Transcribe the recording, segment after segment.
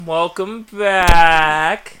Welcome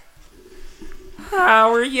back.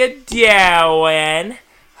 How are you doing?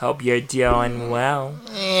 Hope you're doing well.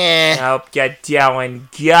 Hope you're doing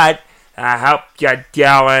good. I hope you're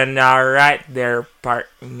doing alright there,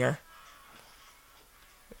 partner.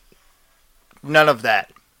 None of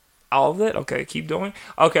that. All of it? Okay, keep going.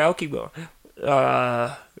 Okay, I'll keep going.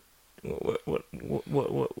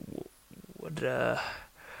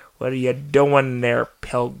 What are you doing there,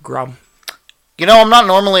 Pilgrim? You know, I'm not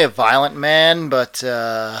normally a violent man, but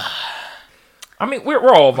I mean,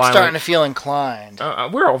 we're all violent. I'm starting to feel inclined.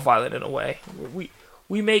 We're all violent in a way.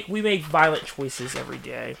 We make violent choices every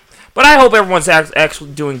day. But I hope everyone's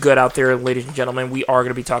actually doing good out there, ladies and gentlemen. We are going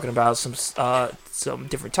to be talking about some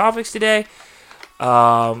different topics today.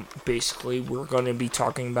 Basically, we're going to be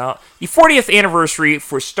talking about the 40th anniversary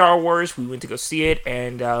for Star Wars. We went to go see it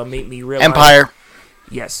and made me realize... Empire.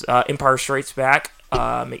 Yes, Empire Strikes Back.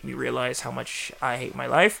 Make me realize how much I hate my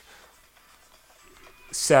life.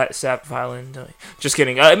 Sad violent. Just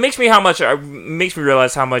kidding. It makes me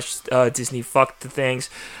realize how much Disney fucked the things.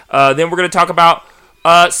 Then we're gonna talk about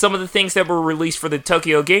some of the things that were released for the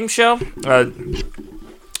Tokyo Game Show.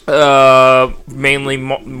 Mainly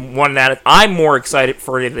one that I'm more excited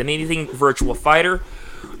for than anything, Virtua Fighter.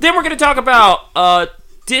 Then we're gonna talk about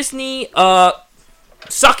Disney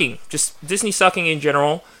sucking, just Disney sucking in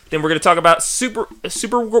general. Then we're going to talk about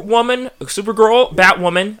Superwoman, Supergirl,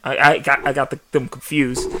 Batwoman. I got them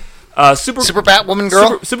confused. Super Batwoman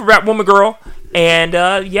girl. Super Batwoman girl. And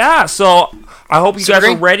yeah, so I hope you guys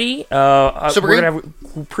are ready. We're going to have a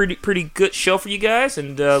pretty good show for you guys,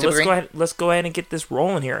 and let's go ahead and get this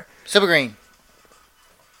rolling here. Super Green.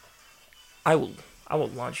 I will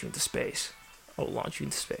launch you into space.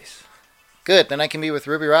 Good. Then I can be with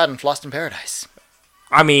Ruby Rod and Flossed in Paradise.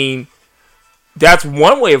 I mean, that's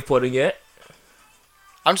one way of putting it.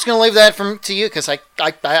 I'm just going to leave that to you because I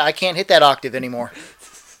can't hit that octave anymore.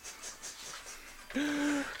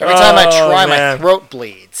 Every time I try, my throat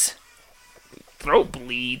bleeds. Throat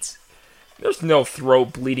bleeds? There's no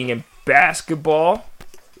throat bleeding in basketball.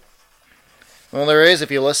 Well, there is if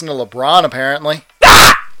you listen to LeBron, apparently.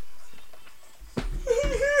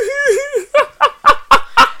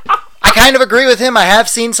 I kind of agree with him. I have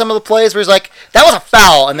seen some of the plays where he's like, that was a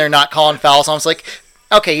foul, and they're not calling foul. So I was like,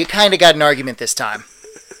 okay, you kind of got an argument this time.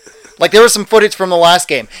 Like, there was some footage from the last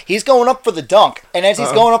game. He's going up for the dunk, and as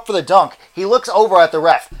he's going up for the dunk, he looks over at the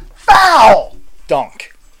ref. Foul!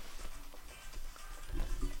 Dunk.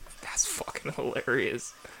 That's fucking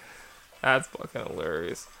hilarious.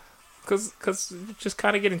 Because you're just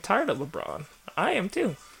kind of getting tired of LeBron. I am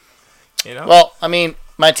too. You know? Well, I mean,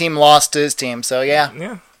 my team lost to his team, so yeah.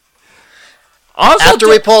 Yeah. Also, after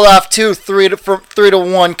we pulled off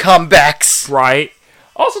 3-1 comebacks. Right.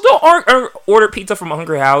 Also, don't order pizza from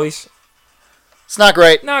Hungry Howie's. It's not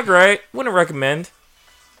great. Not great. Wouldn't recommend.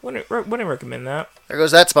 Wouldn't recommend that. There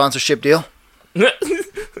goes that sponsorship deal. Wait,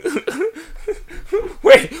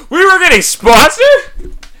 we were getting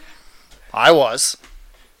sponsored? I was.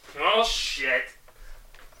 Oh, shit.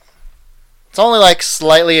 It's only like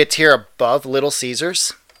slightly a tier above Little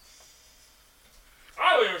Caesars.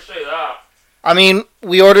 I wouldn't even say that. I mean,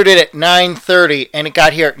 we ordered it at 9:30 and it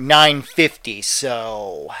got here at 9:50,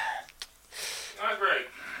 so... Not great.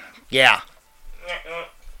 Yeah.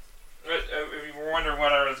 If you were wondering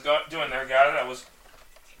what I was doing there, guys,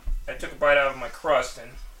 I took a bite out of my crust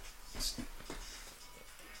and...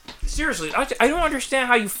 Seriously, I don't understand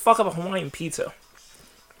how you fuck up a Hawaiian pizza.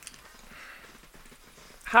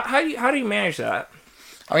 How do you manage that?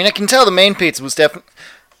 I mean, I can tell the main pizza was definitely...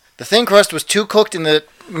 The thin crust was too cooked and the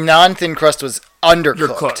non-thin crust was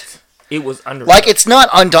undercooked. It was undercooked. Like, it's not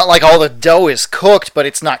undone, like all the dough is cooked, but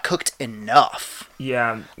it's not cooked enough.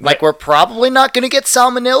 Yeah. Like, we're probably not going to get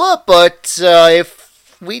salmonella, but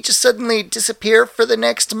if we just suddenly disappear for the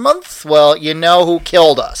next month, well, you know who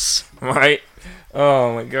killed us. Right?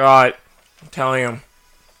 Oh my god. I'm telling you.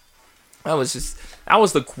 That was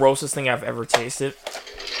the grossest thing I've ever tasted.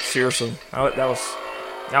 Seriously.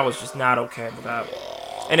 That was just not okay with that.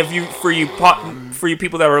 And for you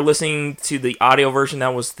people that were listening to the audio version,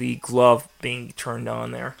 that was the glove being turned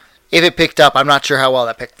on there. If it picked up, I'm not sure how well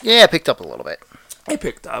that picked. Yeah, it picked up a little bit. It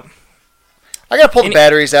picked up. I gotta pull the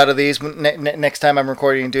batteries out of these next time I'm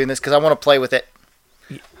recording and doing this because I want to play with it.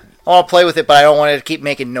 I want to play with it, but I don't want it to keep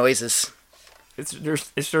making noises. Is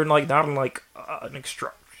there like not like an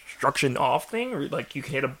instruction off thing, or like you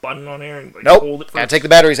can hit a button on there and like, hold it? Gotta take the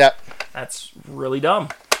batteries out. That's really dumb.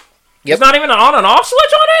 Yep. There's not even an on and off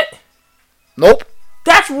switch on it? Nope.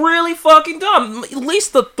 That's really fucking dumb. At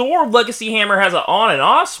least the Thor Legacy Hammer has an on and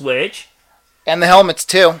off switch. And the helmets,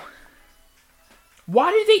 too. Why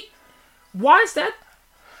is that?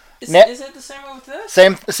 Is it the same way with this?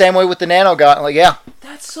 Same way with the Nano Gauntlet, yeah.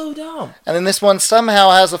 That's so dumb. And then this one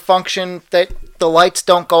somehow has a function that the lights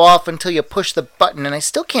don't go off until you push the button, and I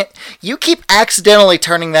still can't... You keep accidentally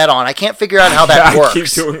turning that on. I can't figure out how that works. I keep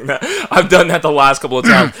doing that. I've done that the last couple of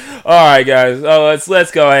times. Alright, guys.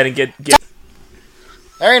 Let's go ahead and get...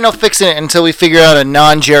 There ain't no fixing it until we figure out a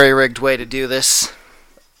non-jerry-rigged way to do this.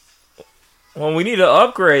 Well, we need to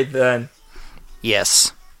upgrade then.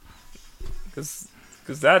 Yes. Because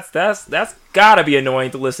that's gotta be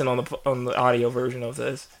annoying to listen on the audio version of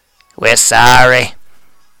this. We're sorry.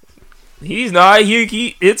 He's not.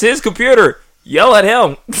 It's his computer. Yell at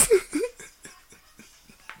him.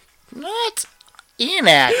 Not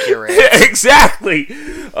inaccurate. Exactly.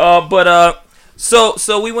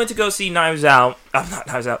 So we went to go see Knives Out. Not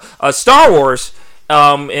Knives Out. Star Wars.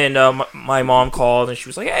 My mom called and she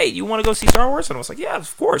was like, "Hey, you want to go see Star Wars?" And I was like, "Yeah,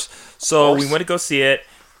 of course." So we went to go see it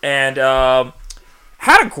and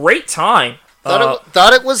had a great time.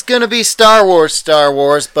 Thought it was gonna be Star Wars,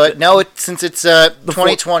 but no. Since it's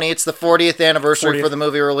 2020, it's the 40th anniversary for the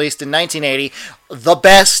movie released in 1980. The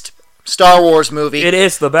best Star Wars movie. It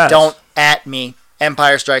is the best. Don't at me.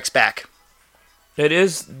 Empire Strikes Back. It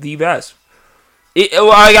is the best.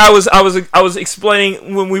 I was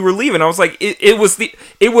explaining when we were leaving. I was like, it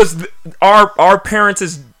was our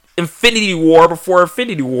parents' Infinity War before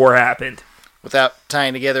Infinity War happened. Without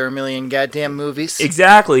tying together a million goddamn movies.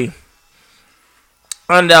 Exactly.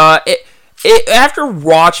 And after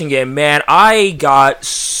watching it, man, I got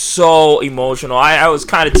so emotional. I was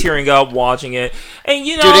kind of tearing up watching it. And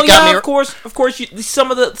you know, dude, of course,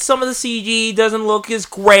 some of the CG doesn't look as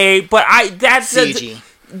great, but CG.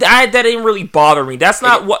 That didn't really bother me. That's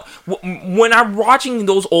not when I'm watching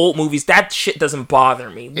those old movies, that shit doesn't bother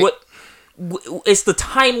me. It's the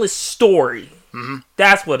timeless story. Mm-hmm.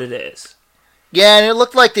 That's what it is. Yeah, and it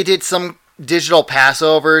looked like they did some digital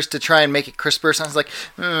passovers to try and make it crisper. So I was like,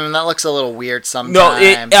 that looks a little weird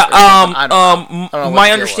sometimes. No,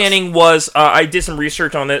 my understanding was I did some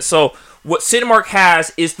research on it. So what Cinemark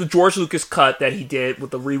has is the George Lucas cut that he did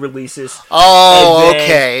with the re-releases. Oh,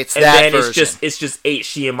 okay, it's that version. It's just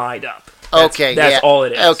HDMI'd up. That's all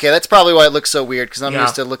it is. Okay, that's probably why it looks so weird, because I'm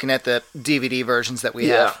used to looking at the DVD versions that we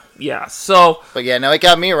have. Yeah, so... But yeah, no, it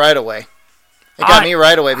got me right away. It got me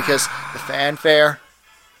right away because the fanfare.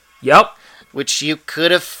 Yep. Which you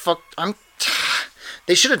could have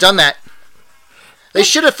they should have done that. They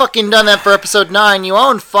should have fucking done that for episode 9. You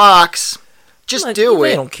own Fox. Just do it.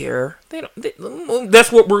 They don't care.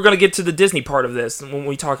 That's what we're going to get to the Disney part of this when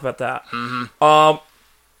we talk about that. Mm-hmm.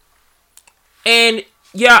 And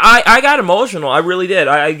yeah, I got emotional. I really did.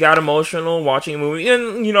 I got emotional watching a movie.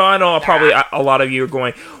 And, you know, I know probably a lot of you are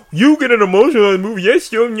going, you get an emotional movie.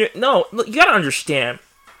 Yes, you. No, you got to understand.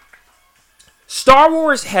 Star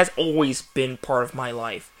Wars has always been part of my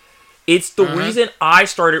life. It's the reason I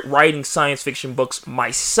started writing science fiction books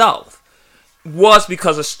myself. Was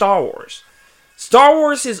because of Star Wars. Star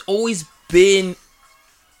Wars has always been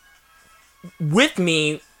with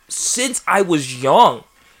me since I was young.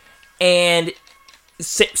 And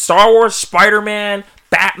Star Wars, Spider-Man,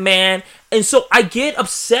 Batman. And so I get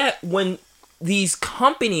upset when these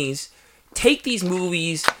companies take these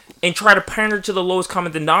movies and try to pander to the lowest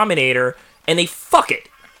common denominator, and they fuck it.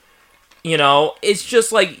 You know, it's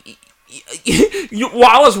just like, while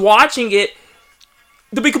I was watching it,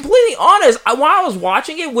 to be completely honest, while I was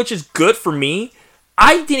watching it, which is good for me,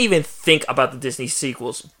 I didn't even think about the Disney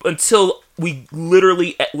sequels until we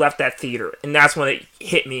literally left that theater. And that's when it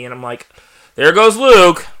hit me, and I'm like, there goes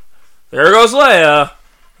Luke, there goes Leia,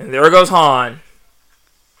 and there goes Han.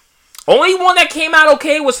 Only one that came out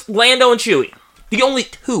okay was Lando and Chewie. The only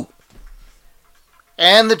two.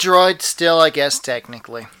 And the droid still, I guess,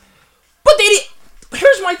 technically. But they didn't...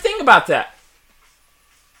 Here's my thing about that.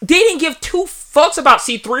 They didn't give two fucks about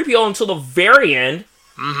C-3PO until the very end.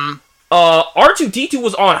 Mm-hmm. R2-D2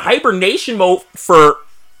 was on hibernation mode for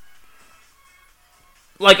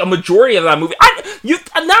like a majority of that movie. Now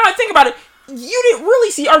I think about it, you didn't really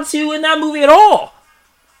see R2 in that movie at all.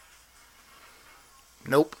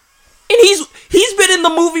 Nope. And he's been in the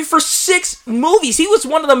movie for 6 movies. He was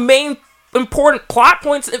one of the main important plot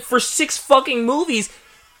points for 6 fucking movies,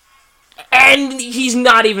 and he's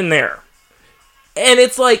not even there. And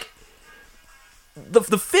it's like the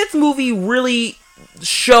 5th movie really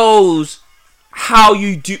shows how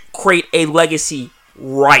you do create a legacy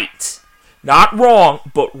right. Not wrong,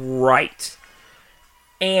 but right.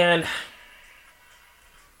 And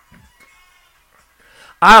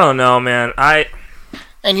I don't know, man.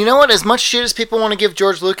 And you know what? As much shit as people want to give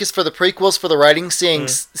George Lucas for the prequels, for the writing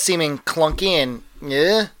seeming clunky and...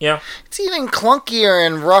 Yeah. It's even clunkier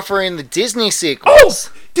and rougher in the Disney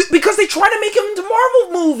sequels. Oh! Dude, because they try to make him into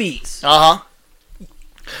Marvel movies.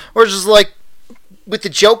 Or just like with the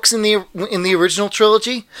jokes in the original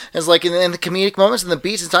trilogy, as like in the comedic moments and the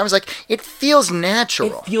beats and times, like it feels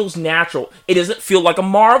natural. It feels natural. It doesn't feel like a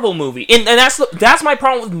Marvel movie, and that's my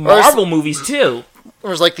problem with Marvel movies too. It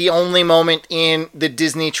was like the only moment in the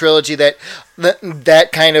Disney trilogy that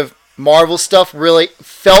kind of Marvel stuff really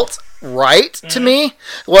felt right to me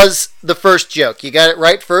was the first joke. You got it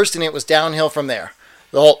right first, and it was downhill from there.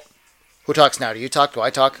 The whole, who talks now? Do you talk? Do I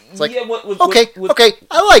talk? It's like, okay,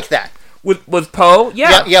 I like that. With Poe,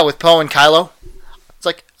 yeah, with Poe and Kylo. It's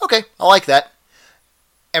like, okay, I like that.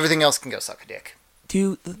 Everything else can go suck a dick.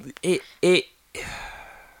 Dude,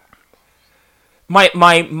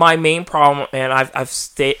 My main problem, and I've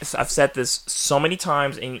said this so many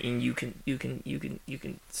times, and you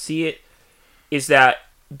can see it, is that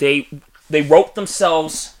they wrote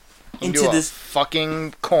themselves into this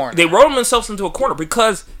fucking corner. They wrote themselves into a corner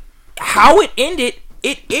because how it ended.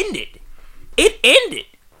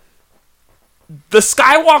 The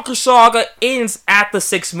Skywalker saga ends at the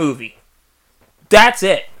 6th movie. That's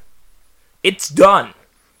it. It's done.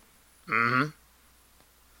 And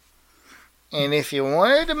if you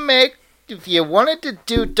wanted to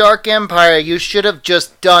do Dark Empire, you should have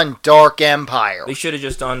just done Dark Empire. They should have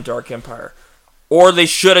just done Dark Empire. Or they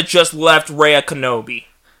should have just left Rey Kenobi.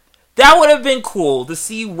 That would have been cool to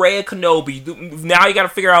see Rey Kenobi. Now you got to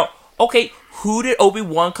figure out, okay, who did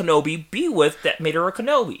Obi-Wan Kenobi be with that made her a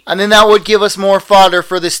Kenobi? And then that would give us more fodder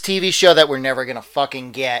for this TV show that we're never going to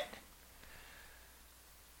fucking get.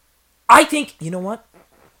 I think, you know what?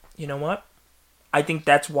 I think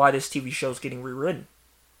that's why this TV show is getting rewritten.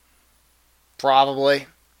 Probably.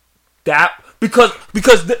 Because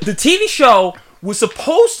the TV show was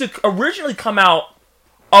supposed to originally come out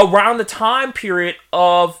around the time period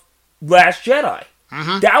of Last Jedi.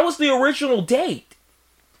 That was the original date.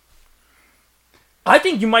 I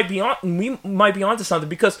think we might be onto something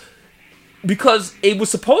because it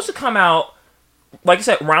was supposed to come out, like I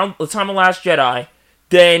said, around the time of Last Jedi.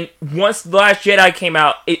 Then once The Last Jedi came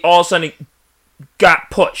out, it all of a sudden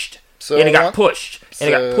got pushed. And it got pushed. And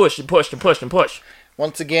it got pushed and pushed and pushed and pushed.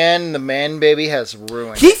 Once again, the man baby has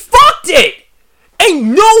ruined. He fucked it!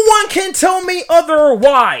 And no one can tell me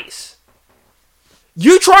otherwise.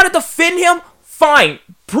 You try to defend him? Fine.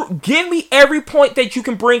 Give me every point that you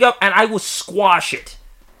can bring up and I will squash it.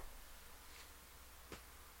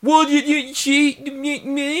 Well,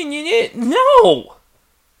 no.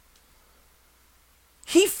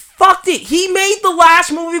 He fucked it. He made the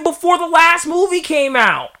last movie before the last movie came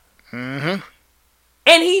out. And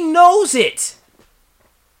he knows it.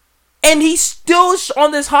 And he's still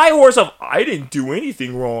on this high horse of, I didn't do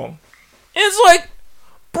anything wrong. And it's like,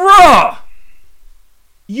 bruh,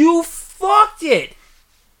 you fucked it.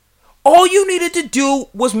 All you needed to do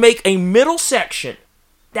was make a middle section.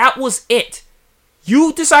 That was it.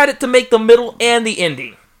 You decided to make the middle and the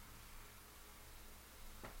ending.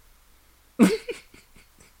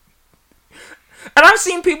 And I've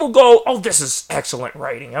seen people go, oh, this is excellent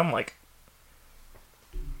writing. I'm like,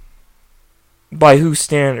 by whose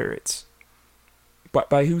standards?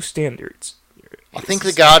 By whose standards? I think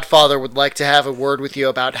The Godfather would like to have a word with you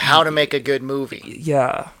about how to make a good movie.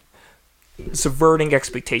 Yeah. Subverting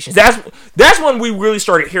expectations. That's when we really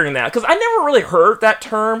started hearing that. Because I never really heard that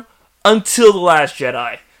term until The Last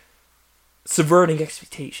Jedi. Subverting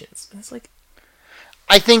expectations. And it's like,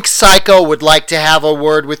 I think Psycho would like to have a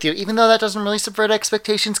word with you, even though that doesn't really subvert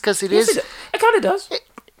expectations, because it is. It kind of does.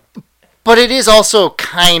 But it is also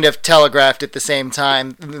kind of telegraphed at the same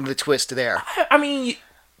time, the twist there. I mean...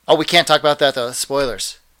 Oh, we can't talk about that, though.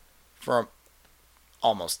 Spoilers. For an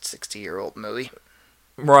almost 60-year-old movie.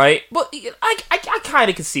 Right. But I kind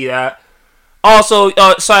of can see that. Also,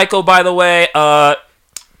 Psycho, by the way,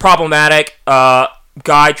 problematic.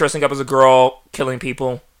 Guy dressing up as a girl, killing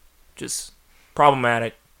people. Just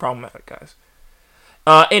problematic. Problematic, guys.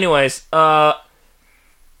 Anyways, and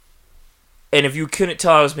if you couldn't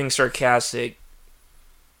tell I was being sarcastic,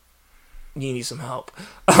 you need some help.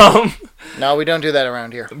 No, we don't do that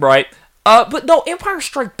around here. Right. But no, Empire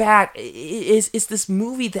Strike Back is this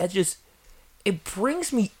movie that just, it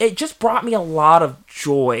just brought me a lot of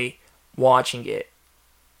joy watching it.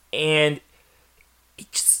 And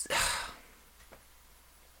it just,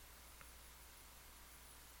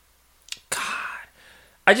 God,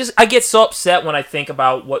 I get so upset when I think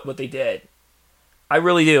about what they did. I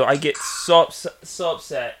really do. I get so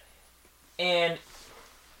upset. And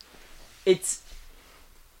it's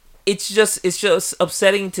just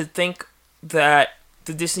upsetting to think that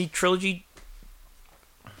the Disney trilogy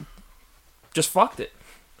just fucked it.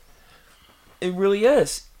 It really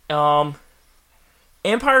is.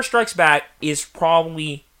 Empire Strikes Back is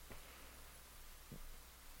probably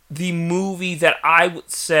the movie that I would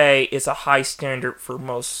say is a high standard for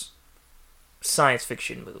most science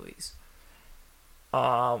fiction movies.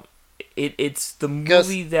 It's the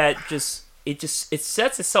movie that it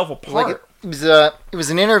sets itself apart. Like it was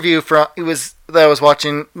an interview that I was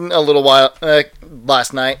watching a little while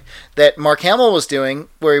last night that Mark Hamill was doing,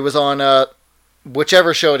 where he was on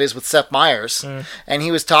whichever show it is with Seth Meyers, and he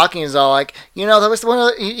was talking. He's all like, that was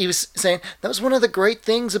he was saying that was one of the great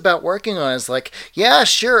things about working on it. Is like, yeah,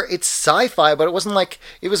 sure, it's sci-fi, but it wasn't like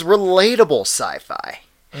it was relatable sci-fi.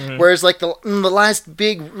 Whereas like the last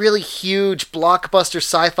big, really huge blockbuster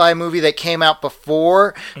sci-fi movie that came out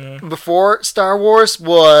before Star Wars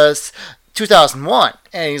was 2001.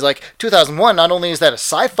 And he's like, 2001, not only is that a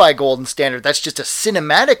sci-fi golden standard, that's just a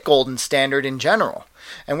cinematic golden standard in general.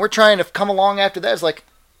 And we're trying to come along after that. It's like,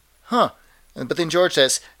 huh. But then George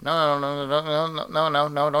says, no,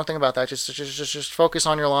 don't think about that. Just focus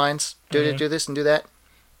on your lines. Do this and do that.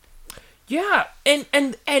 Yeah, and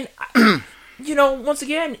once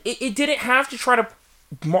again, it didn't have to try to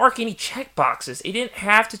mark any check boxes. It didn't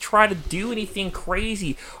have to try to do anything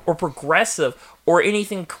crazy or progressive or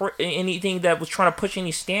anything that was trying to push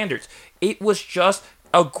any standards. It was just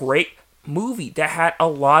a great movie that had a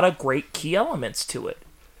lot of great key elements to it.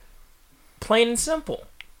 Plain and simple.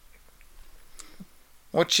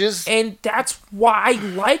 And that's why I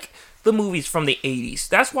like the movies from the 80s.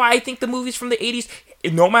 That's why I think the movies from the 80s,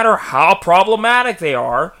 no matter how problematic they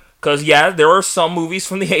are, because, yeah, there are some movies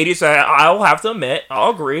from the 80s that I'll have to admit,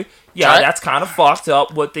 I'll agree. Yeah, that's kind of fucked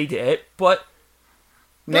up what they did, but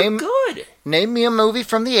they're good. Name me a movie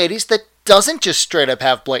from the 80s that doesn't just straight up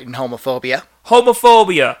have blatant homophobia.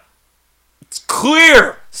 Homophobia. It's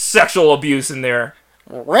clear sexual abuse in there.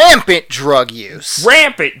 Rampant drug use.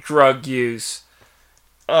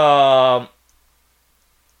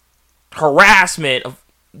 Harassment of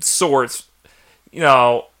sorts.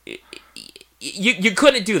 You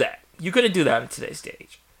couldn't do that. You couldn't do that in today's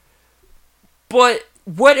stage. But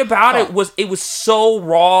what about it was so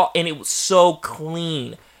raw and it was so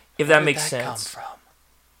clean, if that makes sense. Come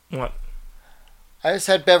from? What? I just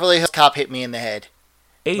had Beverly Hills Cop hit me in the head.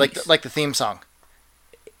 80s. Like the theme song.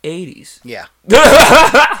 80s. Yeah.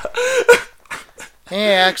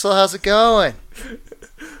 Hey, Axel, how's it going?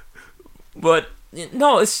 But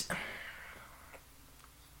no, it's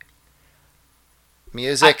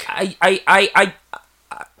music. I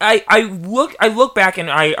look back and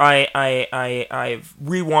I've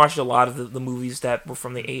rewatched a lot of the movies that were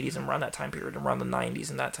from the 80s and around that time period, around the 90s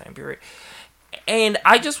and that time period. And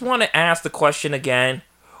I just want to ask the question again.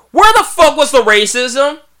 Where the fuck was the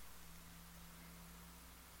racism?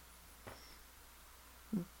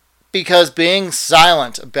 Because being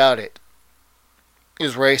silent about it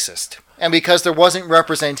is racist. And because there wasn't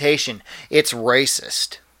representation, it's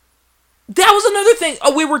racist. That was another thing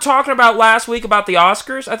we were talking about last week about the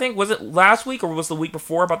Oscars. I think, was it last week or was it the week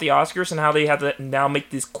before about the Oscars and how they had to now make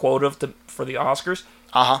this quota for the Oscars?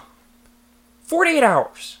 48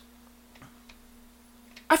 hours.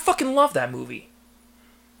 I fucking love that movie.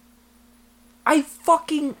 I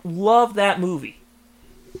fucking love that movie.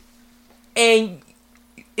 And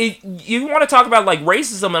you want to talk about like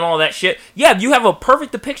racism and all that shit. Yeah, you have a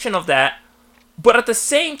perfect depiction of that. But at the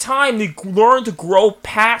same time, they learn to grow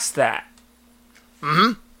past that.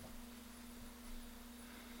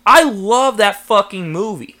 I love that fucking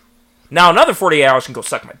movie. Now, another 48 hours can go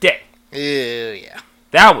suck my dick. Yeah.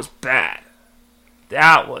 That was bad.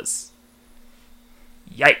 That was...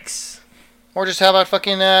 Yikes. Or just how about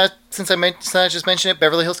fucking, since I just mentioned it,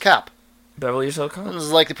 Beverly Hills Cop. Beverly Hills Cop? It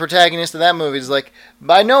was like the protagonist of that movie is like,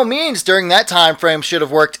 by no means during that time frame should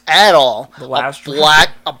have worked at all. The last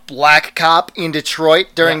a black cop in Detroit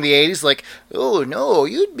during the 80s, like, oh no,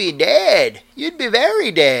 you'd be dead. You'd be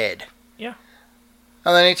very dead. Yeah.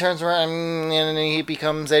 And then he turns around and he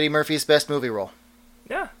becomes Eddie Murphy's best movie role.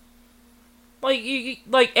 Yeah. Like Eddie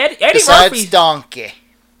Besides Murphy. Donkey.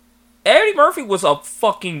 Eddie Murphy was a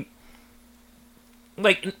fucking...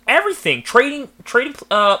 Like, everything. Trading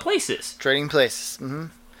places. Trading places.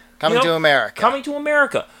 Coming to America. Coming to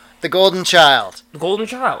America. The Golden Child. The Golden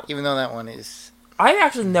Child. Even though that one is... I've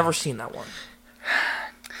actually never seen that one.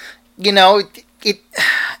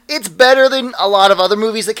 It's better than a lot of other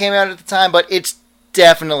movies that came out at the time, but it's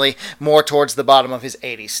definitely more towards the bottom of his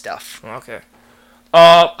 80s stuff. Okay.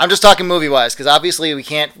 I'm just talking movie-wise, because obviously we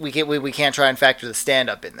can't try and factor the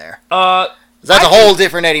stand-up in there. That's a whole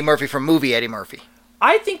different Eddie Murphy from movie Eddie Murphy.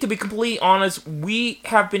 I think, to be completely honest, we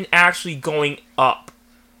have been actually going up.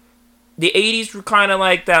 The 80s were kind of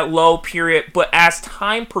like that low period, but as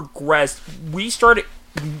time progressed, we started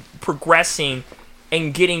progressing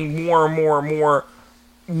and getting more and more and more,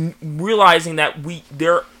 realizing that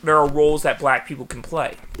there are roles that black people can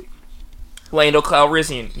play. Lando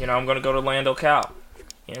Calrissian, I'm gonna go to Lando Cal,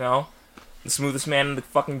 the smoothest man in the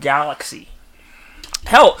fucking galaxy.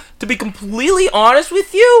 Hell, to be completely honest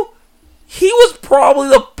with you, he was probably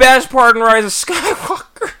the best part in Rise of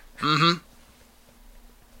Skywalker. Mm-hmm.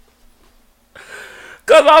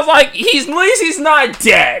 Cause I was like, at least he's not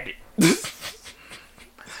dead.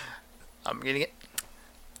 I'm gonna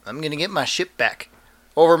get my ship back.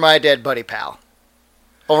 Over my dead buddy pal.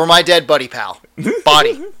 Over my dead buddy pal.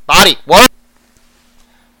 Body. What?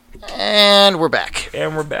 And we're back.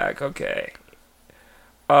 Okay.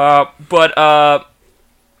 But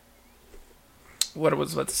what I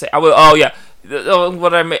was about to say. I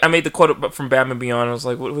made the quote from Batman Beyond. I was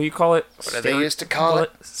like, what do you call it? What do they used to call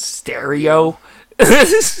it? Stereo.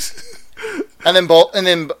 and then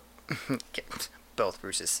both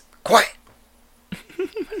Bruces. Quiet.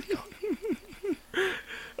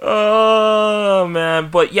 Oh man,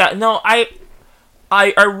 but yeah, no, I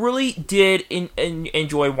really did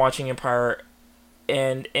enjoy watching Empire,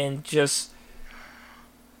 and just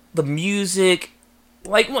the music.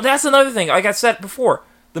 That's another thing. Like I said before,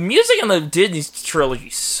 the music in the Disney trilogy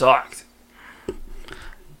sucked.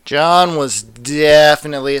 John was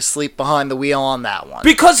definitely asleep behind the wheel on that one.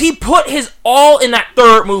 Because he put his all in that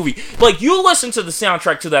third movie. You listen to the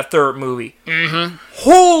soundtrack to that third movie. Mm-hmm.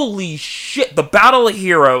 Holy shit! The Battle of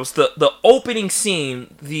Heroes, the opening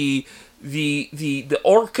scene, the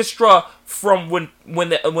orchestra from when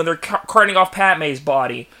they're carting off Padme's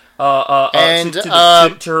body. To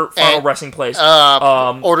her final resting place.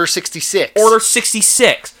 Order 66. Order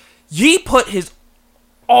 66. He put his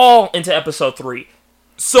all into episode 3.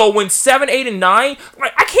 So when 7, 8, and 9,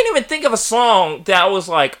 I can't even think of a song that was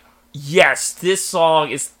like, yes, this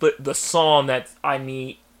song is the song that I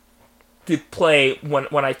need to play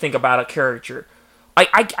when I think about a character.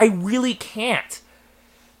 I really can't.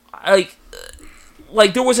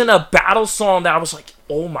 There wasn't a battle song that I was like,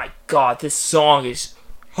 oh my god, this song is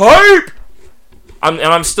hype!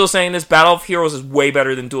 I'm still saying this, Battle of Heroes is way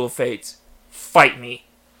better than Duel of Fates. Fight me.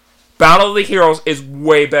 Battle of the Heroes is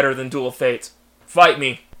way better than Duel of Fates. Fight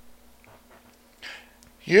me.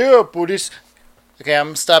 Yeah, but it's... Okay, I'm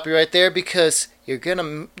gonna stop you right there because you're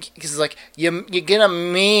gonna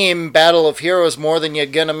meme Battle of Heroes more than you're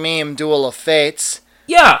gonna meme Duel of Fates.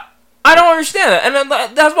 Yeah, I don't understand that, and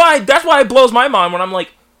that's why it blows my mind when I'm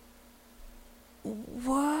like,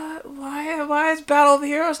 what? Why is Battle of the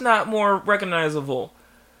Heroes not more recognizable?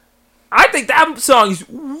 I think that song is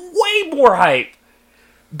way more hype.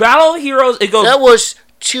 Battle of the Heroes, it goes. That was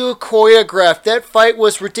too choreographed. That fight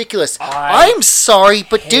was ridiculous. I'm sorry,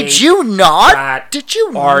 but did you not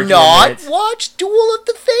watch Duel of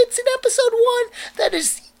the Fates in episode 1? That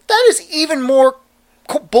is even more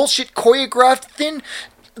bullshit choreographed than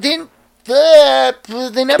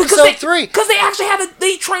episode 3. Because they actually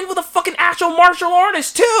they trained with a fucking actual martial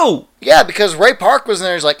artist too. Yeah, because Ray Park was in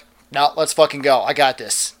there. He's like, no, let's fucking go. I got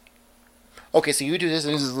this. Okay, so you do this.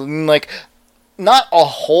 And this is like. Not a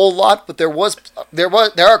whole lot, but there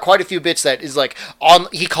are quite a few bits that is like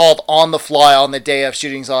he called on the fly on the day of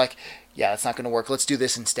shooting. So like, yeah, that's not going to work. Let's do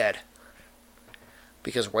this instead.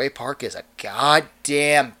 Because Ray Park is a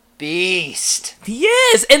goddamn beast. He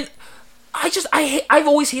is, and I've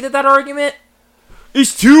always hated that argument.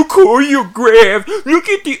 It's too choreographed. Look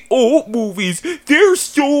at the old movies. They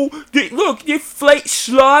fight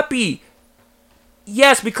sloppy.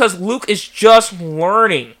 Yes, because Luke is just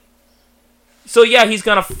learning. So yeah, he's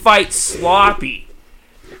gonna fight sloppy.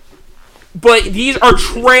 But these are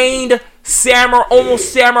trained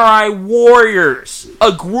almost samurai warriors.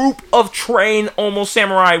 A group of trained almost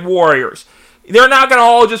samurai warriors. They're not gonna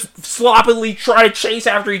all just sloppily try to chase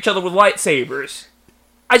after each other with lightsabers.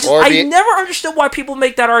 I never understood why people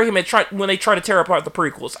make that argument when they try to tear apart the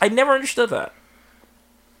prequels. I never understood that.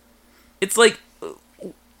 It's like,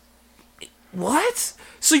 what?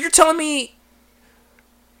 So you're telling me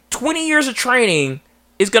 20 years of training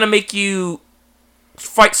is going to make you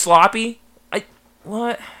fight sloppy?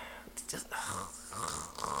 What?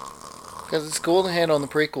 Because it's cool to handle in the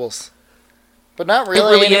prequels. But not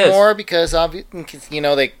really anymore because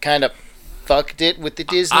they kind of fucked it with the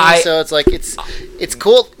Disney, so it's like, it's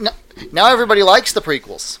cool. Now everybody likes the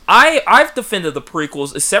prequels. I've defended the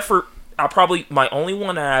prequels, except for, probably my only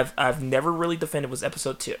one I've never really defended was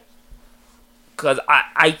episode 2. Because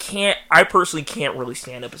I personally can't really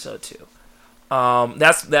stand episode 2.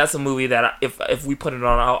 That's a movie that if we put it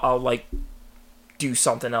on, I'll like do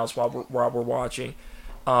something else while we're watching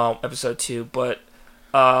episode 2. But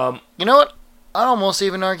you know what? I'd almost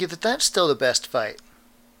even argue that that's still the best fight.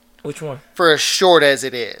 Which one? For as short as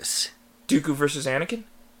it is. Dooku versus Anakin?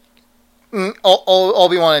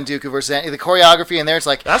 Obi-Wan and Dooku versus Anakin. The choreography in there, it's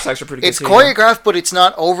like... That's actually pretty good. It's choreographed, but it's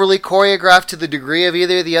not overly choreographed to the degree of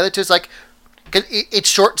either of the other two. It's like... It's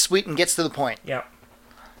short, sweet, and gets to the point. Yeah.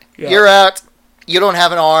 You're out. You don't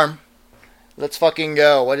have an arm. Let's fucking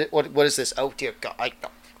go. What is this? Oh, dear God.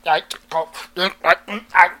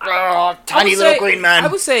 Tiny little green man. I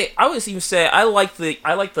would even say I like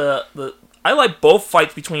both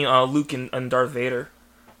fights between Luke and Darth Vader.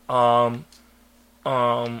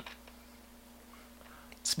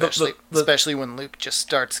 Especially when Luke just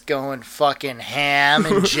starts going fucking ham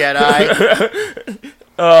and Jedi.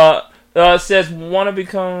 Says want to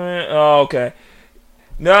become. Oh, okay.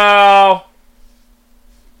 No.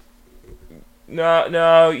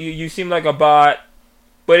 You seem like a bot.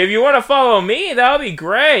 But if you want to follow me, that would be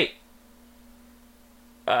great.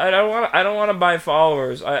 I don't want to buy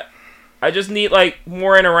followers. I just need like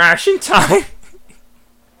more interaction time.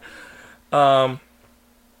 What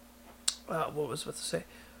was I about to say?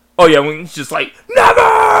 Oh yeah, when it's just like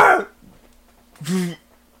never.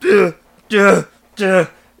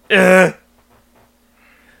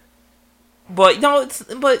 But no,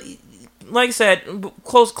 but like I said,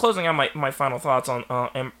 closing on my final thoughts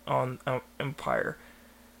on Empire.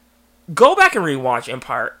 Go back and rewatch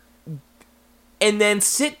Empire, and then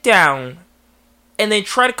sit down, and then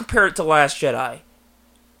try to compare it to Last Jedi.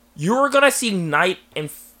 You're gonna see night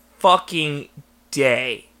and fucking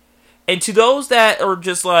day. And to those that are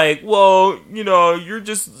just like, well, you know, you're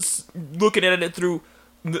just looking at it through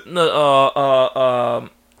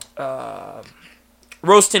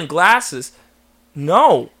rose-tinted glasses.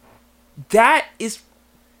 No, that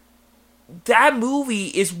movie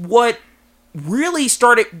is what really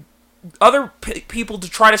started other people to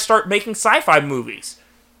try to start making sci-fi movies.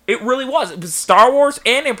 It really was. It was Star Wars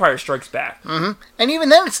and Empire Strikes Back. Mm-hmm. And even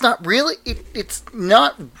then, it's not really. It's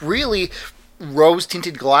not really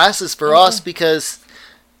rose-tinted glasses for us, because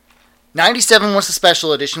 97 was a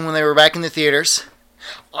special edition when they were back in the theaters.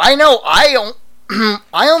 I know. I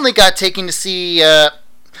only got taken to see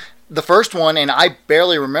the first one, and I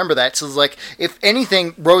barely remember that. So it's like, if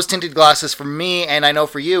anything, rose-tinted glasses for me, and I know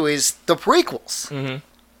for you, is the prequels. Mm-hmm.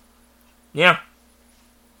 Yeah.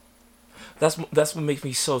 That's what makes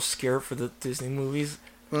me so scared for the Disney movies.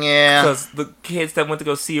 Yeah. Because the kids that went to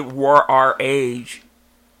go see it were our age.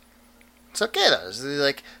 It's okay, though. It's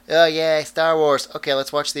like, oh, yeah, Star Wars. Okay,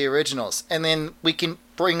 let's watch the originals. And then we can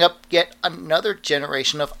bring up yet another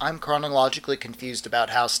generation of, I'm chronologically confused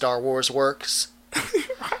about how Star Wars works.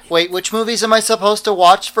 Wait, which movies am I supposed to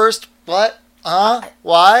watch first? What?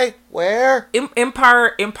 Why? Where?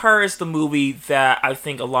 Empire is the movie that I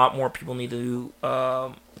think a lot more people need to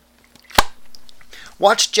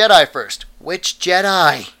watch Jedi first. Which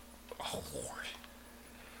Jedi? Oh Lord!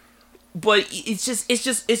 But it's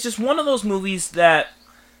just one of those movies that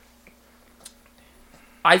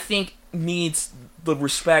I think needs the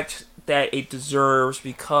respect that it deserves,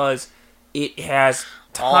 because it has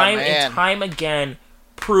time and time again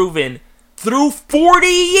proven through 40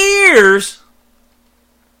 years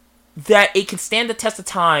that it can stand the test of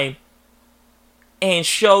time and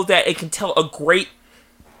show that it can tell a great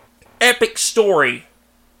epic story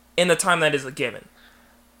in the time that is given.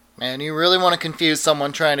 Man, you really want to confuse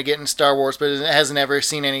someone trying to get in Star Wars but hasn't ever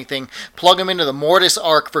seen anything. Plug them into the Mortis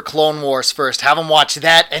arc for Clone Wars first. Have them watch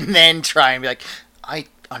that and then try and be like, I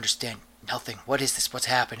understand nothing. What is this? What's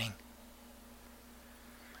happening?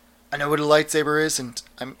 I know what a lightsaber is, and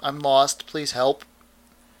I'm lost. Please help.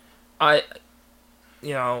 I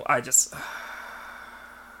just...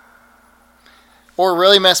 Or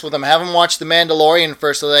really mess with them. Have them watch The Mandalorian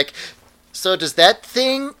first. So like, so does that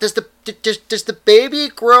thing... Does the baby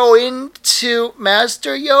grow into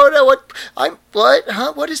Master Yoda? What?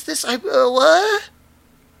 Huh? What is this? What?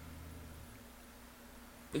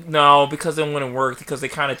 No, because it wouldn't work. Because they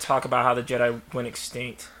kind of talk about how the Jedi went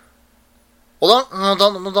extinct. Well,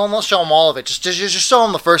 don't show them all of it. Just show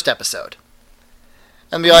them the first episode,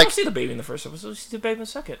 and be you like, don't see the baby in the first episode. You see the baby in the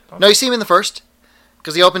second. No, you see him in the first,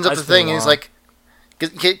 because he opens up the thing and he's like,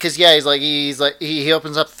 because he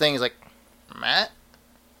opens up the thing. He's like, Matt,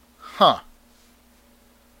 huh?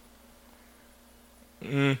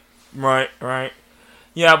 Right.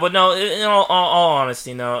 Yeah, but no. In all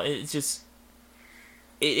honesty, no. It's just,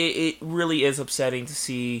 it really is upsetting to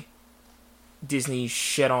see Disney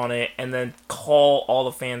shit on it and then call all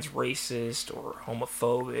the fans racist or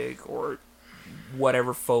homophobic or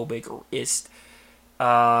whatever phobic or ist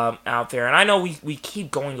out there. And I know we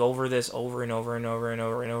keep going over this over and over and over and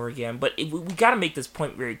over and over again, but we got to make this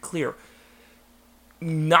point very clear.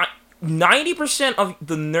 Not 90% of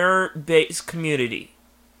the nerd-based community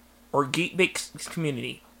or geek-based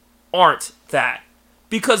community aren't that.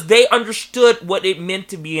 Because they understood what it meant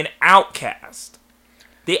to be an outcast.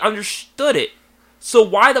 They understood it. So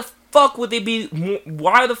why the fuck would they be?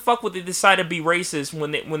 Why the fuck would they decide to be racist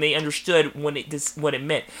when they understood what it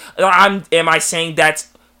meant? Am I saying that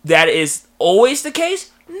is always the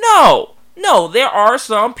case? No, there are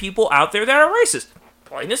some people out there that are racist.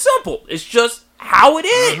 Plain and simple. It's just how it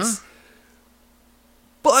is. Mm-hmm.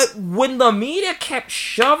 But when the media kept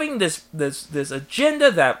shoving this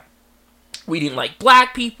agenda that we didn't like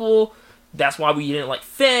black people, that's why we didn't like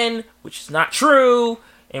Finn, which is not true.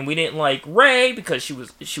 And we didn't like Rey because she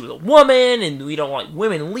was a woman, and we don't like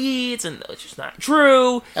women leads, and it's just not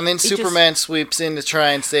true. And then Superman sweeps in to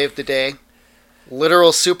try and save the day.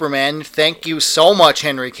 Literal Superman. Thank you so much,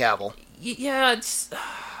 Henry Cavill. Yeah, it's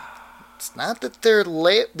not that they're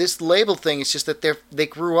this label thing. It's just that they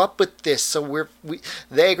grew up with this. So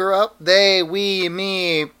they grew up.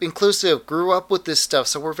 Me, inclusive, grew up with this stuff.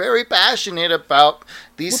 So we're very passionate about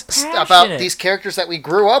these characters that we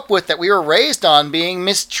grew up with, that we were raised on, being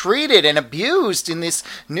mistreated and abused in these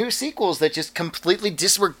new sequels that just completely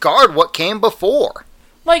disregard what came before.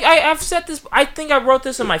 Like I've said this. I think I wrote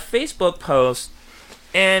this in my Facebook post.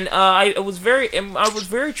 And I was very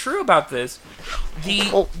true about this. The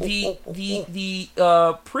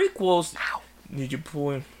prequels. Did you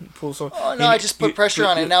pull some? Oh no! I just put pressure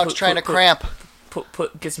on it. Now it's trying to cramp.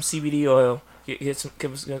 Get some CBD oil.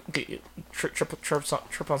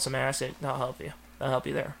 Trip on some acid. That'll help you.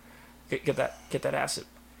 There. Get that acid.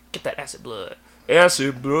 Get that acid blood.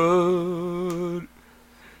 Acid blood.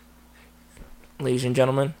 Ladies and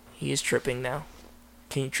gentlemen, he is tripping now.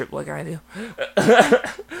 Can you trip like I do?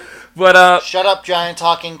 But shut up, giant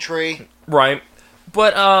talking tree. Right.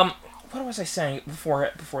 But what was I saying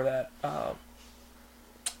before that?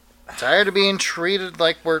 Tired of being treated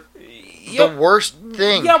like we're the worst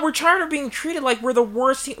thing. Yeah, we're tired of being treated like we're the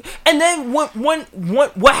worst thing. And then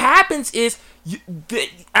what happens is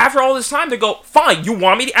after all this time they go, fine, you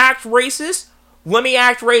want me to act racist? Let me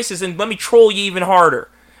act racist and let me troll you even harder.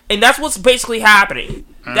 And that's what's basically happening.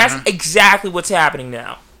 Mm-hmm. That's exactly what's happening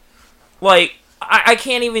now. Like, I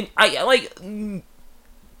can't even...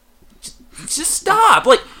 Just stop.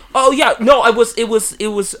 Like, oh yeah, no, it was the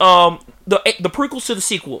prequels to the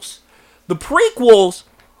sequels. The prequels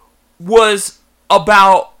was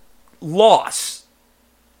about loss.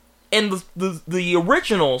 And the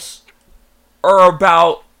originals are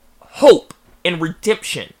about hope and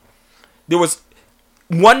redemption. There was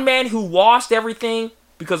one man who lost everything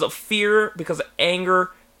because of fear, because of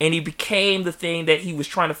anger, and he became the thing that he was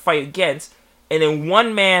trying to fight against. And then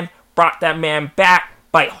one man brought that man back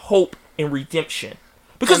by hope and redemption.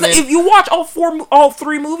 Because if you watch all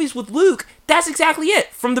three movies with Luke, that's exactly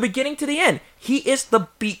it. From the beginning to the end, he is the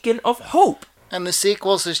beacon of hope. And the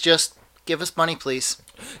sequels is just, give us money, please.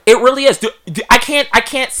 It really is. I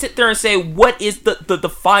can't sit there and say what is the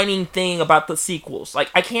defining thing about the sequels.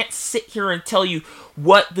 Like, I can't sit here and tell you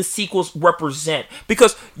what the sequels represent,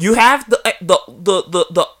 because you have the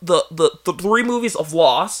 3 movies of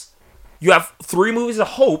loss, you have 3 movies of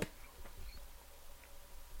hope.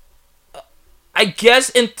 I guess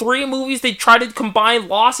in 3 movies they try to combine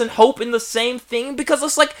loss and hope in the same thing, because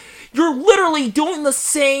it's like you're literally doing the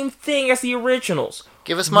same thing as the originals.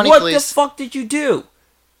 Give us money, please. What the fuck did you do?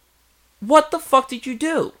 What the fuck did you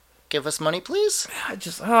do? Give us money, please.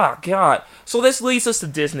 Oh god. So this leads us to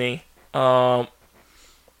Disney, and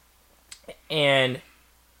I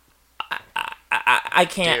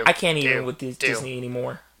can't even with this Disney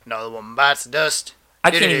anymore. Another one bites the dust.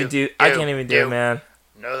 I can't even do it, man.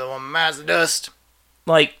 Another one bites the dust.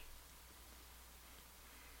 Like,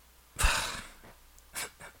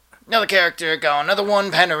 another character gone. Another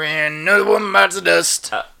one pandering. Another one bites the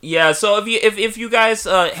dust. Yeah. So if you guys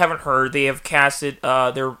haven't heard, they have casted.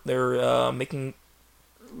 They're making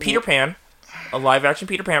Peter Pan, a live action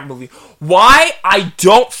Peter Pan movie. Why? I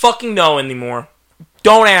don't fucking know anymore.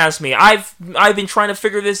 Don't ask me. I've been trying to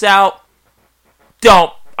figure this out.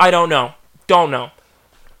 I don't know. Don't know.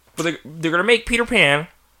 But they're gonna make Peter Pan,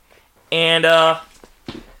 and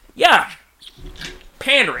yeah,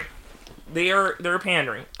 pandering. They're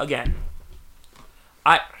pandering again.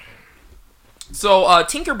 So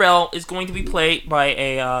Tinkerbell is going to be played by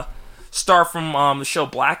a star from the show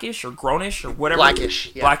Blackish or Grownish or whatever.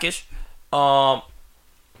 Blackish. Yeah. Blackish.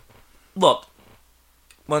 Look.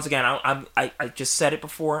 Once again, I just said it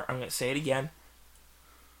before. I'm gonna say it again.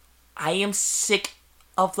 I am sick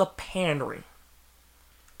of the pandering.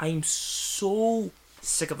 I am so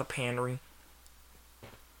sick of the pandering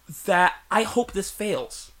that I hope this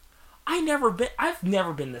fails. I've never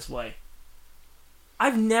been this way.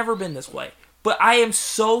 I've never been this way. But I am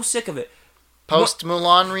so sick of it. Post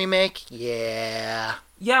Mulan remake? Yeah.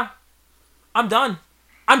 Yeah. I'm done.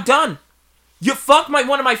 You fucked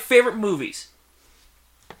one of my favorite movies.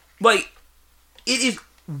 Like, it is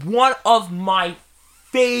one of my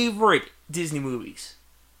favorite Disney movies.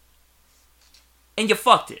 And you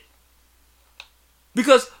fucked it.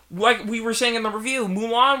 Because, like we were saying in the review,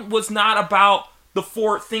 Mulan was not about the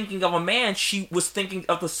forward thinking of a man. She was thinking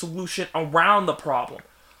of the solution around the problem.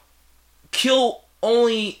 Kill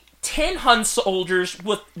only 10 Hun soldiers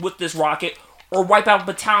with this rocket, or wipe out a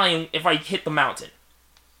battalion if I hit the mountain.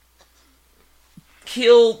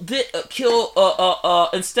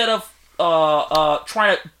 Instead of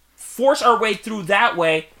trying to force our way through that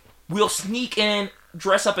way, we'll sneak in,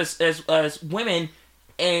 dress up as women,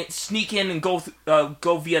 and sneak in and go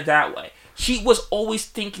via that way. She was always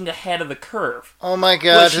thinking ahead of the curve. Oh my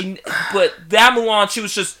god. But that Mulan, she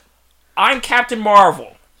was just, I'm Captain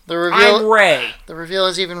Marvel. I'm Rey. The reveal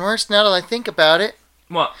is even worse now that I think about it.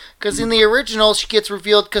 What? Because in the original, she gets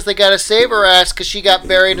revealed because they got to save her ass because she got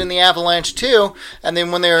buried in the avalanche too. And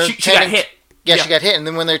then when they're she got hit. Yeah, she got hit. And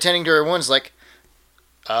then when they're tending to her wounds, like,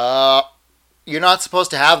 you're not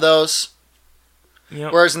supposed to have those.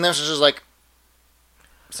 Yep. Whereas in this, it's just like,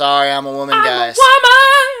 sorry, I'm a woman, guys. I'm a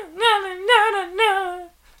woman. Na, na, na, na.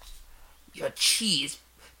 Your chi is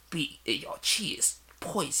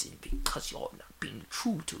poison because you're not being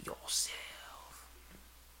true to yourself.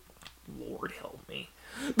 Lord help me.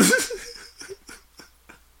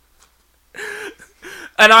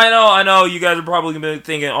 And I know, you guys are probably going to be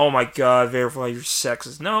thinking, oh my god, Verify, you're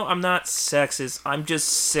sexist. No, I'm not sexist. I'm just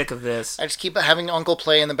sick of this. I just keep having Uncle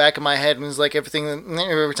play in the back of my head, and it's like every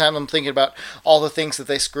time I'm thinking about all the things that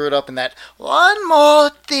they screwed up in that one more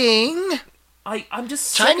thing. I'm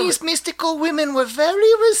just Chinese mystical women were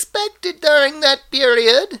very respected during that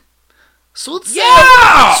period.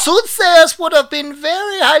 Soothsayers would have been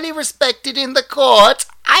very highly respected in the court.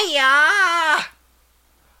 Ayah!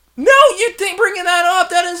 No, you think bringing that up,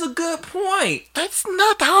 that is a good point. That's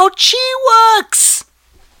not how chi works.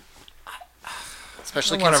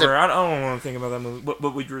 Especially whatever, I don't want to think about that movie.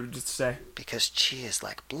 What would you just say? Because chi is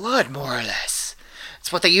like blood, more or less.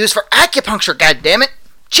 It's what they use for acupuncture, goddammit.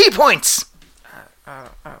 Chi points! I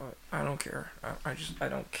don't care. I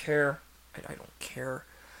don't care. I don't care.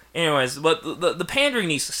 Anyways, but the pandering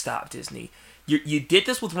needs to stop, Disney. You did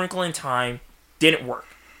this with Wrinkle in Time, didn't work.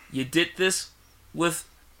 You did this with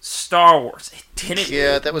Star Wars, it didn't.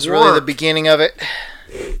 Yeah, that was really the beginning of it.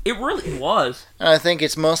 It really was. And I think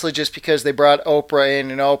it's mostly just because they brought Oprah in,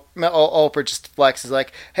 and Oprah just flexes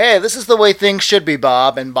like, "Hey, this is the way things should be,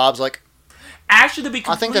 Bob." And Bob's like, "Actually,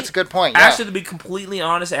 I think that's a good point." Yeah. Actually, to be completely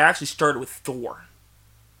honest, it actually started with Thor.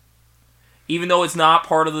 Even though it's not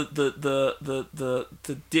part of the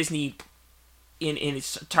Disney in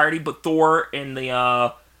its entirety, but Thor and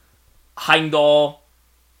the Heimdall,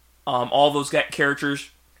 all those characters,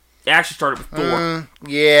 it actually started with Thor.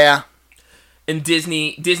 Yeah. And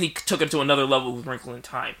Disney took it to another level with Wrinkle in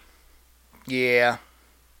Time. Yeah.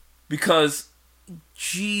 Because,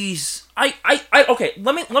 jeez, okay.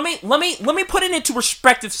 Let me put it into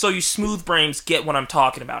perspective so you smooth brains get what I'm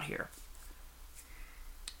talking about here.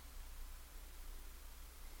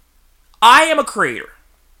 I am a creator.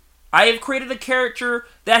 I have created a character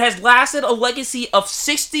that has lasted a legacy of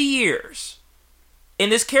 60 years.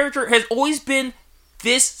 And this character has always been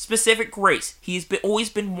this specific race. He's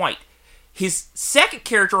always been white. His second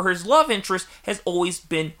character, or his love interest, has always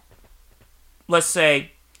been, let's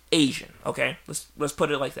say, Asian. Okay? Let's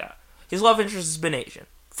put it like that. His love interest has been Asian.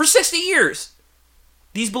 For 60 years.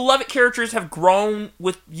 These beloved characters have grown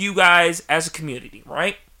with you guys as a community,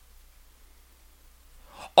 right?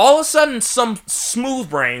 All of a sudden, some smooth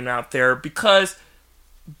brain out there, because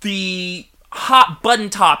the hot button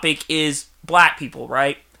topic is black people,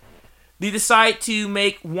 right? They decide to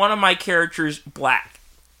make one of my characters black.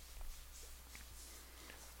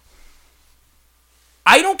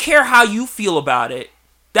 I don't care how you feel about it.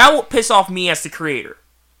 That will piss off me as the creator.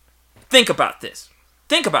 Think about this.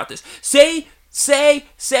 Say they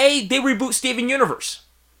reboot Steven Universe.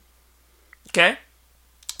 Okay?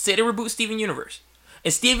 Say they reboot Steven Universe.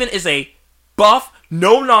 And Steven is a buff,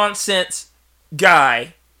 no-nonsense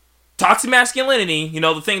guy. Toxic masculinity,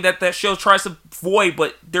 the thing that show tries to avoid,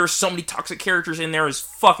 but there's so many toxic characters in there is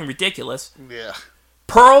fucking ridiculous. Yeah.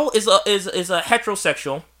 Pearl is a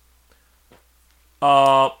heterosexual.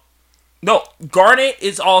 No, Garnet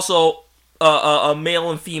is also a male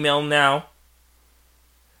and female now.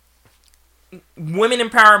 Women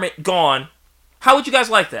empowerment gone. How would you guys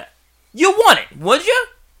like that? You want it, would you?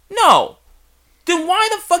 No. Then why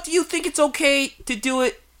the fuck do you think it's okay to do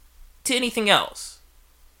it to anything else?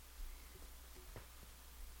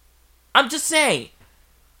 I'm just saying,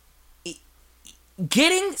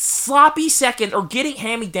 getting sloppy second or getting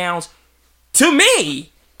hand-me-downs, to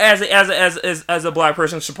me, as a black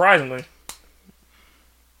person, surprisingly,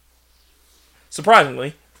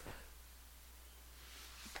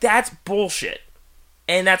 that's bullshit,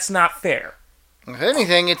 and that's not fair. If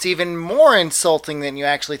anything, it's even more insulting than you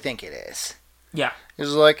actually think it is. Yeah. It's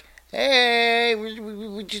like, hey,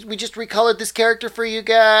 we just recolored this character for you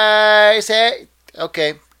guys. Hey,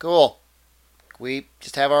 okay, cool. We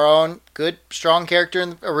just have our own good, strong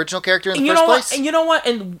character, original character in the first place. And you know what?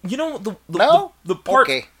 And you know the part.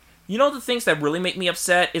 Okay. You know the things that really make me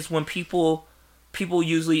upset is when people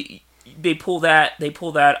usually they pull that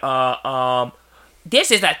this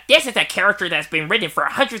is a character that's been written for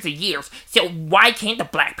hundreds of years, so why can't the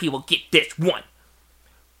black people get this one?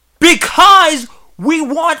 Because we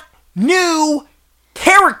want new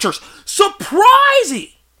characters. Surprising!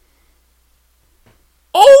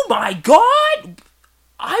 Oh my god!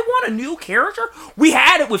 I want a new character? We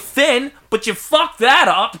had it with Finn, but you fucked that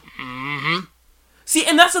up. Mm-hmm. See,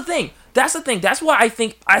 and that's the thing. That's why I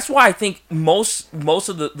think most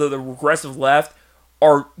of the regressive left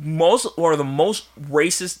are the most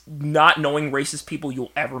racist, not knowing racist people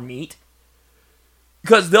you'll ever meet.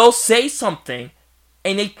 Because they'll say something,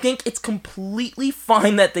 and they think it's completely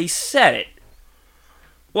fine that they said it.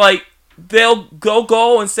 Like, they'll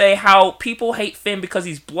go and say how people hate Finn because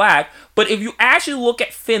he's black, but if you actually look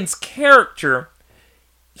at Finn's character,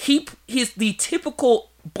 he's the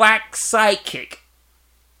typical black sidekick.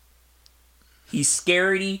 He's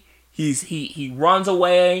scaredy, he runs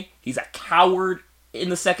away, he's a coward in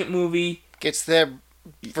the second movie. Gets there,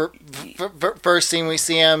 first scene we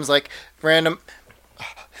see him is like random.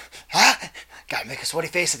 Gotta make a sweaty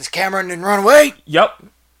face at this camera and then run away. Yep.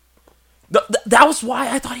 That was why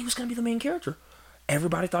I thought he was gonna be the main character.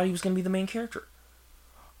 Everybody thought he was gonna be the main character.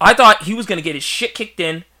 I thought he was gonna get his shit kicked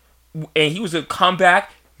in, and he was gonna come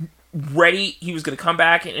back ready. He was gonna come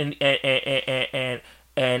back and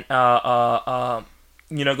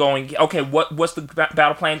going, okay, what's the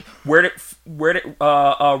battle plan? Where did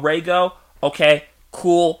Ray go? Okay,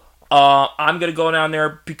 cool. I'm gonna go down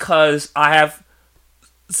there because I have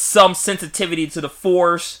some sensitivity to the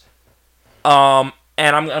Force.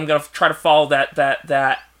 And I'm gonna try to follow that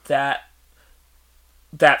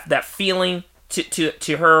feeling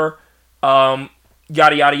to her.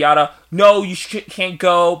 Yada yada yada. No, you can't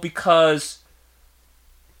go because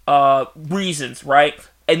reasons, right?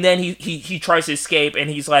 And then he tries to escape, and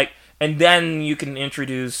he's like, and then you can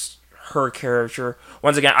introduce her character.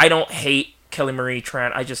 Once again, I don't hate Kelly Marie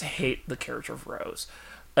Tran. I just hate the character of Rose.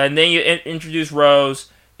 And then you introduce Rose,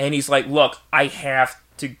 and he's like, look, I have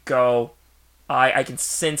to go. I can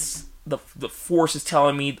sense the Force is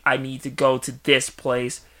telling me I need to go to this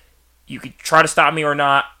place. You could try to stop me or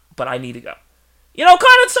not, but I need to go. You know,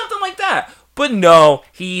 kind of something like that. But no,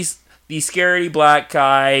 he's the scaredy black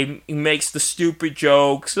guy. He makes the stupid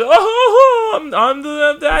jokes. Oh, I'm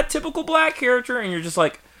that typical black character, and you're just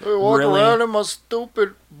like, I walk around in my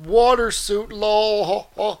stupid water suit, lol. Ho,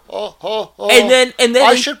 ho, ho, ho, ho. And then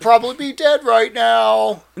I should probably be dead right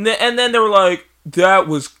now. And then they were like, that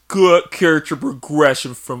was good character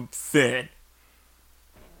progression from Finn.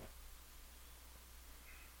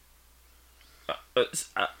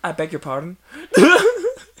 I beg your pardon?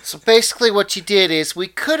 So basically what you did is we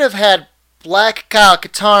could have had Black Kyle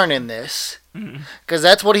Katarn in this. Because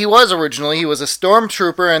that's what he was originally. He was a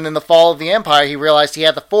stormtrooper, and in the fall of the Empire he realized he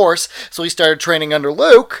had the Force, so he started training under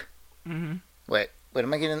Luke. Mm-hmm. Wait,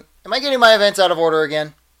 am I getting my events out of order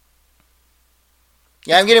again?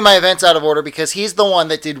 Yeah, I'm getting my events out of order because he's the one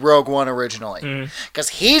that did Rogue One originally. Because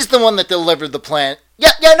he's the one that delivered the plan.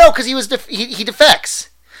 No, because he defects.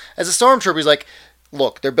 As a stormtrooper, he's like,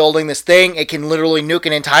 look, they're building this thing. It can literally nuke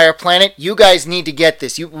an entire planet. You guys need to get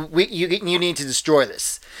this. You need to destroy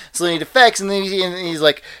this. So then he defects, and then he's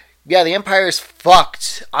like, yeah, the Empire is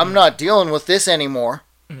fucked. I'm not dealing with this anymore.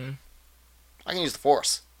 I can use the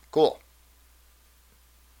Force. Cool.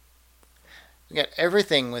 We got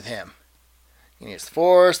everything with him. You can use the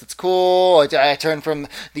Force. That's cool. I turned from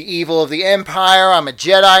the evil of the Empire. I'm a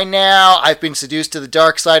Jedi now. I've been seduced to the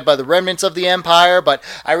dark side by the remnants of the Empire, but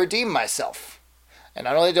I redeem myself. And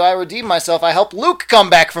not only do I redeem myself, I help Luke come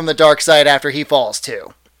back from the dark side after he falls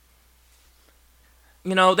too.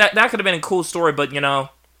 You know, that could have been a cool story, but, you know...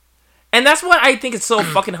 And that's what I think is so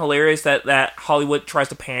fucking hilarious that Hollywood tries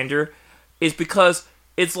to pander, is because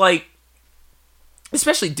it's like...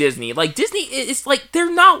 Especially Disney. Like, Disney, it's like,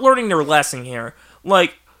 they're not learning their lesson here.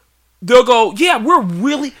 Like, they'll go, yeah, we're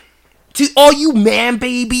really... To all you man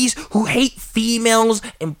babies who hate females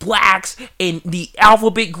and blacks and the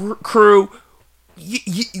alphabet crew...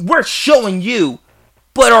 we're showing you,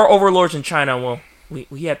 but our overlords in China, well,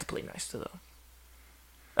 we have to play nice to them.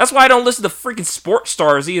 That's why I don't listen to freaking sports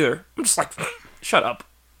stars either. I'm just like, shut up.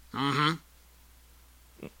 Mm-hmm.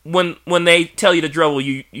 When they tell you to dribble,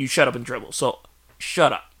 you shut up and dribble. So,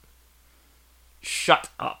 shut up. Shut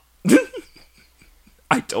up.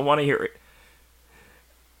 I don't want to hear it.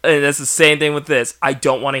 And that's the same thing with this. I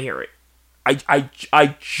don't want to hear it.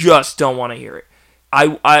 I just don't want to hear it.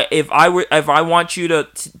 If I want you to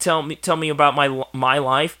tell me about my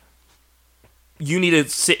life, you need to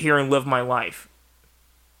sit here and live my life.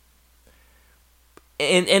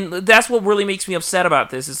 And that's what really makes me upset about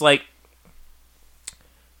this. Is like,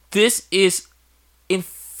 this is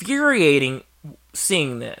infuriating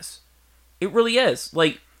seeing this. It really is.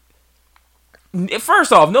 Like,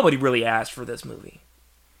 first off, nobody really asked for this movie.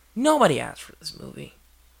 Nobody asked for this movie.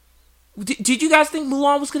 Did you guys think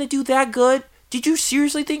Mulan was going to do that good? Did you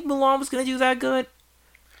seriously think Mulan was going to do that good?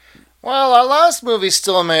 Well, our last movie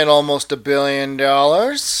still made almost $1 billion.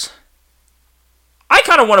 I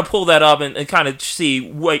kind of want to pull that up and kind of see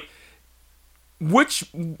which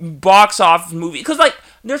box office movie, because like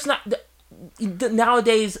there's not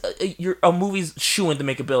nowadays a movie's shooing to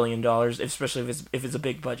make $1 billion, especially if it's a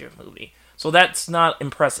big budget movie. So that's not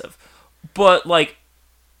impressive. But like,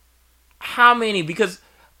 how many? Because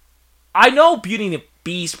I know Beauty and the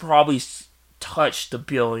Beast probably touched $1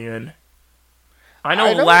 billion. I know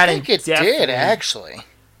Aladdin. I think it did actually.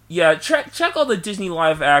 Yeah, check all the Disney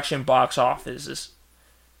live action box offices.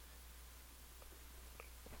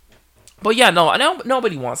 But yeah,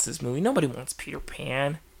 nobody wants this movie. Nobody wants Peter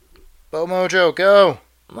Pan. Bo Mojo, go.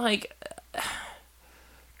 Like,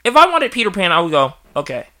 if I wanted Peter Pan, I would go,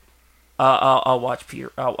 okay, I'll watch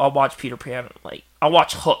Peter. I'll watch Peter Pan. Like, I'll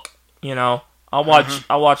watch Hook. You know, I'll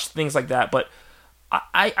watch things like that. But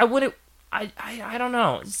I wouldn't. I don't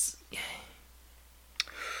know.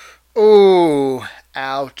 Ooh,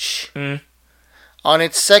 ouch. On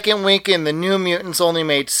its second weekend, the New Mutants only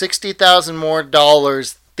made $60,000 more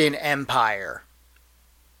than Empire.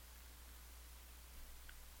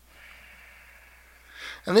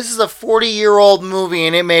 And this is a 40-year-old movie,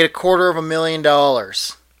 and it made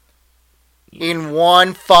 $250,000 in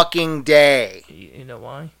one fucking day. You know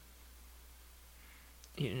why?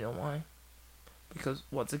 You know why? Because,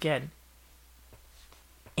 once again,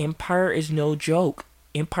 Empire is no joke.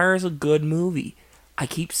 Empire is a good movie. I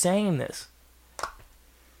keep saying this.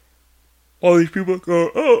 All these people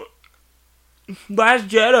go, oh, Last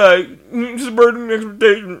Jedi, subverting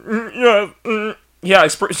expectations. Yeah,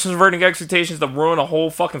 subverting expectations to ruin a whole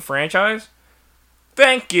fucking franchise?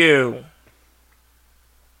 Thank you.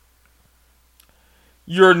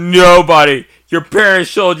 You're nobody. Your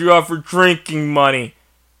parents sold you off for drinking money.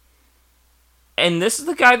 And this is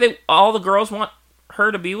the guy that all the girls want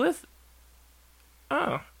her to be with?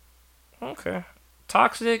 Oh. Okay.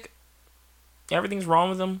 Toxic. Everything's wrong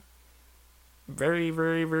with him. Very,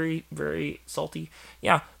 very, very, very salty.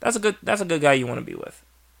 Yeah, that's a good guy you want to be with.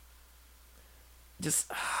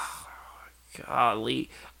 Just, golly,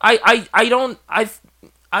 I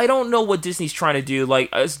don't know what Disney's trying to do.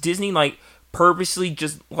 Like, is Disney like purposely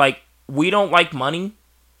just like, we don't like money?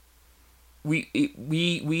 We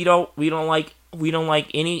don't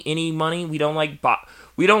like any money. We don't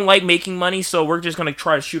like making money. So we're just gonna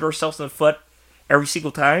try to shoot ourselves in the foot every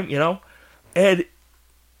single time, you know? And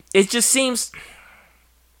it just seems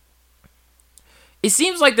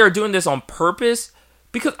like they're doing this on purpose.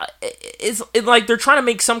 Because it's like they're trying to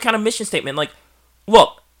make some kind of mission statement. Like,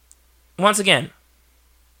 look, once again,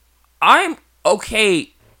 I'm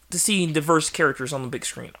okay to seeing diverse characters on the big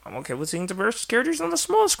screen. I'm okay with seeing diverse characters on the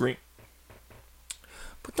small screen.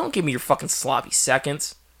 But don't give me your fucking sloppy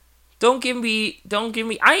seconds. Don't give me.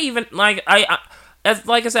 I even like I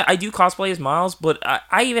said, I do cosplay as Miles, but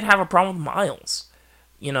I even have a problem with Miles.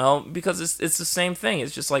 You know, because it's the same thing.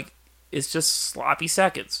 It's just sloppy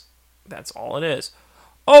seconds. That's all it is.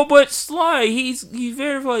 Oh, but Sly, he's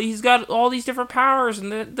very, he's got all these different powers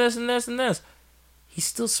and this and this and this. He's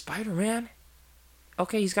still Spider-Man.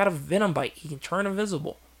 Okay, he's got a venom bite. He can turn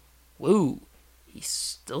invisible. Woo. He's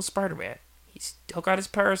still Spider-Man. He's still got his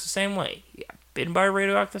powers the same way. He got bitten by a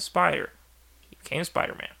radioactive spider. He became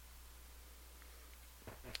Spider-Man.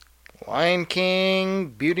 Lion King,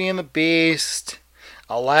 Beauty and the Beast,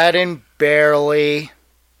 Aladdin barely.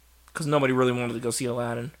 Because nobody really wanted to go see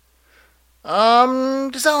Aladdin.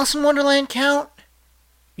 Does Alice in Wonderland count?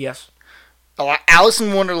 Yes. Alice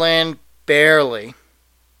in Wonderland, barely.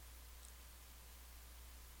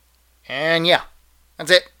 And yeah, that's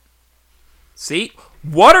it. See?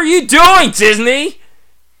 What are you doing, Disney?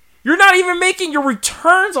 You're not even making your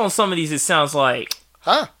returns on some of these, it sounds like.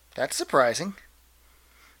 Huh, that's surprising.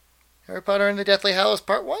 Harry Potter and the Deathly Hallows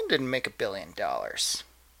Part 1 didn't make $1 billion.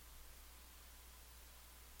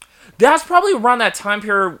 That's probably around that time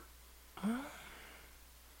period.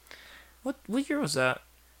 What year was that?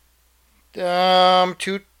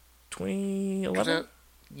 2011?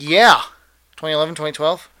 Yeah. 2011,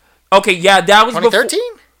 2012? Okay, yeah, that was 2013?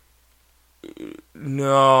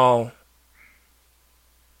 No,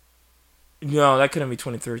 that couldn't be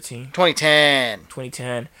 2013.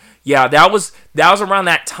 2010. Yeah, that was around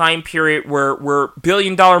that time period where $1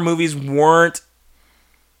 billion movies weren't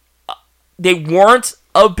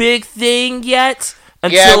a big thing yet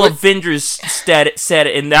until Avengers said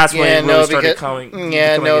it, and that's when it really started coming.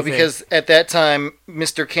 Yeah, no, because at that time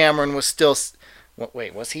Mr. Cameron was still.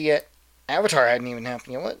 Wait, was he yet? Avatar hadn't even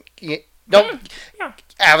happened yet. What? No.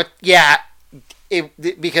 Yeah.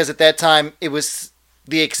 Because at that time it was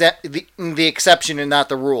the exception and not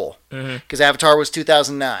the rule. Because Avatar was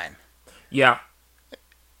 2009. Yeah.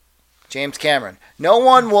 James Cameron. No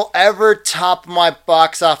one will ever top my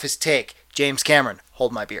box office take. James Cameron,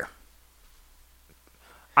 hold my beer.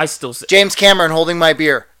 I still say James Cameron holding my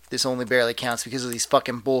beer. This only barely counts because of these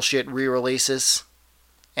fucking bullshit re-releases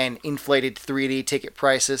and inflated 3D ticket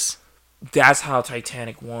prices. That's how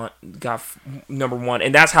Titanic got number one,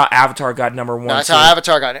 and that's how Avatar got number one. That's how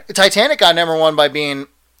Avatar got it. Titanic got number one by being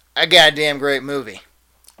a goddamn great movie.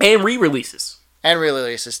 And re-releases.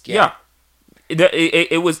 Yeah.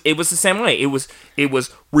 It was the same way. It was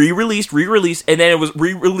re-released, and then it was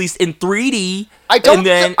re-released in 3D. I don't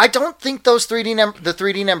think those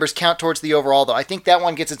 3D numbers count towards the overall though. I think that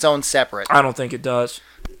one gets its own separate. I don't think it does.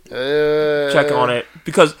 Check on it,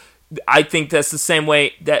 because I think that's the same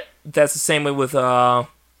way with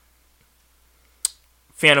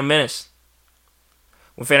Phantom Menace.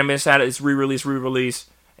 When Phantom Menace had its re-release,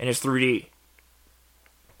 and it's 3D.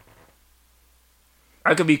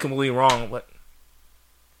 I could be completely wrong, but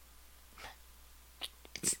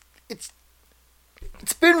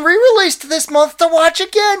it's been re-released this month to watch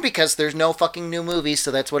again because there's no fucking new movies, so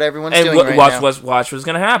that's what everyone's doing right now. Watch what's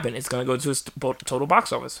gonna happen. It's gonna go to its total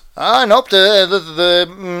box office. Nope.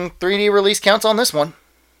 The 3D release counts on this one,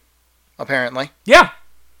 apparently. Yeah,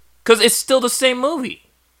 because it's still the same movie.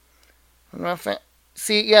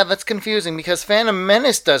 See, yeah, that's confusing because Phantom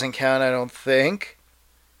Menace doesn't count. I don't think.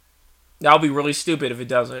 That'll be really stupid if it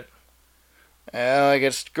doesn't. I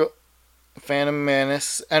guess Phantom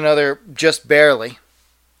Menace, another just barely.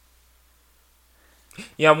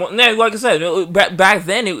 Yeah, well, like I said, back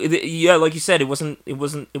then, like you said, it was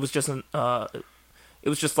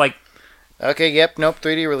just like. Okay, yep, nope,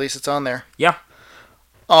 3D release, it's on there. Yeah.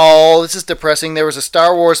 Oh, this is depressing. There was a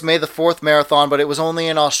Star Wars May the 4th marathon, but it was only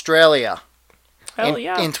in Australia. Hell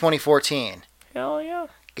yeah. In 2014. Hell yeah.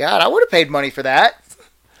 God, I would have paid money for that.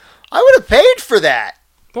 I would have paid for that.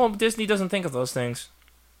 Well, Disney doesn't think of those things.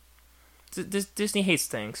 Disney hates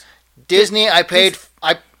things. Disney, I paid.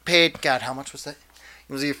 God, how much was that?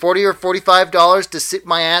 It was either $40 or $45 to sit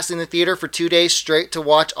my ass in the theater for 2 days straight to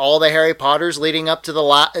watch all the Harry Potters leading up to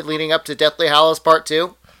Deathly Hallows Part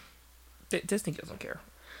 2. Disney doesn't care.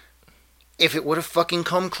 If it would have fucking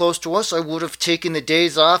come close to us, I would have taken the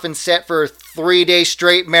days off and sat for a 3-day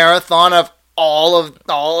straight marathon of all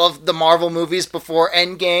of the Marvel movies before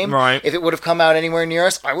Endgame. Right. If it would have come out anywhere near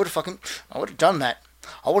us, I would have done that.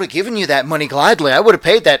 I would have given you that money gladly. I would have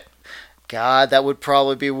paid that. God, that would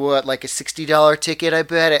probably be what, like a $60 ticket, I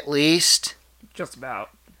bet, at least. Just about.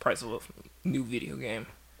 Price of a new video game.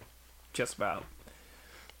 Just about.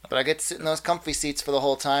 But I get to sit in those comfy seats for the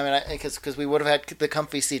whole time, and because we would have had the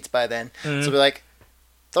comfy seats by then. Mm-hmm. So be like,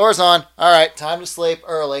 Thor's on. All right, time to sleep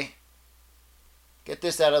early. Get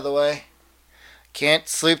this out of the way. Can't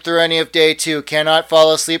sleep through any of day 2. Cannot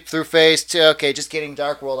fall asleep through phase 2. Okay, just kidding,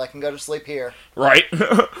 Dark World. I can go to sleep here. Right.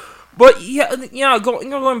 But yeah,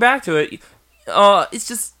 going back to it, it's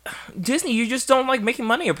just Disney. You just don't like making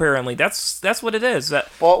money. Apparently, that's what it is. It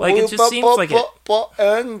just seems like it.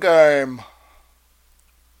 Endgame.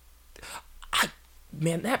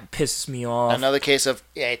 Man, that pisses me off. Another case of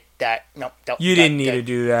that. No, don't. You didn't need to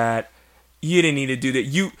do that. You didn't need to do that.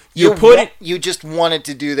 You just wanted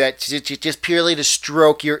to do that just purely to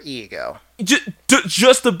stroke your ego.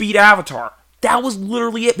 Just to beat Avatar. That was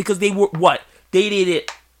literally it, because they were what? They did it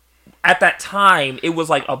at that time. It was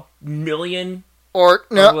like 1 million, or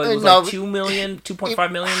no, it was like 2 million,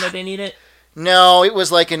 2.5 million that they needed. No, it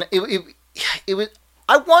was like it was.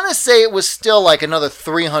 I want to say it was still like another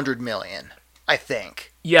 300 million. I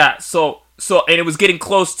think. Yeah. So and it was getting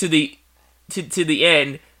close to the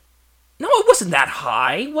end. No, it wasn't that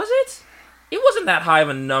high, was it? It wasn't that high of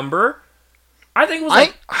a number. I think it was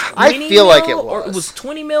like I feel like it was. Or it was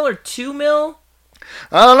 20 mil or 2 mil.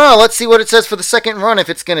 I don't know. Let's see what it says for the second run if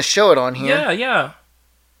it's going to show it on here. Yeah.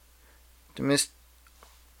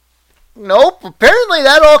 Nope. Apparently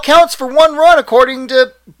that all counts for one run according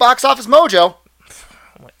to Box Office Mojo.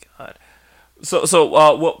 Oh my god. So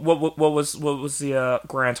what was the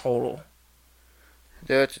grand total?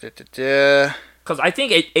 Because I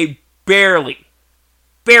think it barely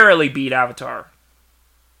beat Avatar.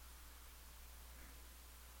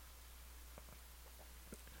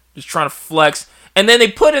 Just trying to flex. And then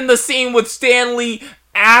they put in the scene with Stan Lee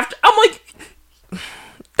after. I'm like,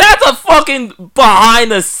 that's a fucking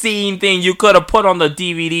behind the scene thing you could have put on the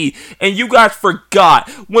DVD. And you guys forgot.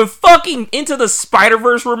 When fucking Into the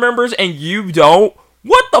Spider-Verse remembers and you don't,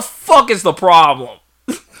 what the fuck is the problem?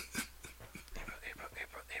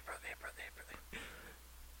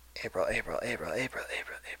 April.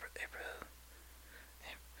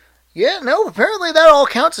 Yeah, no, apparently that all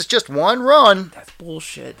counts as just one run. That's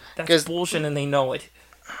bullshit. That's bullshit and they know it.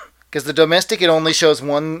 Because the domestic, it only shows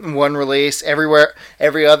one release. Everywhere,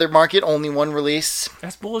 every other market, only one release.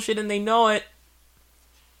 That's bullshit and they know it.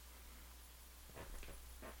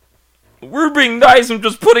 We're being nice and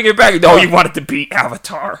just putting it back. No, you wanted to beat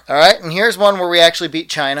Avatar. Alright, and here's one where we actually beat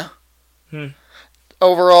China.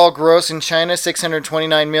 Overall gross in China,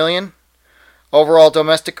 $629 million. Overall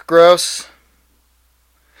domestic gross,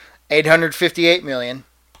 $858 million.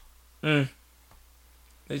 They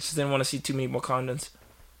just didn't want to see too many Wakandans.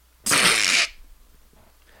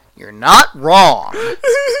 You're not wrong. They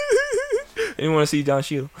didn't want to see Don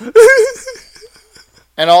Cheadle.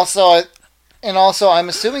 And also, I'm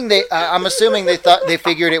assuming they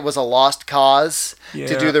figured it was a lost cause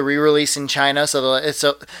to do the re-release in China. So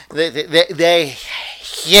they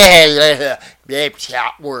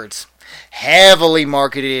words heavily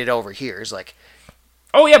marketed it over here. It's like,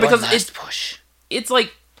 oh yeah, because it's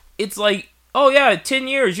like, oh yeah, 10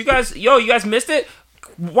 years. You guys missed it.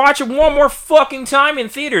 Watch it one more fucking time in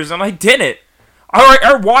theaters, and I didn't.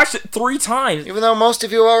 I watched it 3 times. Even though most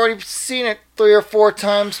of you already seen it 3 or 4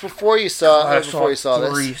 times before you saw this.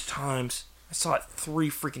 3 times. I saw it 3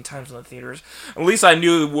 freaking times in the theaters. At least I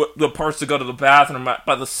knew the parts to go to the bathroom.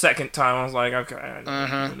 By the second time, I was like, okay, I'm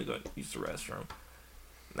going to go use the restroom.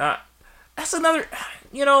 That's another,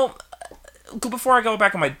 before I go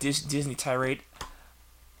back on my Disney tirade,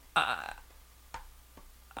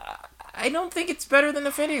 I don't think it's better than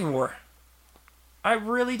Infinity War. I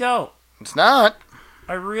really don't. It's not.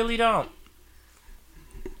 I really don't.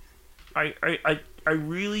 I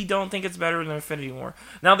really don't think it's better than Infinity War.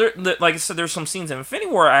 Now, like I said, there's some scenes in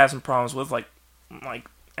Infinity War I have some problems with. Like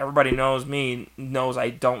everybody knows I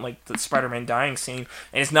don't like the Spider-Man dying scene.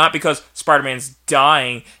 And it's not because Spider-Man's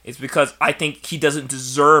dying. It's because I think he doesn't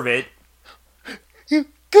deserve it. You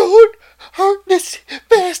good-hearted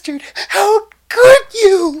bastard. How could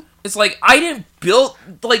you? It's like,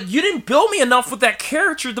 you didn't build me enough with that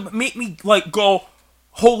character to make me, go,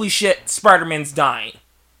 holy shit, Spider-Man's dying.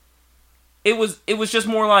 It was just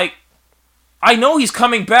more like, I know he's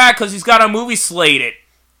coming back because he's got a movie slated.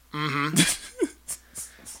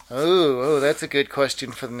 Oh, that's a good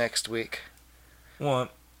question for the next week.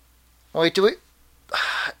 What? Wait,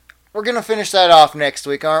 we're going to finish that off next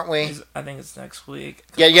week, aren't we? I think it's next week.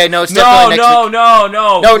 Yeah, no, it's definitely next week.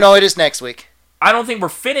 No. No, it is next week. I don't think we're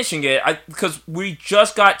finishing it because we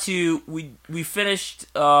just got to we finished.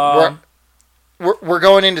 We're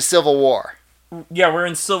going into Civil War. Yeah, we're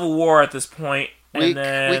in Civil War at this point, and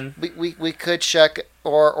then we could check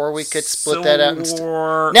or we could split Civil that out.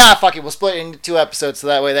 War. Nah, fuck it. We'll split it into 2 episodes so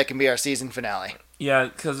that way that can be our season finale. Yeah,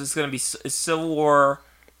 because it's gonna be Civil War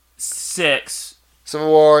 6. Civil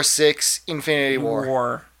War 6, Infinity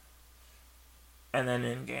War, and then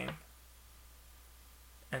Endgame,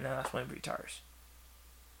 and then that's when he retires.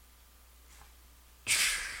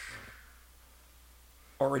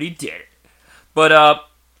 Already did it, but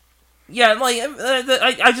yeah,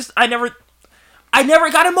 I never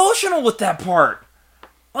got emotional with that part.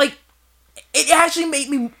 Like, it actually made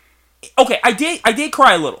me. Okay, I did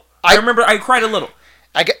cry a little. I remember I cried a little.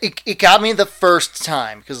 It got me the first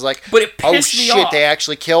time because but it pissed me off. They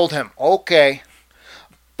actually killed him. Okay,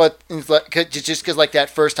 but it's just because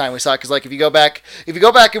that first time we saw it, because if you go back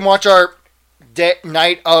and watch our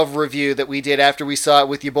night of review that we did after we saw it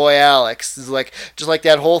with your boy Alex, is just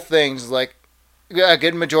that whole thing is a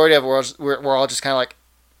good majority of it we're all just kind of like,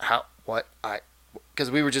 how, what, because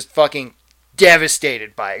we were just fucking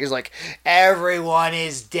devastated by it. It was everyone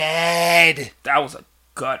is dead. That was a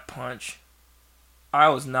gut punch. I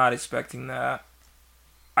was not expecting that.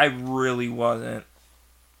 I really wasn't.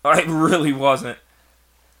 I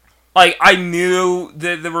knew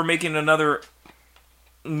that they were making another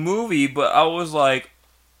movie, but I was like,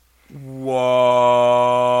 what?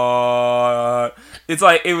 It's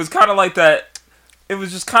like, it was kind of like that. It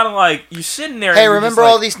was just kind of like, you're sitting there. Hey, and remember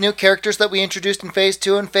all these new characters that we introduced in Phase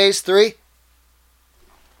 2 and Phase 3?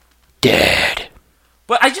 Dead.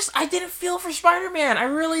 But I didn't feel for Spider-Man. I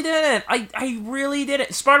really didn't. I really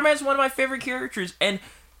didn't. Spider-Man's one of my favorite characters, and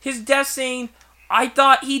his death scene, I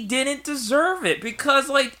thought he didn't deserve it, because,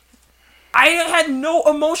 like, I had no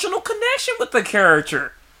emotional connection with the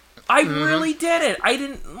character. I really didn't. I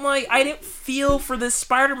didn't feel for this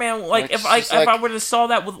Spider-Man. Like, if I would have saw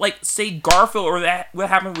that with, like, say, Garfield, or that what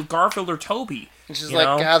happened with Garfield or Toby. It's just like,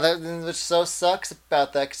 God, that which so sucks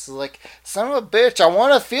about that. Cause like, son of a bitch, I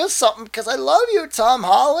want to feel something because I love you, Tom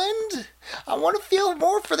Holland. I want to feel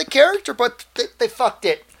more for the character, but they fucked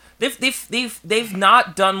it. They've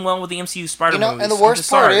not done well with the MCU Spider-Man movies. And the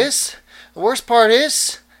worst part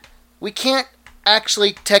is, we can't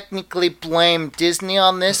actually technically blame Disney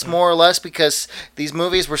on this, more or less, because these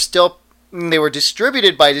movies were they were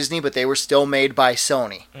distributed by Disney, but they were still made by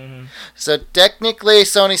Sony. So technically,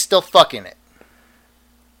 Sony's still fucking it.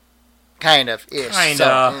 Kind of,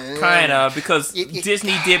 because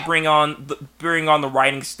Disney did bring on the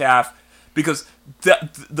writing staff, because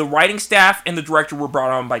the writing staff and the director were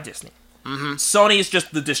brought on by Disney. Sony is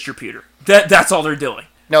just the distributor. That's all they're doing.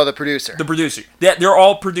 No, the producer. They're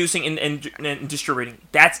all producing and distributing.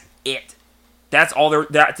 That's it. That's all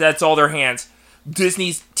their hands.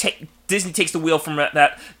 Disney takes the wheel from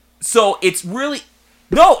that. So it's really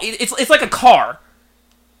it's like a car.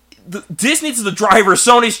 Disney's the driver,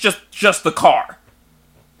 Sony's just the car.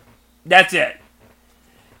 That's it.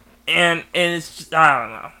 And it's just,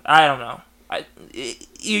 I don't know.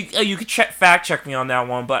 You could fact check me on that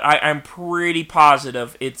one, but I'm pretty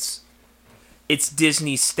positive it's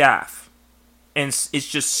Disney's staff, and it's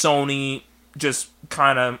just Sony just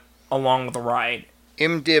kind of along with the ride.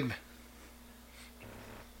 Dib.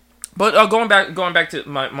 But going back to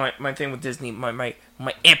my thing with Disney, my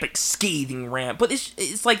epic scathing rant. But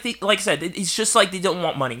it's like I said, it's just like they don't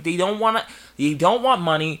want money. They don't want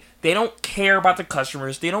money. They don't care about the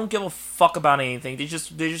customers. They don't give a fuck about anything. They're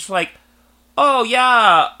just like, oh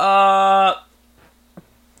yeah,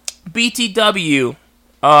 BTW,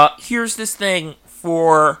 here's this thing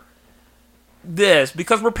for this,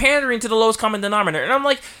 because we're pandering to the lowest common denominator. And I'm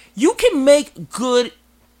like, you can make good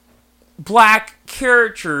black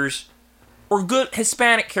characters, or good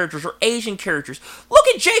Hispanic characters, or Asian characters. Look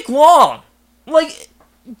at Jake Long. Like,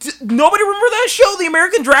 nobody remember that show, The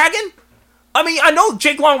American Dragon? I mean, I know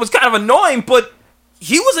Jake Long was kind of annoying, but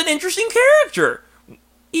he was an interesting character.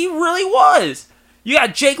 He really was. You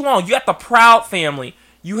got Jake Long, you got the Proud Family,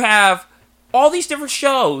 you have all these different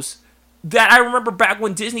shows that I remember back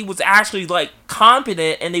when Disney was actually, like,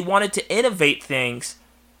 competent and they wanted to innovate things.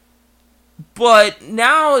 But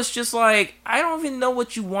now it's just like, I don't even know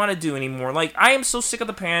what you want to do anymore. Like, I am so sick of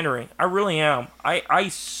the pandering. I really am. I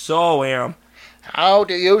so am. How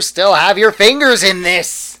do you still have your fingers in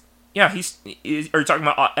this? Yeah, are you talking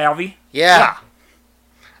about Alvy? Yeah.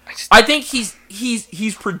 I think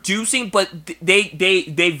he's producing, but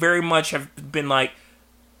they very much have been like,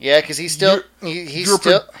 yeah, because you're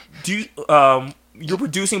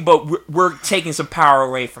producing, but we're taking some power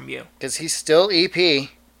away from you. Because he's still EP.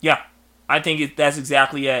 Yeah, I think that's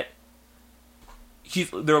exactly it.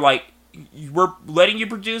 They're like, we're letting you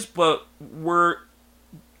produce, but we're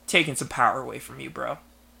taking some power away from you, bro.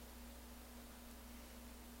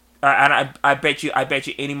 And I bet you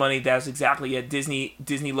any money that's exactly it. Disney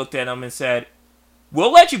looked at him and said,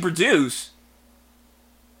 we'll let you produce,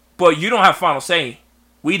 but you don't have final say.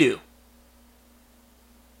 We do.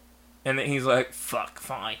 And then he's like, fuck,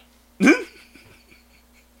 fine.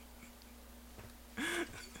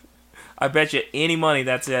 I bet you any money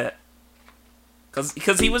that's it.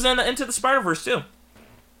 Because he was into the Spider-Verse too.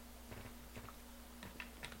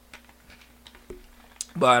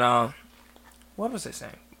 But, what was I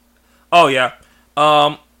saying? Oh, yeah.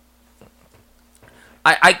 I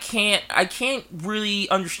can't really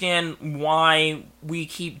understand why we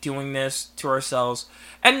keep doing this to ourselves.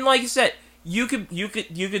 And like you said, you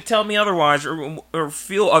could tell me otherwise or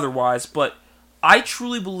feel otherwise, but I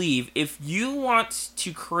truly believe if you want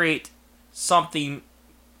to create something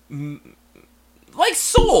like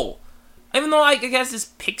Soul, even though I guess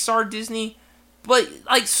it's Pixar Disney, but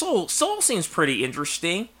like Soul seems pretty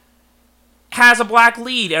interesting. Has a black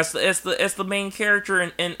lead as the main character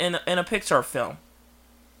in a Pixar film.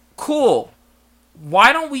 Cool.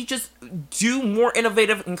 Why don't we just do more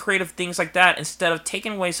innovative and creative things like that instead of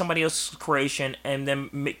taking away somebody else's creation and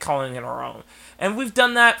then calling it our own? And we've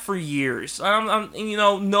done that for years.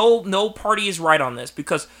 No party is right on this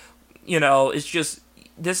because, it's just,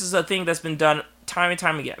 this is a thing that's been done time and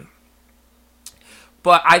time again.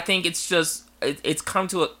 But I think it's just it's come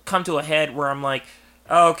to a head where I'm like,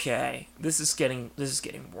 okay, this is getting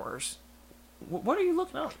worse. What are you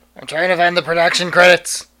looking up? I'm trying to find the production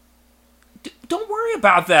credits. Don't worry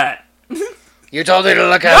about that. You told me to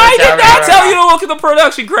look at it. I did not tell you to look at the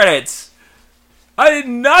production credits. I did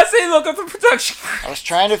not say look at the production credits. I was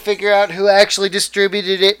trying to figure out who actually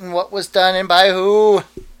distributed it and what was done and by who.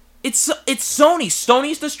 It's Sony.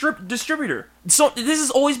 Sony's distributor. So this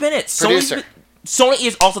has always been it. Producer. Sony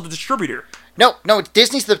is also the distributor. No,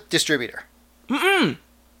 Disney's the distributor. I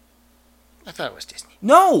thought it was Disney.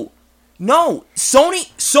 No. Sony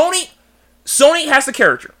has the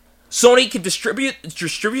character. Sony can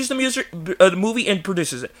distributes the music, the movie, and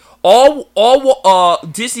produces it. All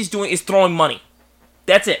Disney's doing is throwing money.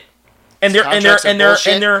 That's it. And they're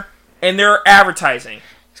advertising.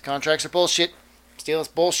 These contracts are bullshit. Steel's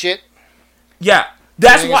bullshit. Yeah,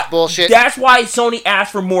 that's why. Bullshit. That's why Sony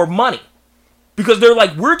asked for more money, because they're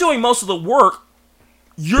like, we're doing most of the work.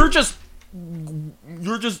 You're just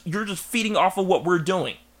feeding off of what we're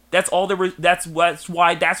doing. That's all they were. That's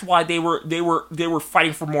why they were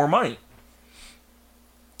fighting for more money,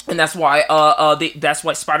 and that's why that's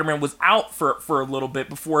why Spider-Man was out for a little bit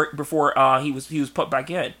before he was put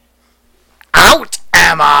back in. Out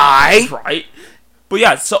am I? Right, but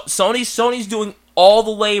yeah, so Sony's doing all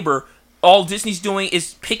the labor. All Disney's doing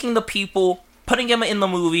is picking the people, putting them in the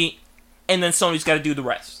movie, and then Sony's got to do the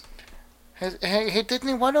rest. Hey,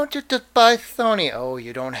 Disney, why don't you just buy Sony? Oh,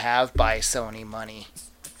 you don't have buy Sony money.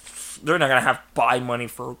 They're not gonna have buy money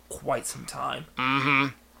for quite some time.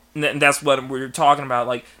 Mm-hmm. And that's what we're talking about,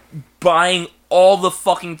 like buying all the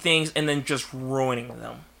fucking things and then just ruining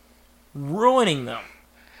them.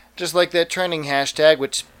 Just like that trending hashtag,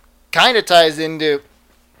 which kind of ties into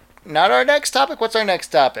not our next topic. What's our next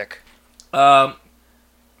topic?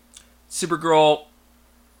 Supergirl,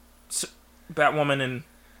 Batwoman, and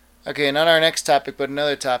okay, not our next topic, but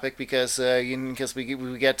another topic because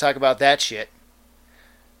we got to talk about that shit.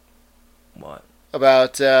 What?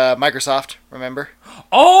 About Microsoft, remember?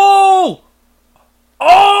 Oh!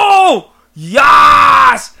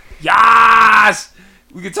 Yes!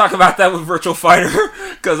 We could talk about that with Virtua Fighter,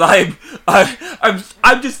 because I'm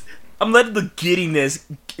letting the giddiness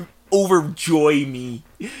overjoy me,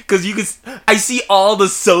 because I see all the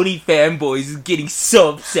Sony fanboys getting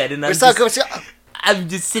so upset, and I'm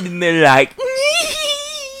just sitting there like.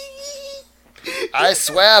 I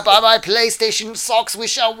swear by my PlayStation socks we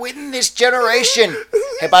shall win this generation.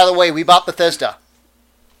 Hey, by the way, we bought Bethesda.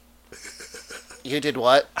 You did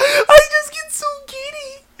what? I just get so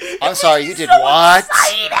giddy. I'm sorry, you did what?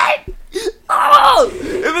 Excited. Oh,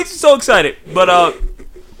 it makes me so excited. But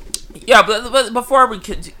yeah. But before we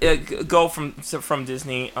could go from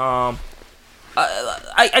Disney,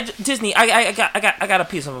 Disney, I got a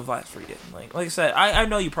piece of advice for you. Like I said, I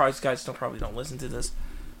know you guys probably don't listen to this.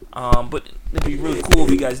 But it'd be really cool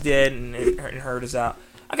if you guys did and heard us out.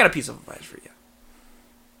 I got a piece of advice for you.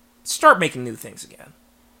 Start making new things again.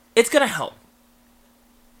 It's gonna help.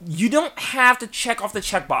 You don't have to check off the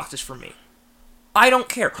check boxes for me. I don't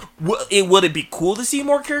care. Would it be cool to see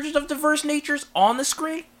more characters of diverse natures on the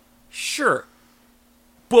screen? Sure.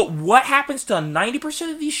 But what happens to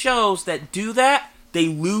 90% of these shows that do that? They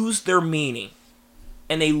lose their meaning.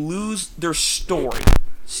 And they lose their story.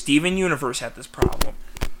 Steven Universe had this problem.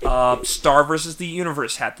 Star vs. the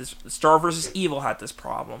Universe had this. Star vs. Evil had this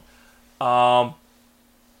problem.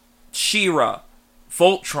 She-Ra,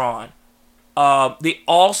 Voltron, they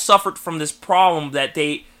all suffered from this problem that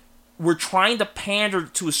they were trying to pander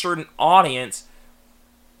to a certain audience,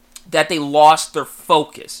 that they lost their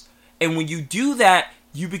focus. And when you do that,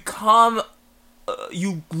 you become,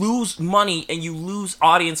 you lose money and you lose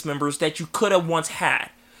audience members that you could have once had.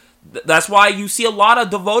 That's why you see a lot of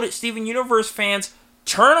devoted Steven Universe fans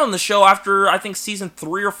turn on the show after, I think, season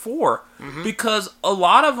 3 or 4. Mm-hmm. Because a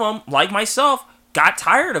lot of them, like myself, got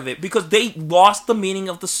tired of it because they lost the meaning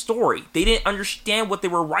of the story. They didn't understand what they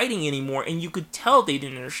were writing anymore, and you could tell they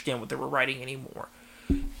didn't understand what they were writing anymore.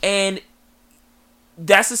 And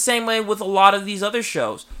that's the same way with a lot of these other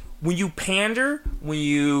shows. When you pander, when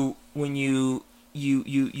you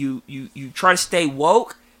try to stay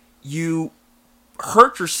woke, you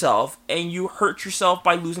hurt yourself, and you hurt yourself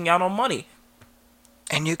by losing out on money.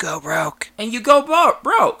 And you go broke.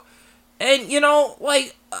 Broke. And, you know,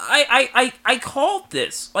 like, I called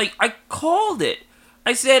this. Like, I called it.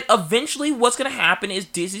 I said, eventually what's going to happen is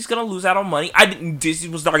Disney's going to lose out on money. Disney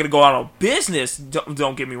was not going to go out of business,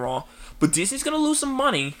 don't get me wrong. But Disney's going to lose some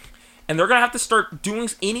money, and they're going to have to start doing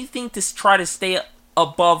anything to try to stay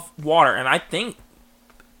above water. And I think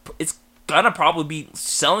it's going to probably be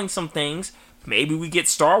selling some things. Maybe we get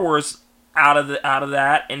Star Wars out of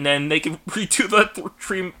that, and then they can redo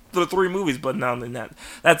the three movies. But no,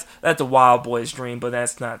 that's a wild boy's dream. But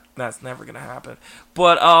that's never gonna happen.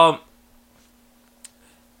 But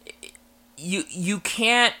you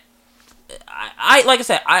can't. I like I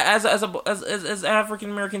said, as an African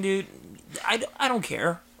American dude, I don't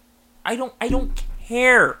care. I don't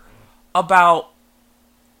care about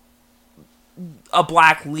a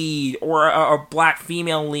black lead or a black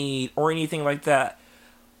female lead or anything like that.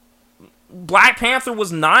 Black Panther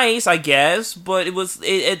was nice, I guess, but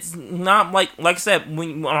it's not like I said,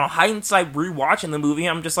 when on a hindsight rewatching the movie,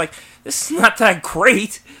 I'm just like, this is not that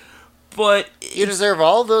great. But you deserve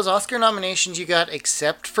all those Oscar nominations you got,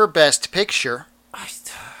 except for Best Picture.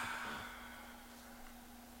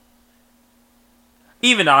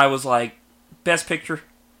 Even I was like, Best Picture,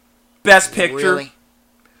 Best Picture, Really?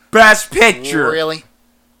 Best Picture. Really?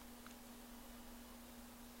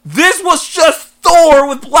 This was just Thor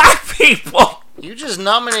with black people. You just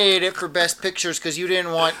nominated it for Best Pictures because you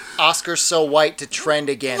didn't want Oscars So White to trend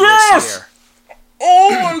again Yes! this year.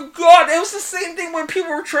 Oh my god, it was the same thing when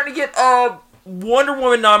people were trying to get Wonder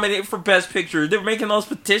Woman nominated for Best Picture. They were making those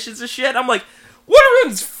petitions and shit. I'm like, Wonder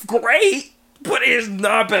Woman's great, but it is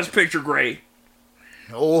not Best Picture great.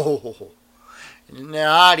 Oh,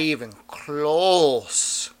 not even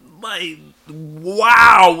close. Like,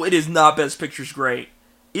 wow, it is not Best Picture's great.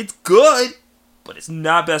 It's good, but it's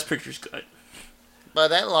not Best Picture's good. By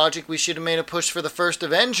that logic, we should have made a push for the first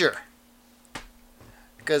Avenger.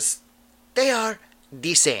 Because they are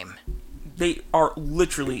the same. They are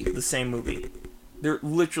literally the same movie. They're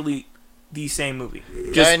literally the same movie.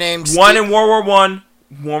 Guy named one in World War One,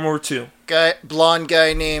 World War Two. Blonde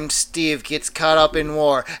guy named Steve gets caught up in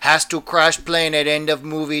war, has to crash plane at end of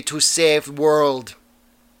movie to save world.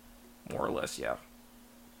 More or less, yeah.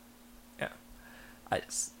 Yeah.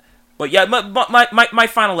 But yeah, my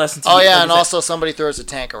final lesson to you. Oh yeah, and also somebody throws a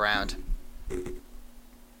tank around.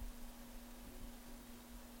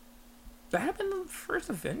 That happened in the first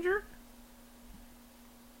Avenger?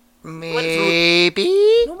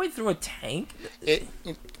 Maybe? Nobody threw a tank?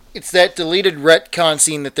 It's that deleted retcon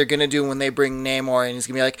scene that they're going to do when they bring Namor in. He's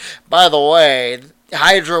going to be like, by the way,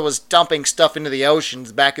 Hydra was dumping stuff into the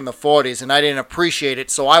oceans back in the 40s, and I didn't appreciate it,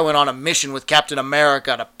 so I went on a mission with Captain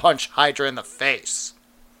America to punch Hydra in the face.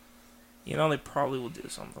 You know, they probably will do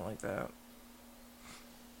something like that.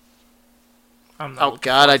 Oh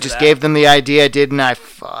god, I just gave them the idea, didn't I?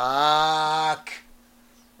 Fuck.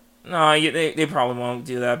 No, they probably won't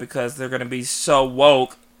do that because they're going to be so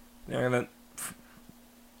woke. They're going to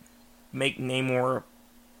make Namor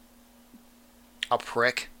a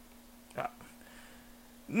prick.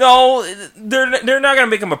 No, they're not going to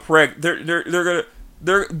make him a prick.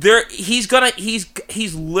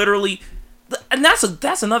 He's literally, and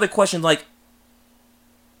that's another question. Like,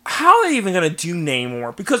 how are they even going to do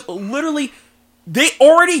Namor? Because literally, they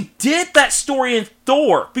already did that story in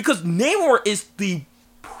Thor. Because Namor is the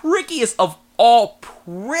prickiest of all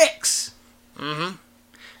pricks. Mm-hmm.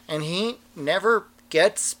 And he never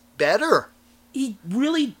gets better. He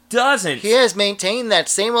really doesn't. He has maintained that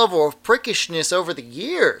same level of prickishness over the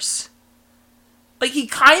years. Like, he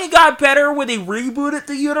kind of got better when they rebooted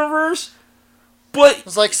the universe, but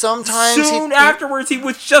it's like sometimes soon afterwards he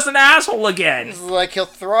was just an asshole again. It's like he'll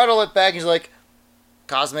throttle it back. He's like,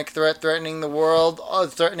 cosmic threat threatening the world,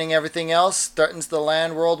 threatening everything else, threatens the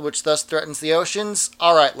land world, which thus threatens the oceans.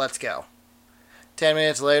 Alright, let's go. 10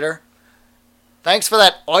 minutes later. Thanks for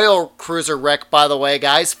that oil cruiser wreck, by the way,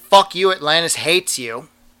 guys. Fuck you, Atlantis hates you.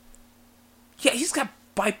 Yeah, he's got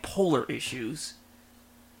bipolar issues.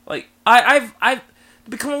 Like, I've to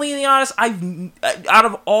be completely honest, out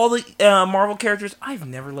of all the Marvel characters, I've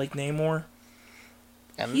never liked Namor.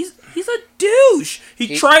 And he's a douche.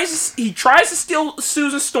 He tries to steal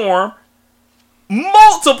Susan Storm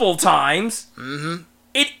multiple times. Mm-hmm.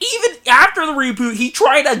 And even after the reboot, he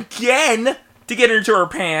tried again to get into her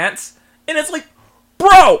pants. And it's like,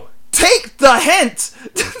 bro, take the hint.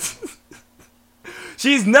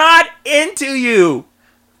 She's not into you.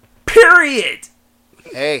 Period.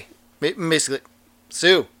 Hey, Miss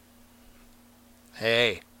Sue.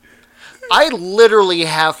 Hey. I literally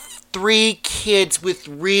have 3 kids with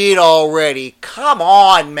Reed already. Come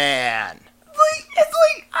on, man. Like, it's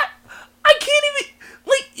like, I can't even,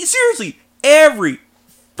 like, seriously, every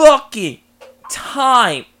fucking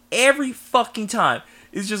time,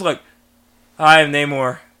 it's just like, hi, I'm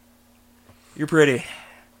Namor. You're pretty.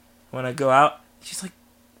 When I go out, she's like,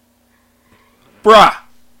 bruh.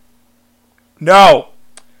 No.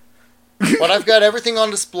 But I've got everything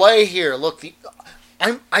on display here. Look,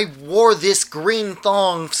 I wore this green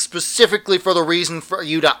thong specifically for the reason for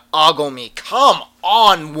you to ogle me. Come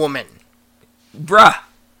on, woman. bruh,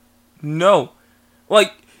 no.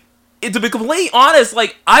 Like, to be completely honest,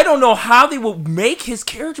 like, I don't know how they would make his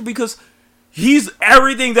character because he's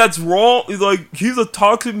everything that's wrong. Like, he's a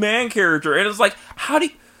toxic man character. And it's like, how do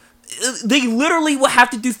you... They literally would have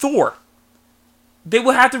to do Thor. They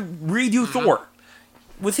would have to redo Thor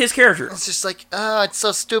with his character. It's just like, it's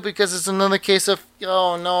so stupid because it's another case of,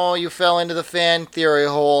 oh no, you fell into the fan theory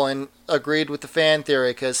hole and agreed with the fan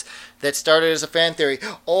theory because that started as a fan theory.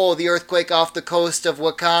 Oh, the earthquake off the coast of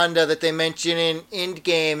Wakanda that they mention in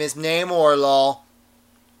Endgame is Namor, lol.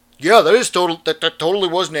 Yeah, that is that totally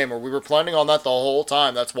was Namor. We were planning on that the whole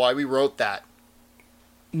time. That's why we wrote that.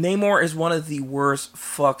 Namor is one of the worst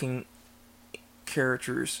fucking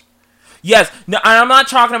characters. Yes, no, I'm not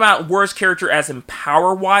talking about worst character as in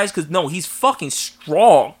power-wise, because no, he's fucking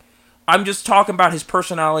strong. I'm just talking about his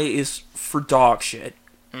personality is for dog shit.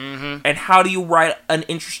 Mm-hmm. And how do you write an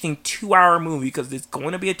interesting 2-hour movie, because it's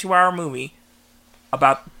going to be a 2-hour movie,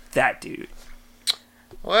 about that dude?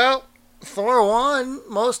 Well, Thor 1,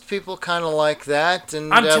 most people kind of like that,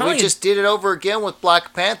 and we just did it over again with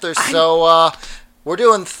Black Panther, so we're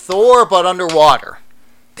doing Thor, but underwater.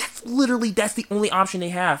 That's the only option they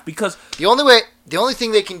have, because the only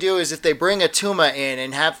thing they can do is if they bring Atuma in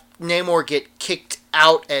and have Namor get kicked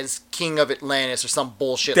out as King of Atlantis or some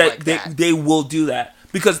bullshit like that. They will do that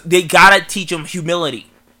because they gotta teach him humility.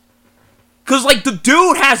 Because like the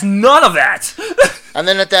dude has none of that. And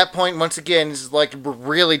then at that point, once again, it's like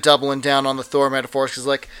really doubling down on the Thor metaphors because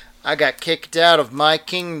like I got kicked out of my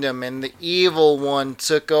kingdom and the evil one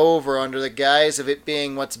took over under the guise of it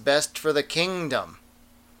being what's best for the kingdom.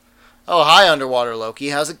 Oh, hi, Underwater Loki.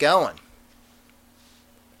 How's it going?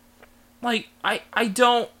 Like, I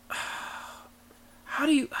don't... How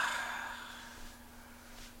do you...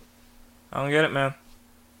 I don't get it, man.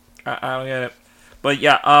 I don't get it. But,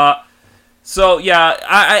 yeah, so, yeah,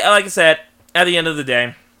 I like I said, at the end of the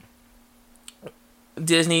day,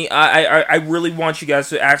 Disney, I really want you guys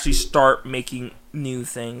to actually start making new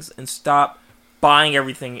things and stop buying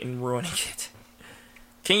everything and ruining it.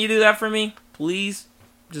 Can you do that for me? Please?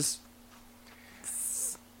 Just...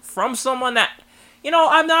 From someone that,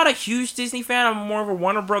 I'm not a huge Disney fan. I'm more of a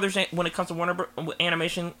Warner Brothers when it comes to Warner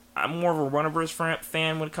animation. I'm more of a Warner Brothers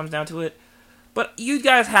fan when it comes down to it. But you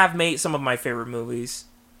guys have made some of my favorite movies.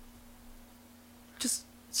 Just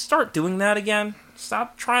start doing that again.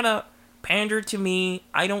 Stop trying to pander to me.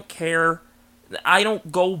 I don't care. I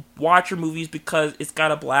don't go watch your movies because it's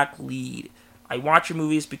got a black lead. I watch your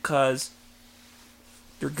movies because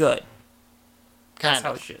they're good. That's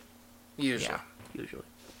how it should. Usually. Yeah, usually.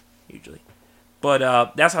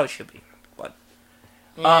 But that's how it should be. But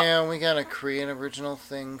yeah, we gotta create original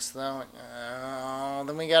things though.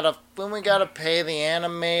 Then we gotta pay the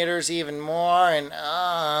animators even more, and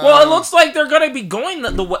well, it looks like they're gonna be going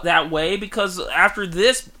that way because after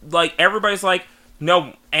this, like everybody's like,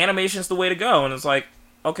 no, animation's the way to go, and it's like,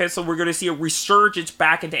 okay, so we're gonna see a resurgence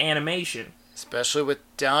back into animation. Especially with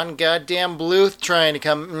Don goddamn Bluth trying to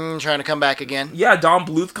come back again. Yeah, Don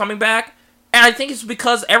Bluth coming back. And I think it's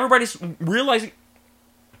because everybody's realizing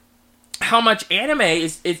how much anime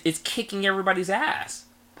is kicking everybody's ass.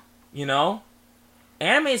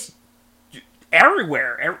 Anime is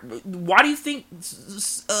everywhere. Why do you think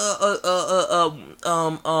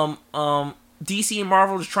DC and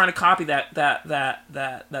Marvel is trying to copy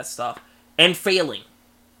that stuff and failing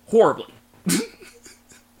horribly?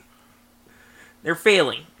 They're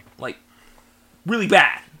failing like really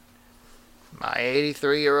bad. My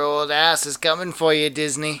 83-year-old ass is coming for you,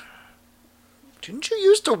 Disney. Didn't you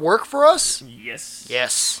used to work for us? Yes.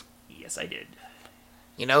 Yes, I did.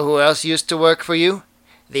 You know who else used to work for you?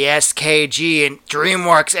 The SKG and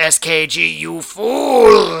DreamWorks SKG, you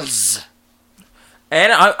fools!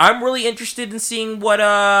 And I'm really interested in seeing what,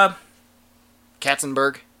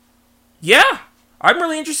 Katzenberg? Yeah! I'm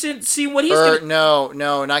really interested in seeing what he's gonna... No,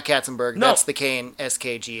 not Katzenberg. No. That's the Kane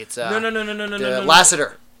SKG. It's, No.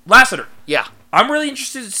 Lasseter. Lasseter. Yeah. I'm really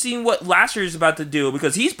interested in seeing what Lasseter is about to do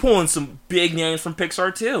because he's pulling some big names from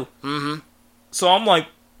Pixar too. Mm-hmm. So I'm like,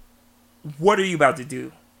 what are you about to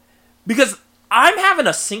do? Because I'm having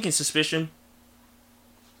a sinking suspicion,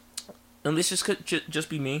 and this could just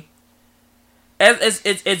be me. As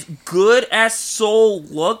good as Soul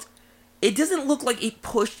looked, it doesn't look like it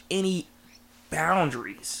pushed any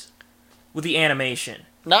boundaries with the animation.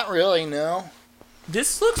 Not really, no.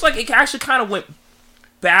 This looks like it actually kind of went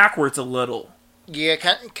backwards a little. Yeah,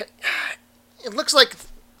 it looks like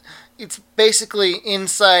it's basically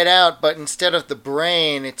Inside Out, but instead of the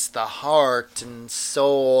brain, it's the heart and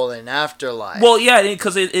soul and afterlife. Well, yeah,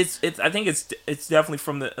 because it's I think it's definitely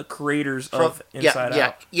from the creators of Inside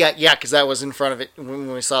Out. Yeah, because that was in front of it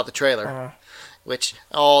when we saw the trailer. Which,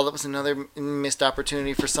 oh, that was another missed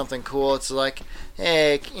opportunity for something cool. It's like,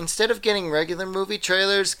 hey, instead of getting regular movie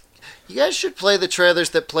trailers, you guys should play the trailers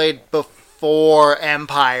that played before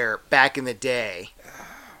Empire back in the day.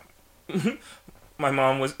 My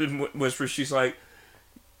mom was she's like,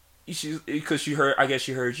 because she heard, I guess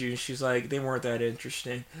she heard you, and she's like, they weren't that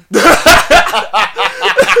interesting.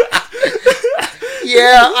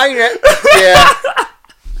 Yeah, yeah.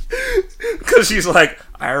 Because she's like,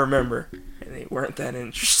 I remember, and they weren't that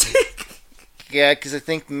interesting. Yeah, because I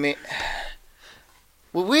think would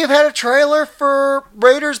we have had a trailer for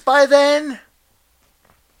Raiders by then?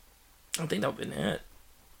 I think that would have been it.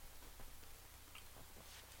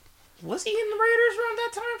 Was he in the Raiders around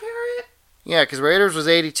that time period? Yeah, because Raiders was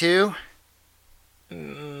 82.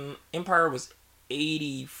 Empire was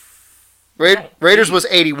 80. Raiders was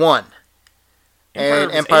 81.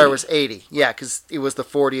 Empire was 80. Yeah, because it was the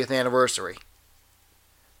 40th anniversary.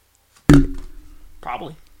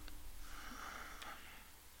 Probably.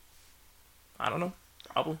 I don't know.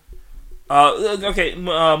 Probably. Okay,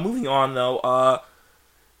 moving on, though.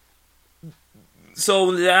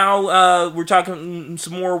 So now we're talking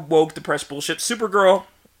some more woke, depressed bullshit. Supergirl,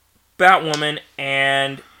 Batwoman,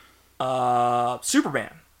 and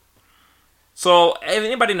Superman. So if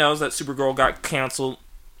anybody knows that Supergirl got canceled,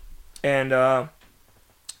 and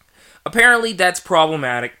apparently that's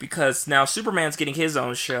problematic because now Superman's getting his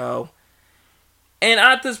own show. And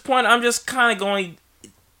at this point, I'm just kind of going,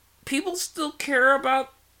 people still care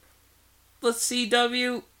about the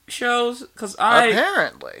CW shows? Because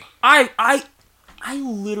apparently. I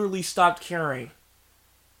literally stopped caring.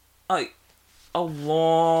 Like, a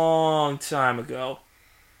long time ago.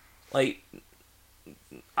 Like,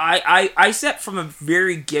 I said from the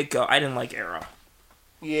very get-go, I didn't like Arrow.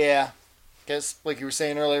 Yeah. Because, like you were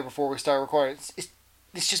saying earlier before we started recording,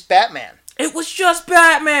 it's just Batman. It was just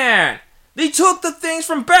Batman! They took the things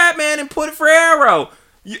from Batman and put it for Arrow.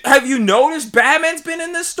 Have you noticed Batman's been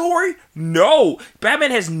in this story? No,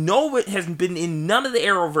 Batman has been in none of the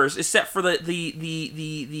Arrowverse except for the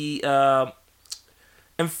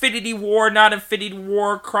Infinity War, not Infinity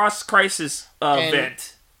War, Cross Crisis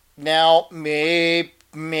event. Now maybe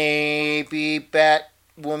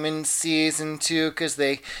Batwoman season 2 because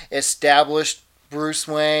they established Bruce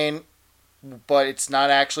Wayne, but it's not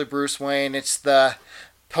actually Bruce Wayne. It's the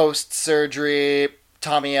post-surgery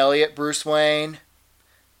Tommy Elliott Bruce Wayne.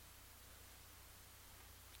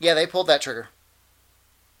 Yeah, they pulled that trigger.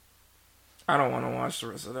 I don't want to watch the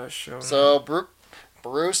rest of that show. So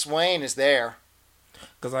Bruce Wayne is there.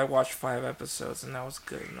 Because I watched 5 episodes and that was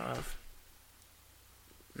good enough.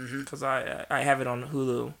 Because I have it on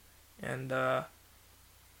Hulu. And yeah,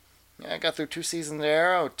 I got through 2 seasons of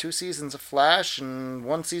Arrow, 2 seasons of Flash, and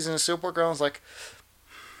 1 season of Supergirl. I was like,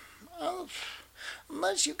 oh,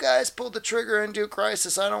 unless you guys pull the trigger and do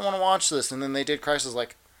Crisis, I don't want to watch this. And then they did Crisis,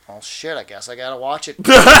 like, well, shit, I guess I gotta watch it.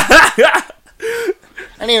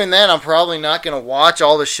 And even then, I'm probably not gonna watch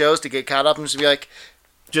all the shows to get caught up and just be like,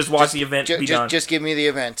 just watch the event. Just give me the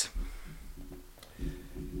event.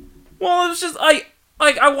 Well, it was just I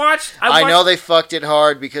watched. I know they fucked it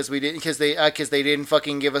hard because they didn't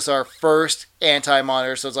fucking give us our first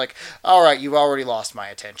anti-monitor. So it's like, all right, you've already lost my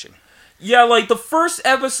attention. Yeah, like the first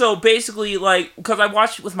episode, basically, like because I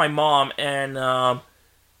watched it with my mom and my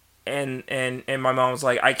mom was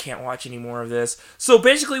like, I can't watch any more of this. So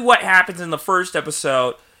basically, what happens in the first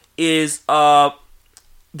episode is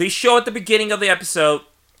they show at the beginning of the episode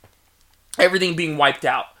everything being wiped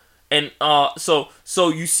out, and so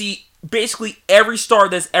you see basically every star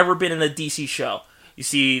that's ever been in a DC show. You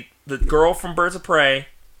see the girl from Birds of Prey.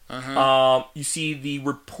 You see the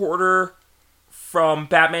reporter from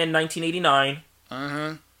Batman 1989.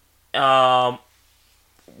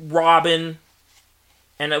 Robin.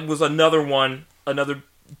 And it was another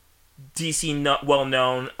DC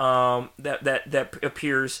well-known that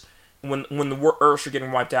appears when the Earths are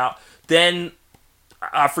getting wiped out. Then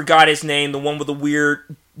I forgot his name, the one with the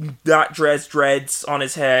weird not dreads on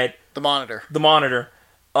his head. The Monitor.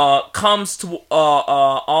 Comes to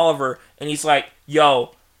Oliver and he's like,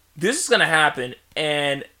 "Yo, this is gonna happen,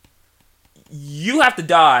 and you have to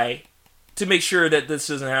die to make sure that this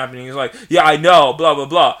isn't happening." He's like, "Yeah, I know, blah, blah,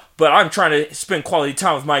 blah, but I'm trying to spend quality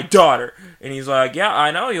time with my daughter." And he's like, "Yeah,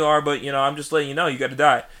 I know you are, but, I'm just letting you know you gotta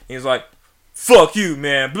die." And he's like, "Fuck you,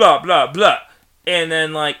 man, blah, blah, blah." And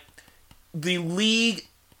then, like, the League,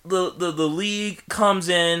 the League comes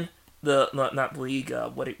in, not the League,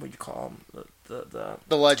 what do you call them? The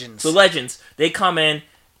Legends. The Legends. They come in,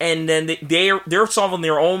 and then they're solving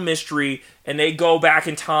their own mystery, and they go back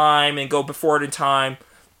in time and go forward in time.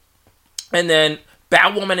 And then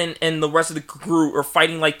Batwoman and the rest of the crew are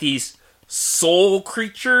fighting like these soul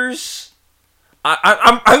creatures.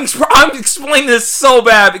 I'm explaining this so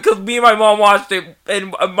bad because me and my mom watched it,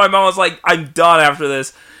 and my mom was like, "I'm done after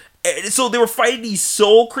this." And so they were fighting these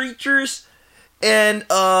soul creatures, and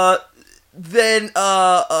then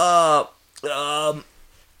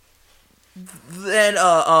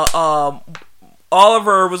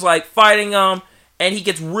Oliver was like fighting them, and he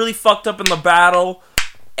gets really fucked up in the battle,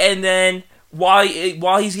 and then while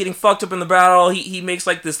he's getting fucked up in the battle, he makes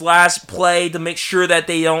like this last play to make sure that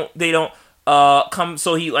they don't come.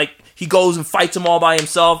 So he goes and fights them all by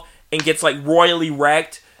himself and gets like royally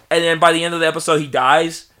wrecked, and then by the end of the episode he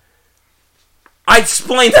dies. I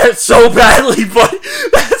explained that so badly, but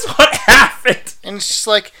that's what happened. And it's just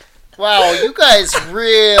like, wow, you guys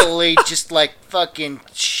really just like fucking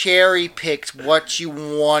cherry picked what you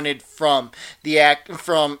wanted from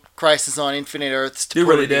from Crisis on Infinite Earths to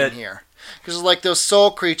put it in here. Because like those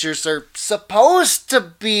soul creatures are supposed to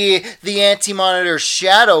be the Anti-Monitor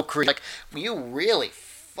shadow creature. Like, you really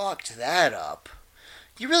fucked that up.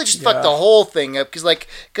 You really just fucked the whole thing up. Because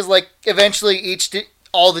eventually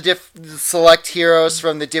all the select heroes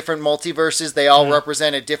from the different multiverses, they all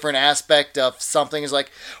represent a different aspect of something. Is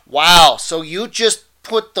like, wow, so you just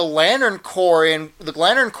put the Lantern Corps in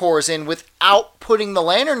without putting the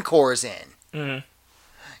Lantern Corps in.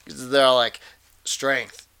 Mm-hmm. They're like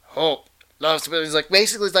strength, hope, love. It's like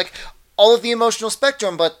basically it's like all of the emotional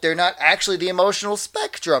spectrum, but they're not actually the emotional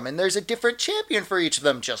spectrum, and there's a different champion for each of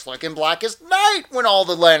them, just like in Blackest Night when all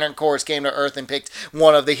the Lantern Corps came to Earth and picked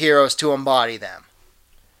one of the heroes to embody them.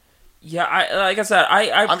 Yeah, like I said,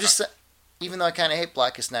 I'm just even though I kind of hate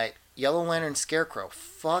Blackest Night, Yellow Lantern Scarecrow,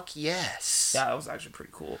 fuck yes. Yeah, that was actually pretty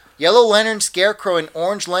cool. Yellow Lantern Scarecrow and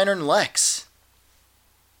Orange Lantern Lex.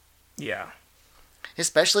 Yeah.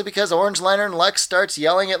 Especially because Orange Lantern Lex starts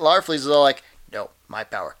yelling at Larfleeze. They're like, no, my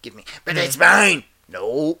power, give me. But it's mine.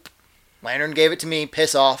 Nope. Lantern gave it to me,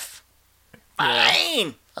 piss off.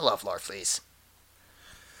 Fine. I love Larfleeze.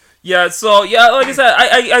 Yeah, so, like I said,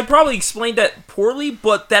 I probably explained that poorly,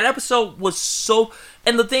 but that episode was so...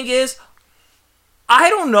 And the thing is,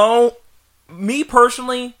 I don't know, me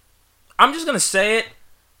personally, I'm just going to say it,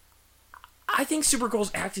 I think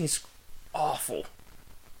Supergirl's acting is awful.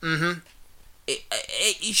 Mm-hmm.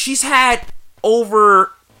 She's had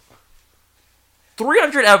over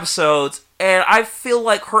 300 episodes, and I feel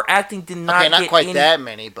like her acting did not not quite that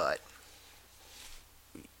many, but...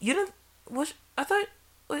 You didn't... I thought...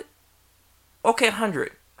 Okay,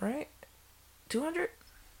 100, right? 200?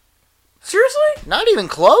 Seriously? Not even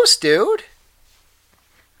close, dude.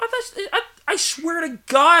 I swear to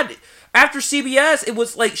God, after CBS, it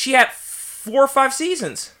was like she had 4 or 5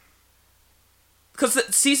 seasons. Because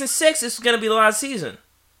season 6 is going to be the last season.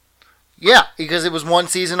 Yeah, because it was one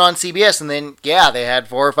season on CBS, and then, they had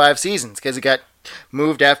 4 or 5 seasons, because it got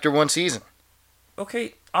moved after one season.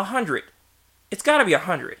 Okay, 100. It's got to be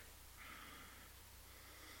 100.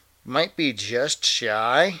 Might be just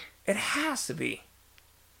shy. It has to be.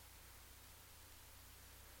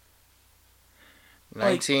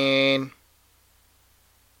 19,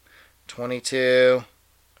 22,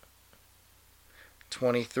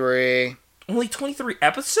 23. Only 23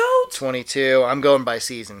 episodes? 22. I'm going by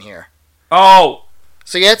season here. Oh.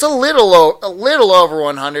 So yeah, it's a little over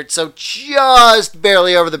 100, so just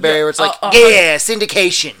barely over the barrier. It's like,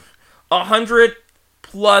 syndication. 100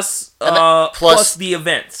 plus the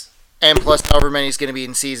events. And plus however many is going to be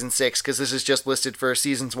in season 6, because this is just listed for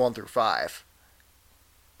seasons 1 through 5.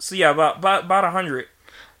 So yeah, about 100.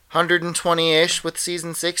 120-ish with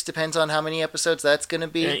season 6, depends on how many episodes that's going to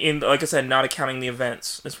be. And like I said, not accounting the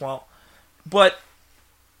events as well. But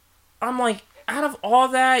I'm like, out of all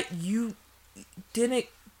that, you're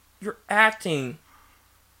acting.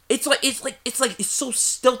 It's so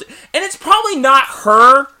stilted. And it's probably not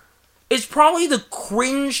her. It's probably the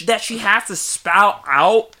cringe that she has to spout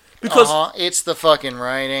out. Because it's the fucking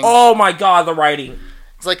writing. Oh my God, the writing.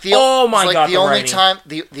 It's like the only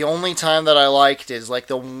time that I liked is like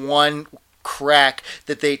the one crack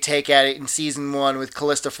that they take at it in season 1 with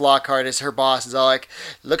Callista Flockhart as her boss is all like,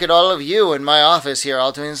 look at all of you in my office here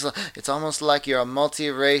all doing this. It's almost like you're a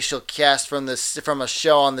multiracial cast from a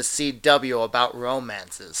show on the CW about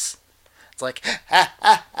romances. It's like,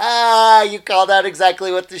 you called out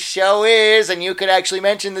exactly what the show is, and you could actually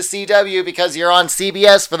mention the CW because you're on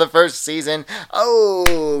CBS for the first season.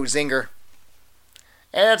 Oh, zinger.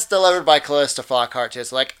 And it's delivered by Callista Flockhart.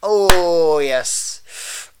 It's like, oh,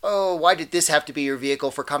 yes. Oh, why did this have to be your vehicle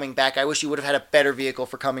for coming back? I wish you would have had a better vehicle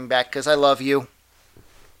for coming back, because I love you.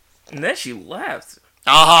 And then she left.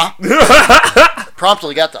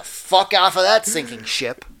 Promptly got the fuck off of that sinking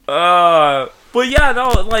ship. But yeah, no,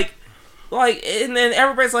 like, Like, and then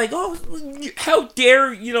everybody's like, oh, how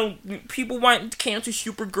dare, people want to cancel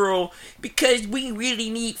Supergirl because we really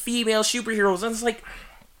need female superheroes. And it's like,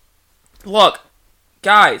 look,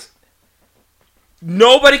 guys,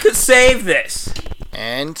 nobody could save this.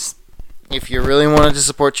 And if you really wanted to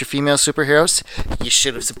support your female superheroes, you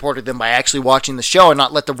should have supported them by actually watching the show and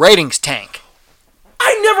not let the ratings tank.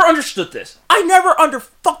 I never understood this. I never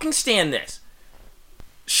fucking-stand this.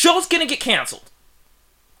 Show's gonna get canceled.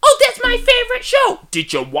 Oh, that's my favorite show.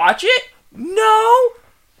 Did you watch it? No?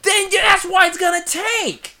 Then that's why it's gonna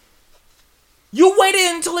tank. You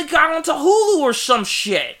waited until it got onto Hulu or some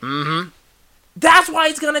shit. Mm-hmm. That's why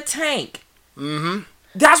it's gonna tank. Mm-hmm.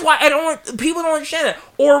 That's why people don't understand that.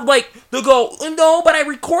 Or like, they'll go, no, but I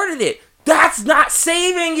recorded it. That's not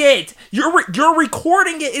saving it. Your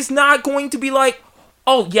recording it is not going to be like,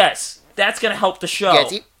 oh yes, that's gonna help the show.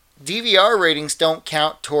 Yeah, DVR ratings don't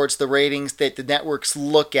count towards the ratings that the networks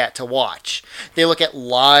look at to watch. They look at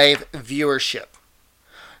live viewership.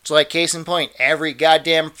 It's like, case in point, every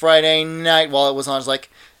goddamn Friday night while it was on, I was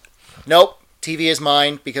like, nope, TV is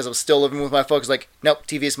mine, because I was still living with my folks. Like, nope,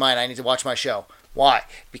 TV is mine, I need to watch my show. Why?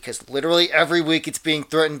 Because literally every week it's being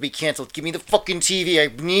threatened to be canceled. Give me the fucking TV,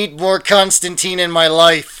 I need more Constantine in my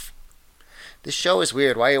life. This show is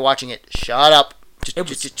weird, why are you watching it? Shut up.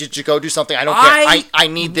 Just go do something. I don't care. I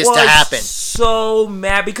need this to happen. So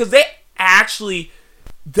mad because that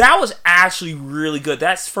was actually really good.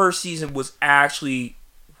 That first season was actually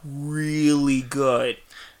really good.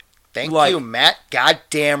 Thank you, Matt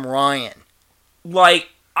goddamn Ryan. Like,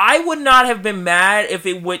 I would not have been mad if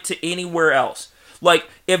it went to anywhere else. Like,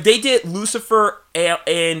 if they did Lucifer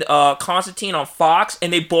and Constantine on Fox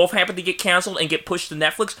and they both happened to get canceled and get pushed to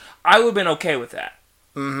Netflix, I would have been okay with that.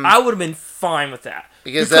 Mm-hmm. I would have been fine with that.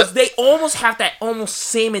 Because they almost have that almost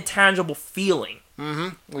same intangible feeling.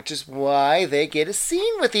 Mm-hmm. Which is why they get a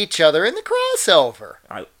scene with each other in the crossover.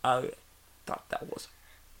 I thought that was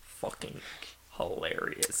fucking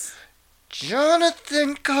hilarious.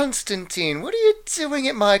 Jonathan Constantine, what are you doing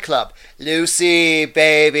at my club? Lucy,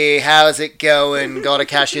 baby, how's it going? Gotta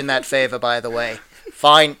cash in that favor, by the way.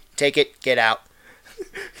 Fine, take it, get out.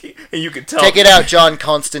 And you can tell. Take it out, John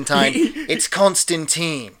Constantine. It's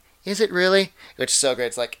Constantine. Is it really? Which is so great.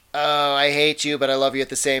 It's like, oh, I hate you, but I love you at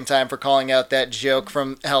the same time for calling out that joke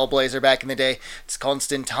from Hellblazer back in the day. It's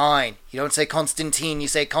Constantine. You don't say Constantine, you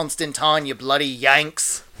say Constantine, you bloody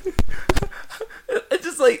Yanks. It's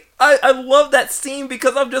just like, I love that scene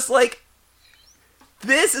because I'm just like,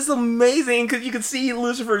 this is amazing because you can see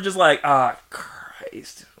Lucifer just like,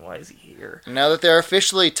 Christ, why is he here? Now that they're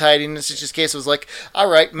officially tied in, this is just case was like, all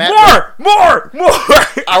right, Matt. More.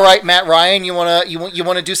 All right, Matt Ryan, you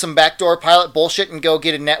wanna do some backdoor pilot bullshit and go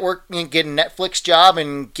get a Netflix job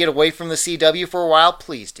and get away from the CW for a while?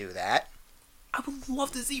 Please do that. I would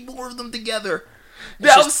love to see more of them together.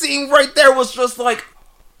 That scene right there was just like,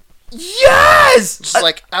 yes! Just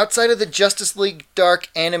like, outside of the Justice League Dark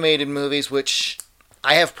animated movies, which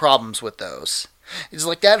I have problems with those. It's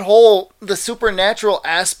like the supernatural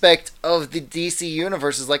aspect of the DC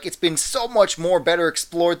universe is like, it's been so much more better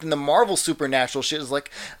explored than the Marvel supernatural shit. It's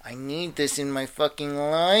like, I need this in my fucking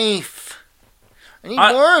life. I need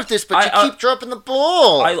more of this, but you keep dropping the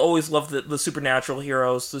ball. I always loved the supernatural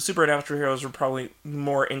heroes. The supernatural heroes are probably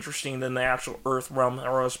more interesting than the actual Earth Realm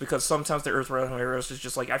heroes, because sometimes the Earth Realm heroes is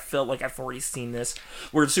just like, I felt like I've already seen this.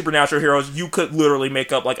 Where the supernatural heroes, you could literally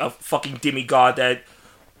make up like a fucking demigod that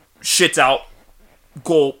shits out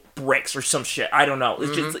gold bricks or some shit. I don't know.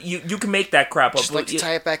 It's just you can make that crap up. Just like to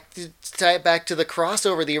tie it back to the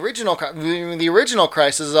crossover. The original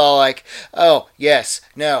Crisis is all like, oh yes,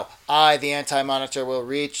 no, I, the Anti-Monitor, will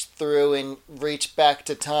reach through and reach back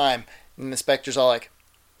to time. And the Spectre's all like,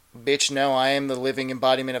 bitch, no, I am the living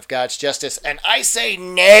embodiment of God's justice, and I say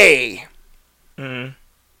nay.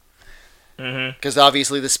 Because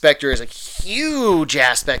obviously the Spectre is a huge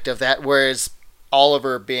aspect of that, whereas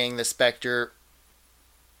Oliver being the Spectre,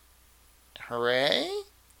 hooray?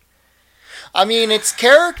 I mean, it's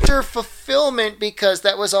character fulfillment because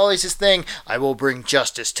that was always his thing. I will bring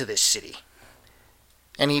justice to this city.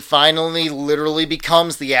 And he finally literally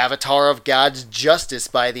becomes the avatar of God's justice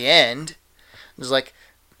by the end. It was like,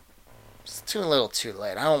 it's too little too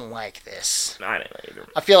late. I don't like this. I don't either.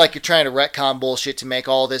 I feel like you're trying to retcon bullshit to make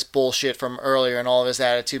all this bullshit from earlier and all of his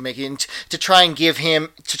attitude, to try and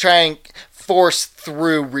force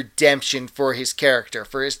through redemption for his character,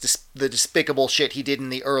 for the despicable shit he did in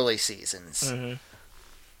the early seasons.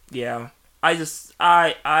 Yeah.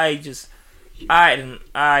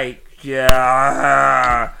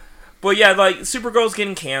 Yeah. But yeah, like, Supergirl's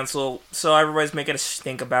getting canceled, so everybody's making a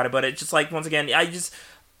stink about it, but it's just like, once again,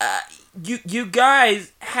 you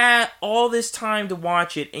guys had all this time to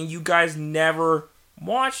watch it, and you guys never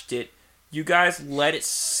watched it. You guys let it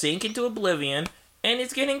sink into oblivion, and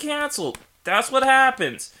it's getting canceled. That's what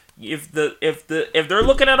happens. If they're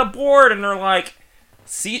looking at a board and they're like,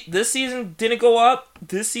 see, this season didn't go up,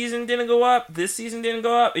 this season didn't go up, this season didn't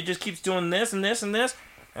go up, it just keeps doing this and this and this,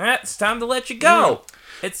 it's time to let you go.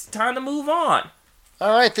 It's time to move on.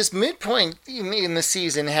 Alright, this midpoint in the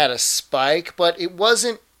season had a spike, but it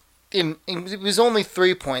wasn't, it was only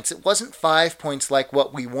 3 points. It wasn't 5 points like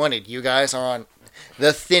what we wanted. You guys are on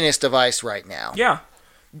the thinnest of ice right now. Yeah.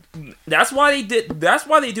 That's why they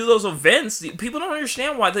do those events. People don't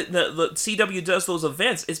understand why the CW does those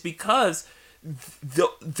events. It's because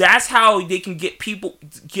that's how they can get people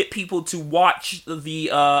to watch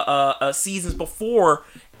the seasons before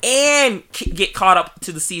and get caught up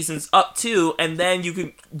to the seasons up to, and then you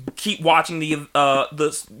can keep watching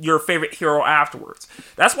your favorite hero afterwards.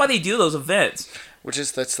 That's why they do those events.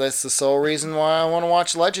 That's the sole reason why I want to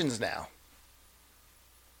watch Legends now.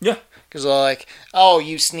 Yeah. Because they're like, oh,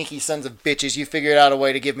 you sneaky sons of bitches, you figured out a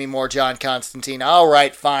way to give me more John Constantine. All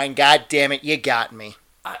right, fine, god damn it, you got me.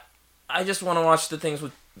 I just want to watch the things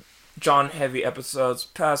with John heavy episodes.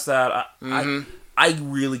 Past that, I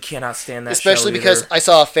really cannot stand that Especially show because either. I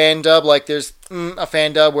saw a fan dub, like there's a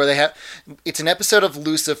fan dub where they have, it's an episode of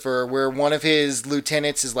Lucifer where one of his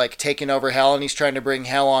lieutenants is like taking over hell and he's trying to bring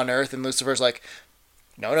hell on earth, and Lucifer's like,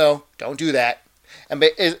 no, don't do that. And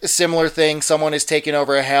a similar thing, someone is taking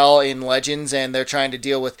over hell in Legends, and they're trying to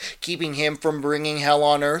deal with keeping him from bringing hell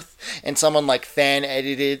on Earth. And someone like fan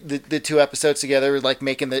edited the 2 episodes together, like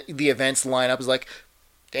making the events line up. Is like,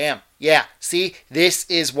 damn, yeah, see, this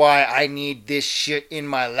is why I need this shit in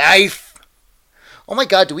my life. Oh my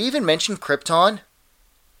god, do we even mention Krypton?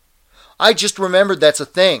 I just remembered that's a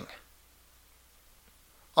thing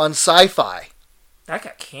on Sci-Fi. That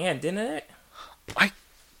got canned, didn't it?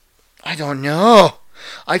 I don't know.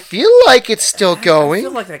 I feel like it's still going. I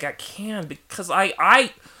feel like that got canned because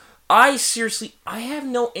I seriously, I have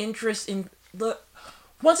no interest in the...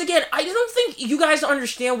 Once again, I don't think you guys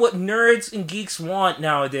understand what nerds and geeks want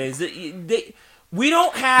nowadays. We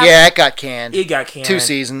don't have... Yeah, it got canned. It got canned. 2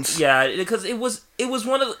 seasons. Yeah, because it was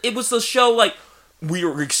the show, like, we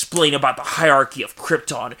were explaining about the hierarchy of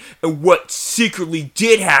Krypton and what secretly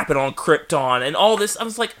did happen on Krypton and all this. I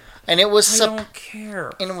was like, and it was I don't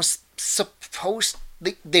care. And it was supposed...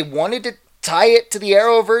 They wanted to tie it to the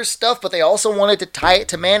Arrowverse stuff, but they also wanted to tie it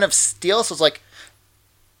to Man of Steel, so it's like,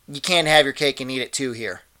 you can't have your cake and eat it too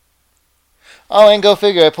here. Oh, and go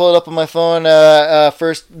figure, I pulled it up on my phone,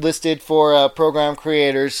 first listed for program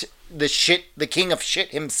creators, the king of shit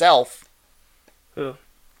himself. Who?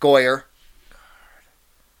 Goyer.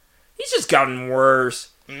 He's just gotten worse.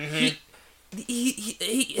 Mm-hmm.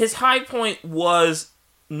 His high point was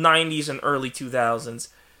 90s and early 2000s.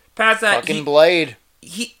 Past that, fucking Blade.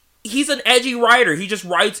 He's an edgy writer. He just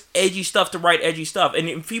writes edgy stuff to write edgy stuff. And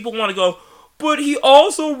if people want to go, but he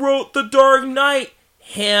also wrote The Dark Knight.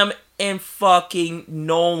 Him and fucking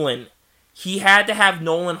Nolan. He had to have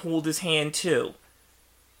Nolan hold his hand too.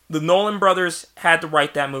 The Nolan brothers had to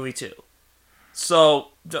write that movie too. So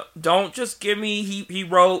don't just give me he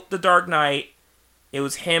wrote The Dark Knight. It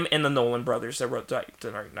was him and the Nolan brothers that wrote The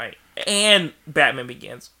Dark Knight. And Batman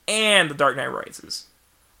Begins. And The Dark Knight Rises.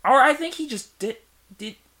 Or I think he just did.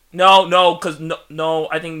 No, because no,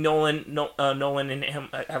 I think Nolan and him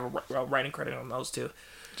have a writing credit on those two.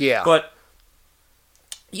 Yeah. But,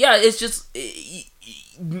 yeah, it's just...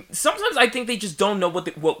 sometimes I think they just don't know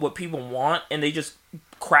what people want, and they just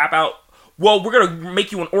crap out, well, we're going to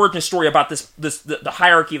make you an origin story about the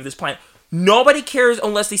hierarchy of this planet. Nobody cares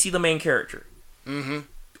unless they see the main character. Mm-hmm.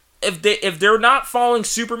 If they're not following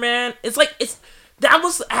Superman, that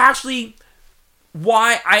was actually...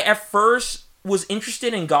 why I at first was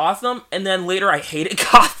interested in Gotham, and then later I hated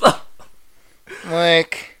Gotham.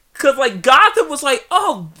 Like... Because, like, Gotham was like,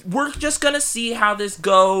 oh, we're just gonna see how this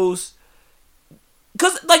goes.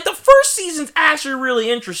 Because, like, the first season's actually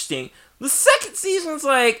really interesting. The second season's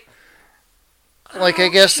like... Like, okay.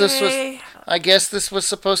 I guess this was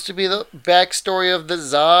supposed to be the backstory of the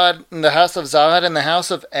Zod, the House of Zod and the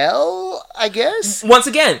House of El, I guess? Once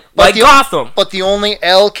again, like Gotham. But the only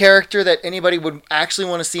El character that anybody would actually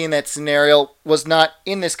want to see in that scenario was not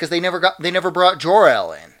in this, because they never brought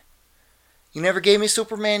Jor-El in. You never gave me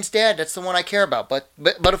Superman's dad, that's the one I care about. But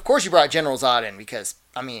of course you brought General Zod in, because,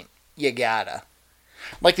 I mean, you gotta.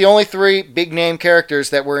 Like, the only 3 big-name characters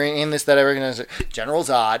that were in this that I recognize are General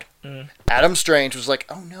Zod, Adam Strange was like,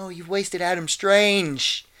 oh no, you've wasted Adam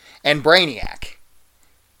Strange, and Brainiac.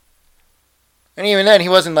 And even then, he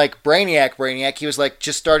wasn't like Brainiac. He was like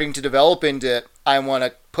just starting to develop into, I want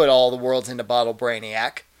to put all the worlds into Bottle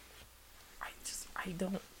Brainiac. I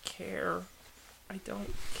don't care. I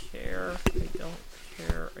don't care. I don't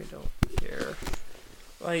care. I don't care.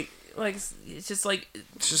 Like it's just like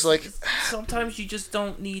sometimes you just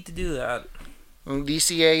don't need to do that.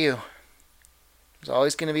 DCAU. It's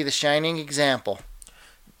always going to be the shining example.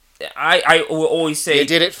 I will always say, you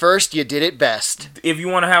did it first, you did it best. If you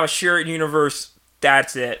want to have a shared universe,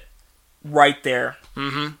 that's it. Right there.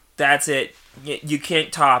 Mm-hmm. That's it. You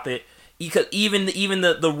can't top it. Because even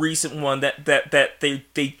the recent one that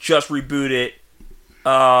they just rebooted,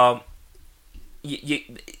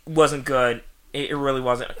 it wasn't good. It really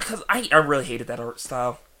wasn't. Because I really hated that art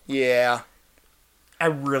style. Yeah. I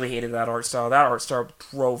really hated that art style. That art style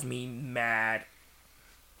drove me mad.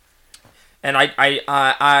 And I kind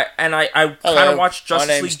of watched Justice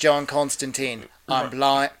League. My name's John Constantine. I'm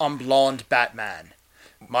blonde Batman.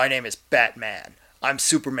 My name is Batman. I'm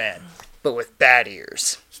Superman, but with bat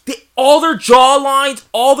ears. All their jawlines,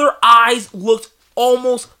 all their eyes looked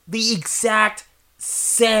almost the exact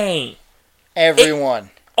same. Everyone.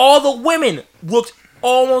 All the women looked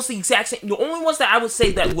almost the exact same. The only ones that I would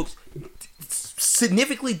say that looked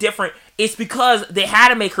significantly different is because they had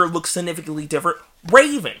to make her look significantly different.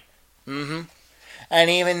 Raven. Mm-hmm. And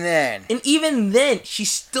even then, she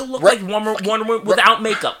still looked like Wonder Woman without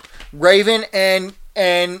makeup. Raven and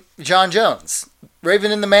John Jones.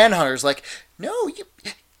 Raven and the Manhunters. Like, no, you...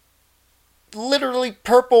 Literally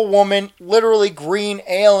purple woman, literally green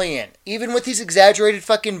alien. Even with these exaggerated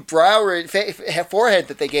fucking forehead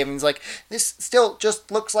that they gave him, he's like, this still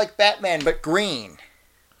just looks like Batman, but green.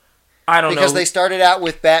 I don't know. Because they started out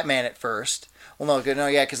with Batman at first. Well,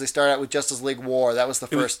 because they started out with Justice League War. That was the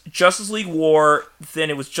first. Justice League War, then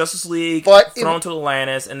it was Justice League thrown to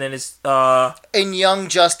Atlantis, and then it's... And Young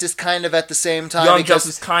Justice kind of at the same time. Young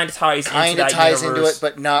Justice kind of ties into it,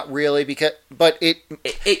 but not really, because... But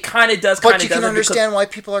it kind of does, But you can understand why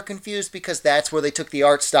people are confused, because that's where they took the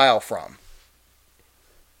art style from.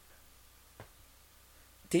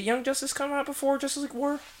 Did Young Justice come out before Justice League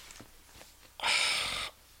War?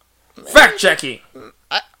 Fact checking!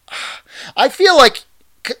 I feel like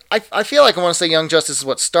I want to say Young Justice is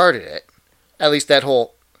what started it. At least that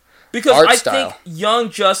whole art style. Think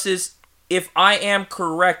Young Justice, if I am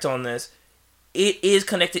correct on this, it is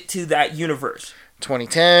connected to that universe.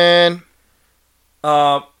 2010.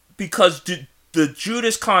 Because the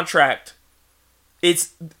Judas Contract,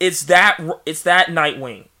 it's that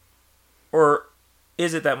Nightwing, or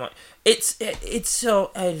is it that one? It's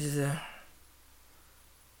so.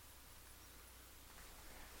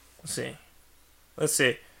 Let's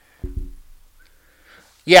see.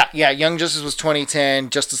 Yeah. Young Justice was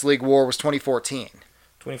 2010. Justice League War was 2014.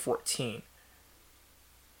 2014.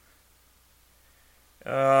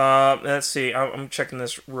 Let's see. I'm checking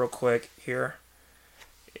this real quick here.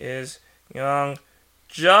 Is Young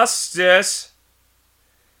Justice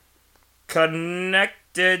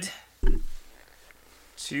connected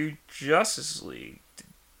to Justice League?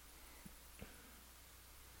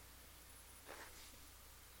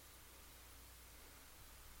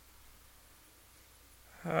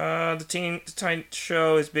 The Teen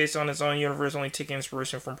show is based on its own universe, only taking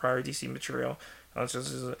inspiration from prior DC material.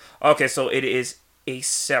 Okay, so it is a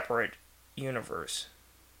separate universe.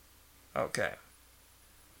 Okay.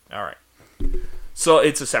 Alright. So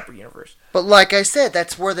it's a separate universe. But like I said,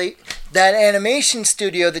 that's where that animation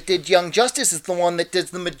studio that did Young Justice is the one that did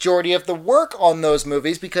the majority of the work on those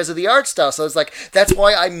movies because of the art style. So it's like, that's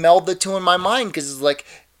why I meld the two in my mind, because it's like,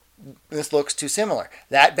 this looks too similar.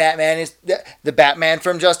 That Batman is the Batman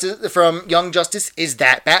from Young Justice is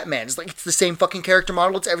that Batman. It's like it's the same fucking character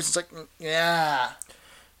model. It's everything's like, yeah.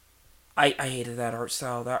 I hated that art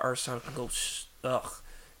style. That art style can go. Ugh.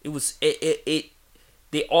 It was it.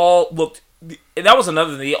 They all looked. That was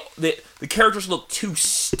another thing. The characters looked too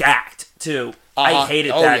stacked too. I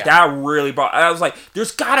hated that. Yeah. That really brought. I was like,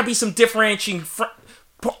 there's got to be some differentiating.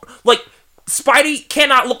 Like Spidey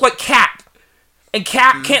cannot look like Cap. And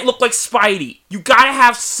Cap can't look like Spidey. You gotta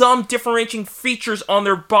have some differentiating features on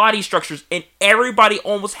their body structures. And everybody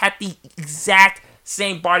almost had the exact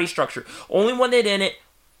same body structure. Only one that didn't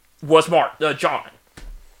was John.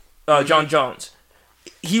 John Jones.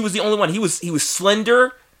 He was the only one. He was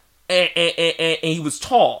slender and he was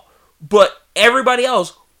tall. But everybody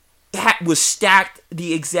else was stacked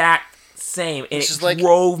the exact same, and it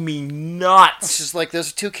drove me nuts. It's just like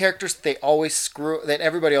those two characters that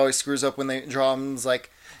everybody always screws up when they draw them. It's like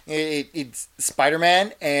it's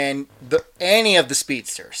Spider-Man and any of the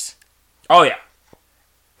speedsters. Oh yeah,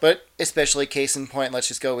 but especially case in point, let's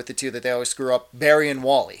just go with the two that they always screw up: Barry and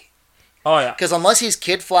Wally. Oh yeah, because unless he's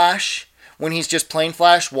Kid Flash, when he's just plain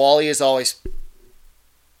Flash, Wally is always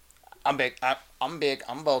I'm big. I'm big.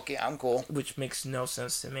 I'm bulky. I'm cool. Which makes no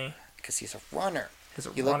sense to me. Because he's a runner. He's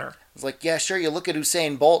a runner. It's like, yeah, sure, you look at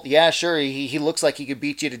Usain Bolt. Yeah, sure, he looks like he could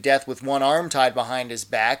beat you to death with one arm tied behind his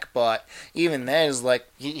back, but even then, is like,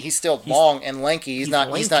 he's still long and lanky. He's not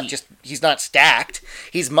stacked.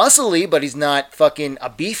 He's muscly, but he's not fucking a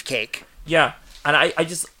beefcake. Yeah, and I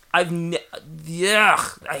hate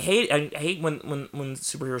when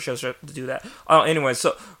superhero shows have to do that. Anyway,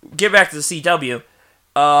 so get back to the CW.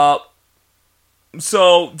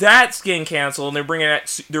 So that's getting canceled, and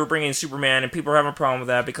they're bringing Superman, and people are having a problem with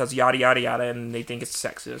that because yada yada yada, and they think it's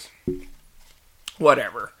sexist.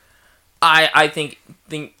 Whatever. I think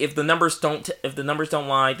if the numbers don't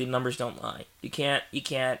lie, the numbers don't lie. You can't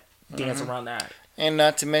dance around that. And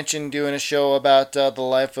not to mention doing a show about the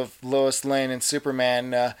life of Lois Lane and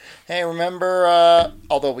Superman. Hey, remember,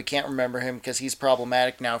 although we can't remember him because he's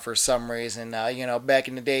problematic now for some reason, back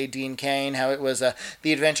in the day, Dean Cain, how it was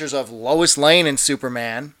the adventures of Lois Lane and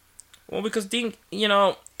Superman. Well, because Dean,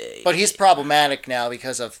 But he's problematic now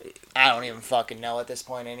because of, I don't even fucking know at this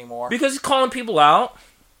point anymore. Because he's calling people out.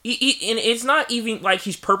 And it's not even like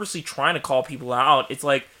he's purposely trying to call people out. It's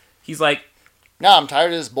like, he's like, no, I'm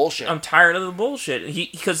tired of this bullshit. I'm tired of the bullshit.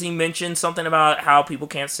 Because he mentioned something about how people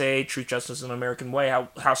can't say truth, justice, and an American way.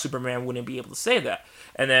 How Superman wouldn't be able to say that.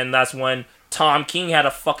 And then that's when Tom King had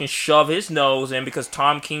to fucking shove his nose in because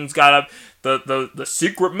Tom King's got the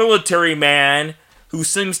secret military man who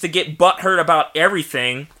seems to get butthurt about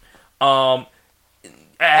everything. I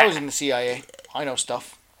was in the CIA. I know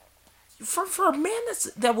stuff. For a man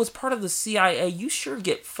that was part of the CIA, you sure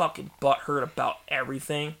get fucking butthurt about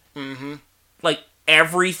everything. Mm-hmm. Like,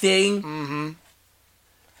 everything.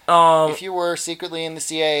 Mm-hmm. If you were secretly in the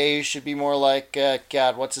CIA, you should be more like,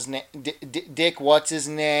 God, what's his name? Dick, what's his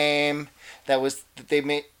name? That they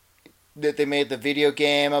made the video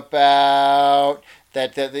game about.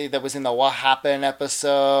 That was in the What Happened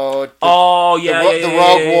episode. The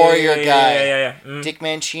Rogue Warrior guy. Yeah. Mm. Dick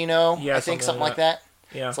Mancino, yeah, I think, something like that.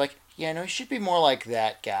 Yeah. It's like, yeah, no, he should be more like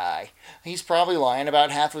that guy. He's probably lying about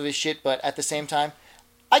half of his shit, but at the same time,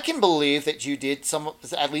 I can believe that you did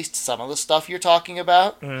at least some of the stuff you're talking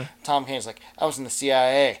about. Mm. Tom Kane's like, I was in the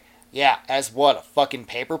CIA. Yeah, as what, a fucking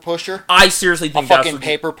paper pusher? I seriously think that's a fucking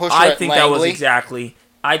paper pusher. I think that was exactly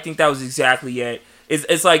it.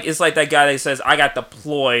 It's like that guy that says I got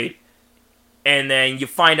deployed, and then you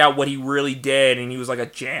find out what he really did, and he was like a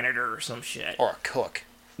janitor or some shit, or a cook.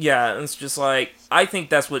 Yeah, it's just like I think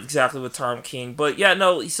that's exactly what Tom King. But yeah,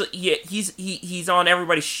 no, he's on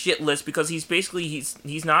everybody's shit list because he's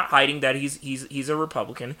not hiding that he's a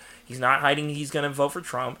Republican. He's not hiding he's gonna vote for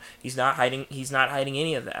Trump. He's not hiding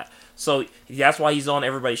any of that. So that's why he's on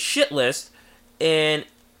everybody's shit list, and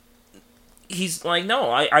he's like,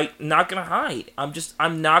 no, I'm not gonna hide.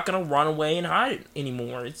 I'm not gonna run away and hide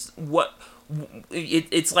anymore. It's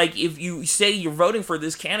like if you say you're voting for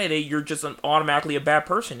this candidate, you're just automatically a bad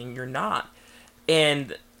person, and you're not.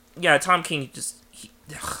 And yeah, Tom King he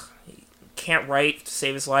can't write to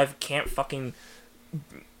save his life. Can't fucking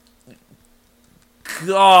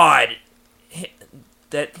God.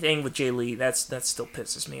 That thing with Jay Lee, that still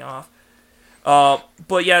pisses me off.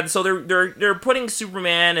 But yeah, so they're putting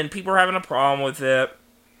Superman, and people are having a problem with it.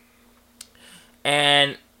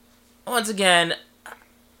 And once again,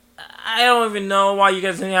 I don't even know why you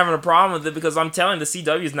guys are having a problem with it, because I'm telling you, the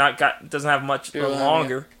CW's doesn't have much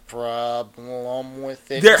longer. Problem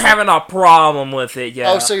with it. They're having a problem with it,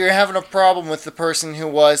 yeah. Oh, so you're having a problem with the person who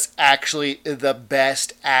was actually the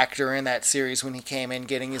best actor in that series when he came in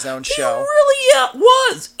getting his own show? He really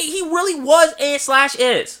was. He really was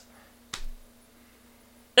 /is.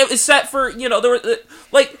 Except for, there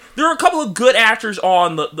were a couple of good actors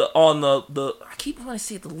on the I keep wanting to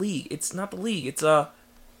say the League. It's not the League. It's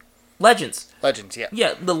Legends. Legends, yeah.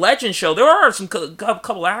 Yeah, the Legends show. There are some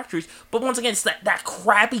couple actors, but once again, it's that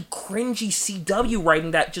crappy, cringy CW writing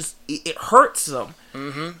that just it hurts them.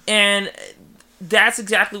 Mm-hmm. And that's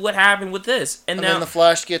exactly what happened with this. And now then the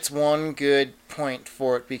Flash gets one good point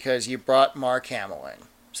for it because you brought Mark Hamill in,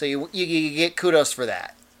 so you get kudos for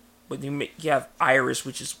that. But you have Iris,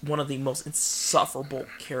 which is one of the most insufferable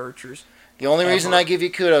characters. The only reason I give you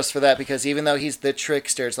kudos for that, because even though he's the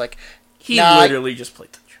trickster, it's like he literally just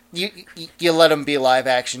played the trick. You let him be live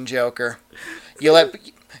action Joker. You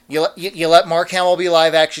let Mark Hamill be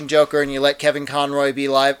live action Joker, and you let Kevin Conroy be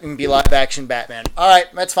live action Batman. All right,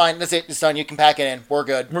 that's fine. That's it. It's done. You can pack it in. We're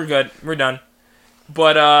good. We're done.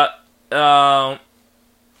 But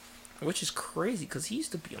which is crazy because he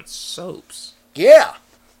used to be on soaps. Yeah.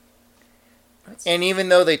 And even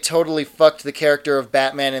though they totally fucked the character of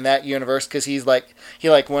Batman in that universe, because he went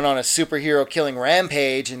on a superhero killing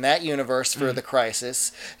rampage in that universe for the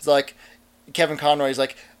Crisis. It's like Kevin Conroy's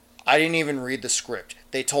like, I didn't even read the script.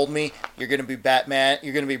 They told me you're gonna be Batman,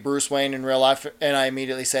 you're gonna be Bruce Wayne in real life, and I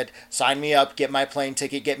immediately said, sign me up, get my plane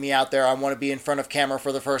ticket, get me out there. I want to be in front of camera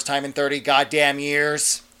for the first time in 30 goddamn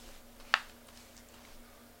years.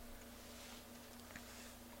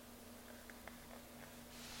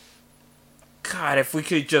 God, if we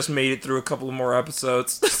could just made it through a couple of more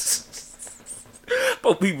episodes.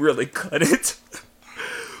 But we really couldn't.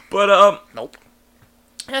 But, Nope.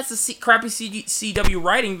 That's the crappy CW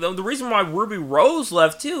writing, though. The reason why Ruby Rose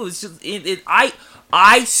left, too, is just...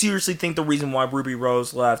 I seriously think the reason why Ruby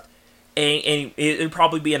Rose left, and it'd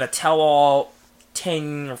probably be in a tell-all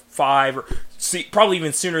 10 or 5, or probably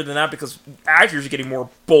even sooner than that, because actors are getting more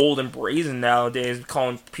bold and brazen nowadays,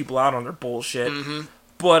 calling people out on their bullshit. Mm-hmm.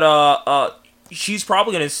 But, she's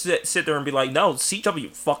probably going to sit there and be like, no,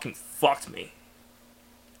 CW fucking fucked me.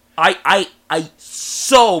 I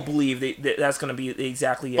so believe that's going to be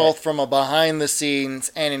exactly it. Both from a behind the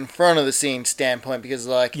scenes and in front of the scenes standpoint, because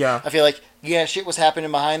like, yeah. I feel like, yeah, shit was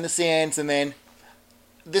happening behind the scenes, and then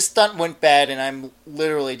this stunt went bad, and I'm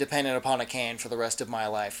literally dependent upon a can for the rest of my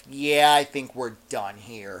life. Yeah, I think we're done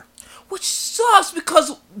here. Which sucks,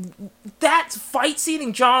 because that fight scene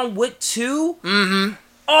in John Wick 2... Mm-hmm.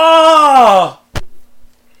 Oh!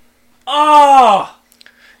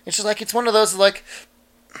 It's just like, it's one of those, like...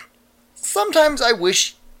 Sometimes I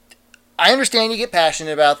wish... I understand you get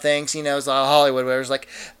passionate about things, you know, it's like Hollywood, where it's like...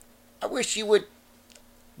 I wish you would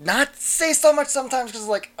not say so much sometimes, because it's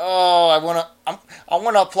like, oh, I want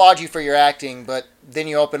to applaud you for your acting, but then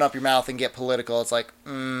you open up your mouth and get political. It's like,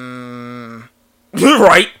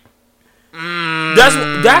 Right.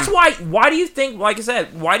 That's why do you think, like I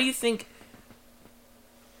said, why do you think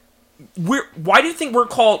we're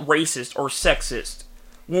called racist or sexist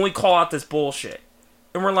when we call out this bullshit?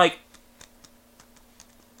 And we're like,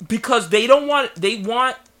 because they want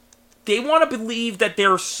to believe that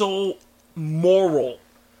they're so moral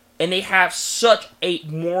and they have such a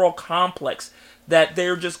moral complex that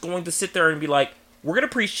they're just going to sit there and be like, we're going to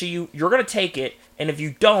preach to you, you're going to take it, and if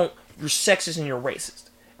you don't, you're sexist and you're racist.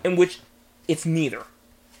 In which it's neither.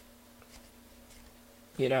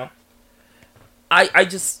 You know? I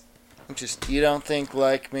just, you don't think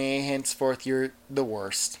like me, henceforth you're the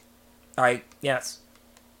worst. Yes.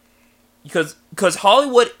 Because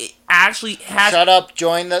Hollywood actually has... Shut up,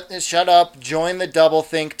 join the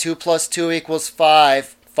doublethink, 2 + 2 = 5,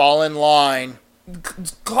 fall in line.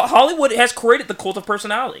 Hollywood has created the cult of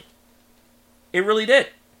personality. It really did.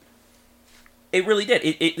 It really did.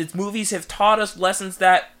 Its movies have taught us lessons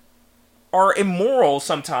that are immoral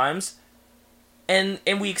sometimes, and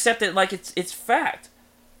we accept it like it's fact.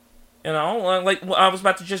 You know, like I was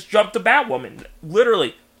about to just jump to Batwoman.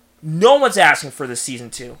 Literally, no one's asking for this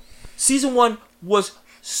season 2. Season 1 was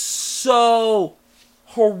so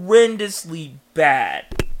horrendously bad.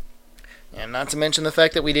 And not to mention the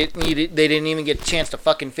fact that they didn't even get a chance to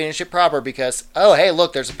fucking finish it proper because, oh, hey,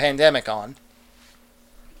 look, there's a pandemic on.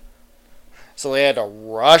 So they had to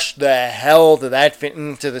rush the hell to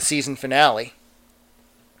the season finale.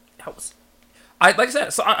 Like I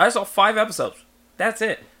said, I saw 5 episodes. That's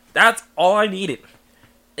it. That's all I needed.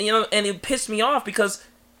 And, you know, and it pissed me off because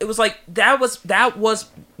it was like that was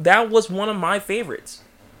one of my favorites.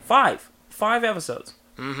 5 episodes.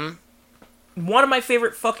 Mm-hmm. One of my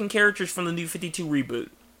favorite fucking characters from the New 52 reboot.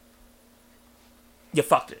 You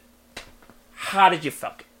fucked it. How did you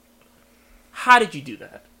fuck it? How did you do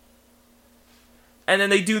that? And then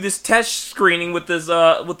they do this test screening with this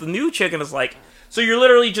with the new chick, and it's like, so you're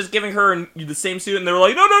literally just giving her the same suit, and they're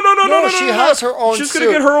like, no, she has her own suit. She's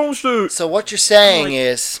gonna get her own suit. So what you're saying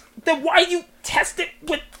is, then why you test it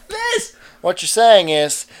with this? What you're saying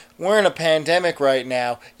is, we're in a pandemic right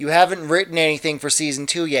now. You haven't written anything for season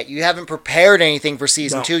 2 yet. You haven't prepared anything for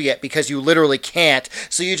season 2 yet because you literally can't.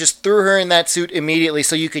 So you just threw her in that suit immediately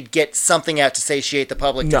so you could get something out to satiate the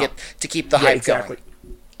public to keep the hype going.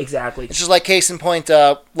 Exactly. It's just like case in point,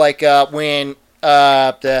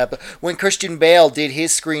 when Christian Bale did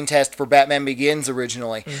his screen test for Batman Begins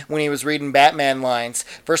originally, when he was reading Batman lines.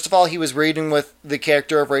 First of all, he was reading with the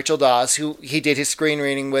character of Rachel Dawes, who he did his screen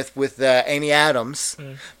reading with Amy Adams.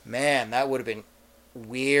 Man, that would have been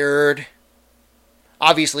weird.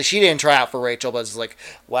 Obviously, she didn't try out for Rachel, but it's like,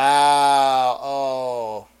 wow,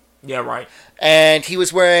 oh. Yeah, right. And he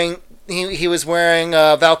was wearing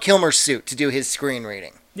Val Kilmer's suit to do his screen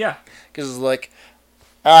reading. Yeah. Because it's like,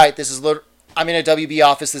 all right, I'm in a WB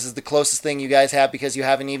office. This is the closest thing you guys have because you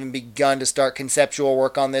haven't even begun to start conceptual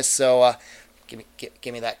work on this. So, give me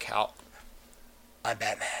that cowl. I'm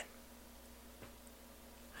Batman.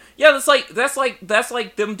 Yeah, that's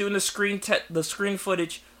like them doing the screen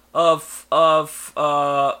footage of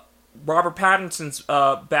Robert Pattinson's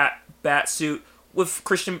bat suit with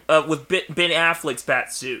Ben Affleck's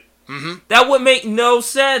bat suit. Mm-hmm. That would make no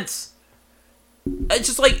sense. It's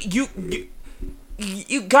just like you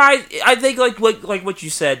guys. I think like what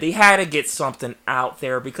you said. They had to get something out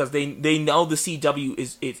there because they know the CW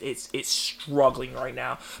is struggling right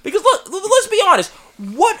now. Because let's be honest.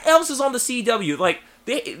 What else is on the CW? Like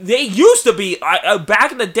they used to be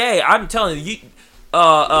back in the day. I'm telling you,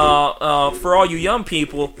 for all you young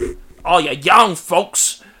people, all you young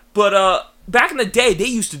folks. But back in the day, they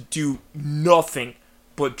used to do nothing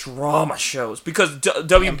but drama shows because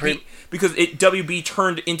WB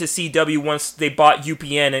turned into CW once they bought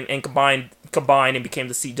UPN and combined and became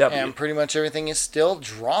the CW. And pretty much everything is still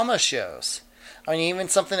drama shows. I mean, even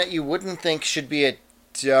something that you wouldn't think should be a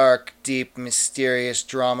dark, deep, mysterious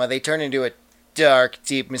drama, they turn into a dark,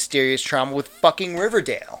 deep, mysterious drama with fucking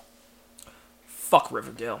Riverdale. Fuck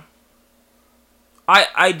Riverdale.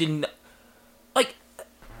 I didn't... Like...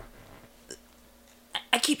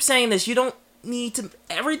 I keep saying this, you don't need to...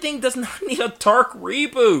 Everything does not need a dark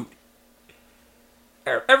reboot.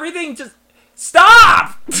 Everything just...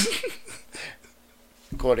 Stop!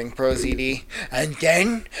 Quoting ProZD. And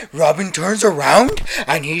then Robin turns around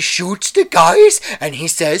and he shoots the guys and he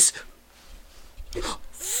says,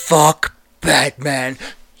 "Fuck Batman."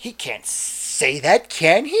 He can't say that,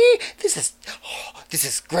 can he? This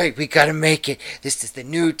is great. We gotta make it. This is the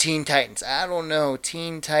new Teen Titans. I don't know.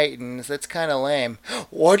 Teen Titans. That's kind of lame.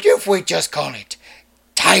 What if we just call it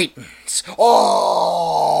Titans?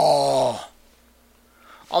 Oh!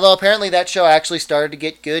 Although apparently that show actually started to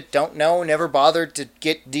get good. Don't know. Never bothered to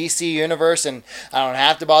get DC Universe, and I don't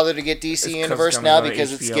have to bother to get DC Universe now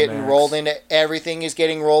because it's getting rolled into... Everything is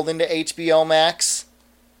getting rolled into HBO Max.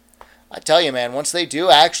 I tell you, man, once they do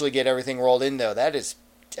actually get everything rolled in, though, that is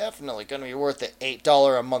definitely going to be worth the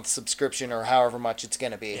 $8 a month subscription or however much it's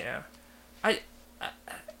going to be. Yeah. I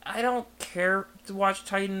don't care to watch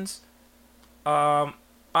Titans. I'm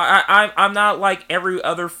not like every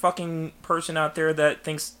other fucking person out there that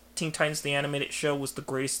thinks Teen Titans the Animated Show was the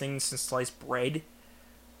greatest thing since sliced bread.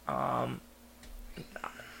 I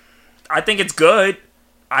think it's good.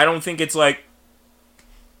 I don't think it's like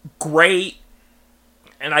great.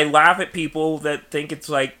 And I laugh at people that think it's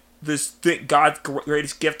like God's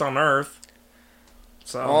greatest gift on earth.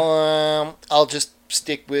 So I'll just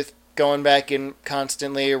stick with going back and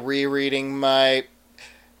constantly rereading my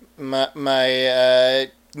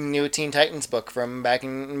new Teen Titans book from back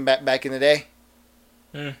in the day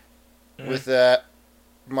with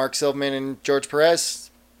Mark Silverman and George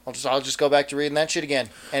Perez. I'll just go back to reading that shit again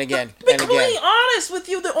and again and again. To be completely honest with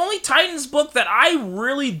you, the only Titans book that I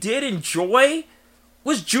really did enjoy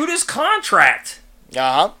was Judas Contract.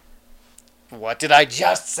 Uh-huh. What did I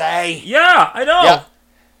just say? Yeah, I know. Yeah.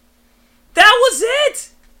 That was it.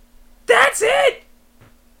 That's it.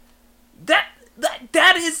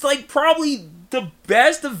 That is like probably the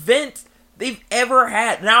best event they've ever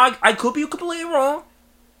had. Now I could be completely wrong.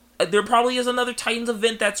 There probably is another Titans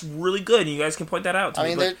event that's really good, and you guys can point that out to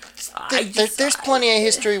me. There's plenty of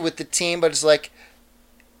history with the team, but it's like,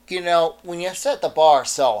 when you set the bar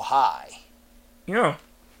so high. Yeah.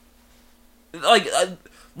 Like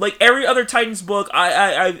every other Titans book,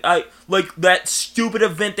 I like that stupid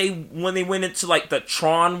event when they went into like the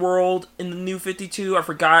Tron world in the New 52. I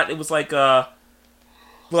forgot it was like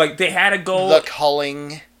they had to go the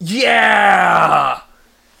culling. Yeah,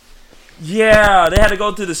 they had to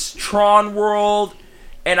go to this Tron world,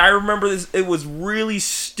 and I remember this. It was really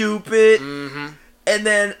stupid. Mm-hmm. And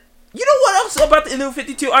then you know what else about the New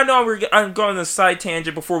 52? I know I'm going on a side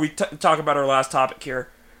tangent before we talk about our last topic here.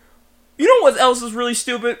 You know what else is really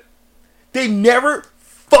stupid? They never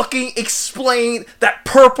fucking explained that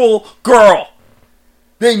purple girl.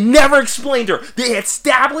 They never explained her. They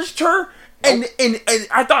established her, and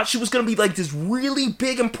I thought she was gonna be like this really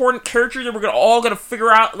big important character that we're all gonna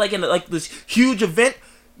figure out like in like this huge event.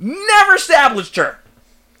 Never established her.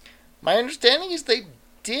 My understanding is they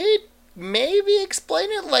did maybe explain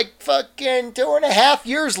it like fucking 2.5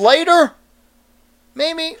 years later.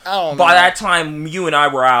 Maybe I don't know. By that time, you and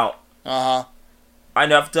I were out. Uh-huh. I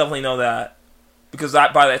definitely know that. Because by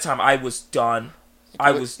that time, I was done. I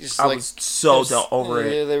was so done over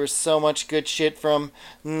it. There was so much good shit from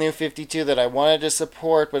New 52 that I wanted to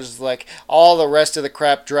support, but it's like all the rest of the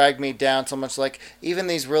crap dragged me down so much. Like, even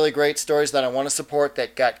these really great stories that I want to support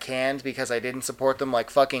that got canned because I didn't support them, like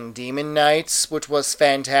fucking Demon Knights, which was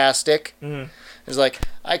fantastic. Mm. It was like,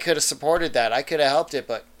 I could have supported that. I could have helped it,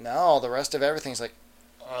 but no, the rest of everything's like,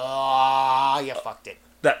 you fucked it.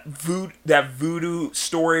 That voodoo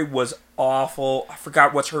story was awful. I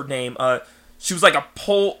forgot what's her name. She was like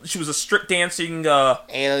she was a strip dancing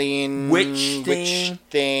alien witch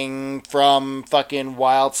thing from fucking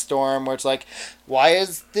Wildstorm, where it's like, why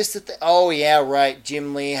is this oh yeah, right,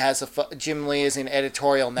 Jim Lee is in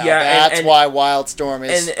editorial now. Yeah, that's why Wildstorm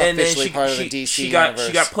is officially part of the DC universe.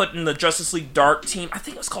 She got put in the Justice League Dark team. I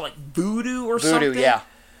think it was called like Voodoo or something. Voodoo, yeah.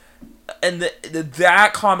 And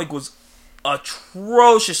that comic was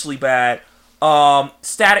atrociously bad.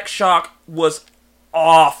 Static Shock was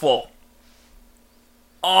awful.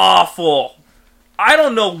 Awful. I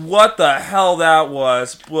don't know what the hell that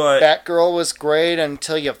was, but Batgirl was great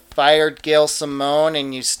until you fired Gail Simone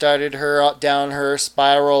and you started her down her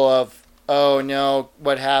spiral of, oh no,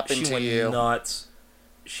 what happened to you?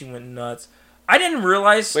 She went nuts. I didn't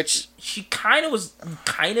realize she kind of was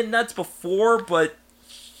nuts before, but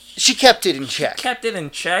she kept it in check.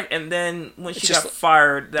 And then when she got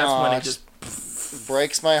fired, that's when it just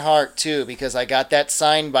breaks my heart too, because I got that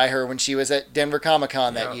signed by her when she was at Denver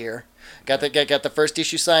Comic-Con that year. Got the first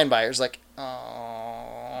issue signed by her. It's like,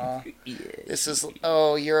 oh, this is,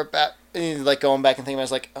 you're about, like going back and thinking, I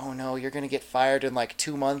was like, oh no, you're gonna get fired in like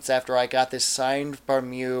 2 months after I got this signed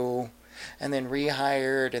from you, and then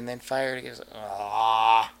rehired and then fired again.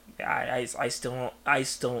 Yeah,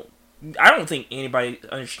 I don't think anybody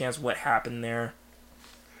understands what happened there.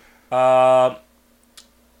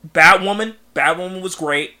 Batwoman was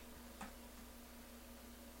great.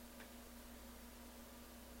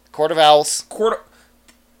 Court of Owls.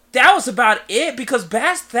 That was about it, because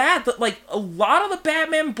past that, like, a lot of the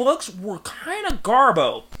Batman books were kind of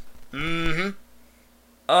garbo. Mm-hmm.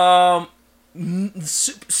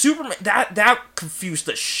 Superman, that confused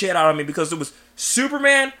the shit out of me, because it was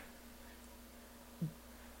Superman,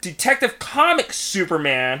 Detective Comics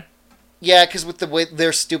Superman. Yeah, because with the way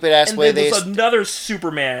their stupid ass way there was another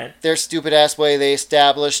Superman. Their stupid ass way they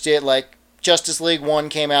established it, like Justice League 1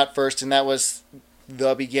 came out first, and that was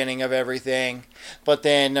the beginning of everything. But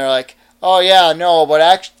then they're like, oh yeah, no, but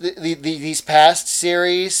actually these past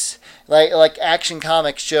series, like Action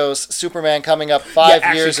Comics shows Superman coming up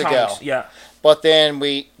 5 years ago. Yeah. But then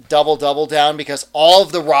we double down because all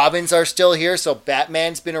of the Robins are still here, so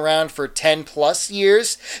Batman's been around for 10 plus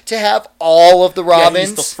years to have all of the Robins. Yeah,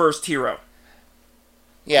 he's the first hero.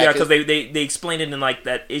 Yeah, because they explained it in like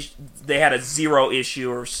that they had a 0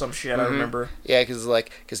 issue or some shit. I remember. Yeah,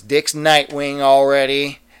 because Dick's Nightwing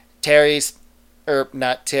already. Tim's with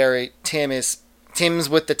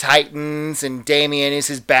the Titans, and Damian is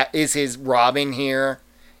his Robin here,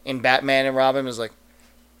 in Batman and Robin. Was like,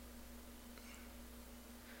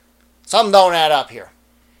 something don't add up here.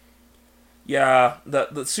 Yeah,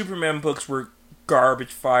 the Superman books were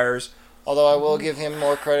garbage fires. Although I will give him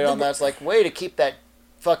more credit on that. It's like, way to keep that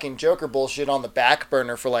fucking Joker bullshit on the back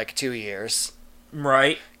burner for like 2 years.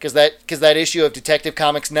 Right. Because that issue of Detective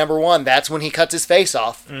Comics #1, that's when he cuts his face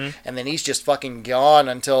off. Mm-hmm. And then he's just fucking gone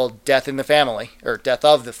until Death in the Family. Or Death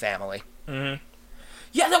of the Family. Mm-hmm.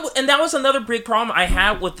 Yeah, that was another big problem I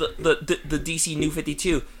had with the DC New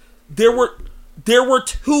 52. There were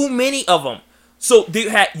too many of them. So you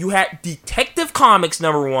had Detective Comics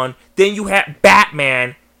 #1, then you had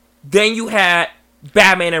Batman, then you had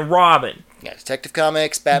Batman and Robin. Yeah, Detective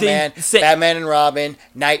Comics, Batman, Batman and Robin,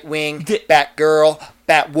 Nightwing, Batgirl,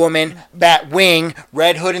 Batwoman, Batwing,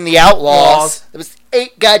 Red Hood and the Outlaws. There was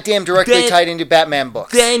 8 goddamn directly tied into Batman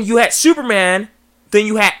books. Then you had Superman, then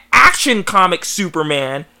you had Action Comics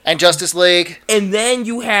Superman. And Justice League. And then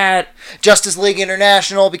you had Justice League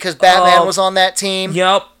International, because Batman was on that team.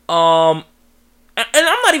 Yep. And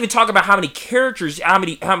I'm not even talking about how many characters, how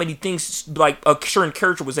many things like a certain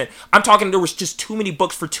character was in. I'm talking there was just too many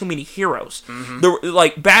books for too many heroes. Mm-hmm. There,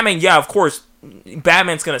 like Batman, yeah, of course,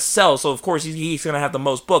 Batman's gonna sell, so of course he's gonna have the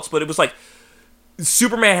most books. But it was like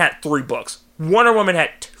Superman had 3 books, Wonder Woman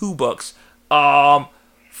had 2 books.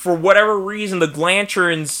 For whatever reason, the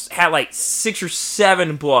Lanterns had like 6 or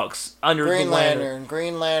 7 books under Green the Lantern,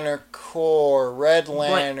 Green Lantern Corps, Red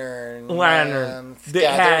Lantern. There was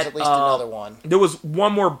at least another one. There was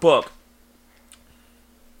one more book.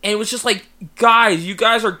 And it was just like, guys, you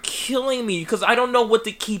guys are killing me because I don't know what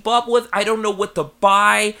to keep up with. I don't know what to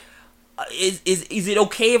buy. Is it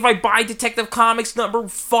okay if I buy Detective Comics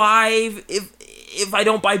 #5 if I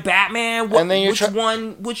don't buy Batman? Which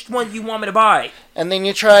one do you want me to buy? And then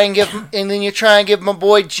you try and give my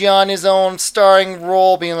boy John his own starring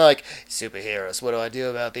role, being like, superheroes, what do I do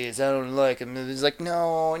about these? I don't like him. And he's like,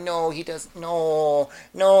 no, he doesn't. No,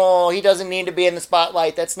 he doesn't need to be in the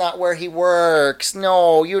spotlight. That's not where he works.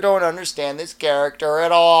 No, you don't understand this character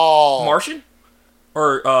at all. Martian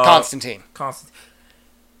or Constantine.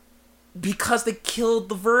 Because they killed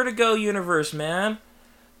the Vertigo universe, man.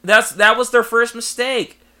 That was their first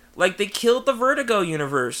mistake. Like, they killed the Vertigo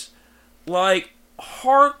universe. Like,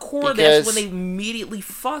 hardcore, that's when they immediately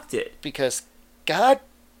fucked it. Because, God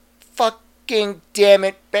fucking damn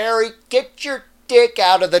it, Barry, get your dick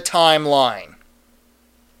out of the timeline.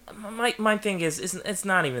 My thing is, it's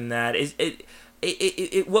not even that.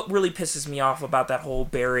 What really pisses me off about that whole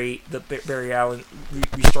Barry Allen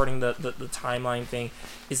restarting the timeline thing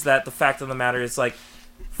is that the fact of the matter is, like,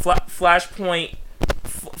 Flashpoint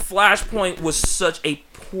was such a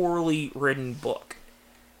poorly written book.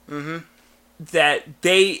 Mm-hmm. That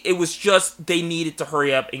they needed to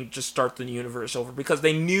hurry up and just start the universe over because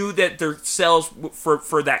they knew that their sales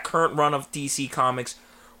for that current run of DC Comics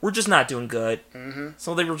were just not doing good. Mm-hmm.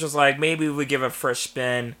 So they were just like, maybe we give it a fresh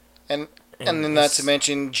spin. And then not to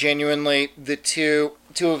mention, genuinely, the two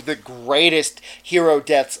of the greatest hero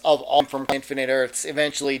deaths of all from Infinite Earths.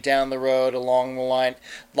 Eventually, down the road, along the line,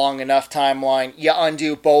 long enough timeline, you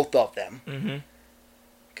undo both of them. Mm-hmm.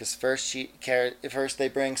 Because first they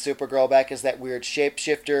bring Supergirl back as that weird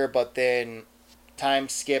shapeshifter, but then time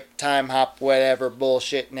skip, time hop, whatever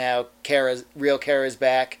bullshit. Now real Kara's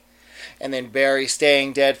back, and then Barry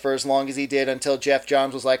staying dead for as long as he did until Jeff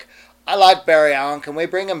Johns was like, "I like Barry Allen. Can we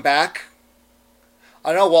bring him back?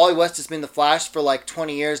 I know Wally West has been the Flash for like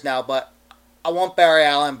 20 years now, but I want Barry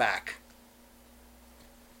Allen back."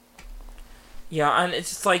 Yeah, and it's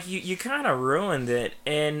just like you kind of ruined it,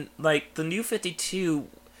 and like the New 52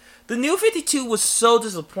 was so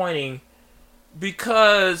disappointing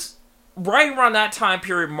because right around that time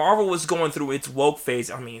period, Marvel was going through its woke phase.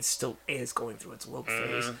 I mean, it still is going through its woke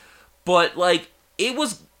phase, but like it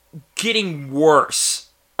was getting worse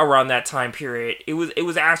around that time period. It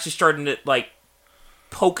was actually starting to like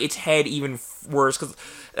poke its head even worse because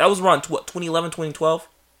that was around 2011, 2012.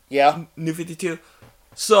 Yeah, New 52.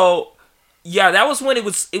 So yeah, that was when it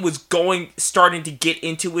was starting to get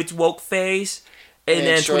into its woke phase, and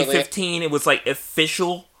then 2015 it was like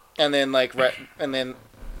official. And then that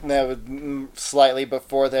was slightly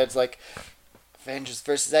before that. It's like Avengers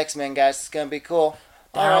versus X-Men, guys. It's gonna be cool.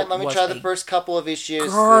 All right, let me try the first couple of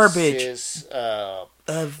issues. Garbage. This is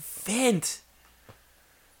event.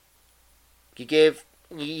 You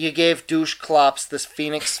gave douche clops this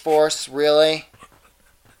Phoenix Force, really?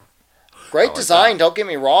 Great design, don't get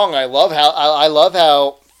me wrong. I love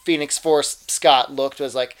how Phoenix Force Scott looked.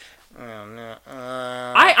 Was like, oh, no,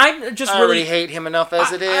 I already hate him enough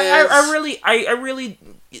as it is.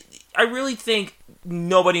 I really think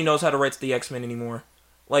nobody knows how to write the X-Men anymore.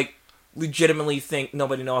 Like, legitimately think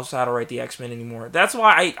nobody knows how to write the X-Men anymore. That's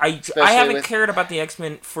why I haven't cared about the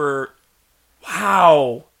X-Men for...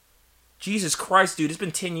 Wow. Jesus Christ, dude. It's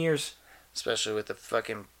been 10 years. Especially with the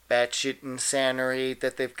fucking batshit insanity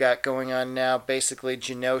that they've got going on now. Basically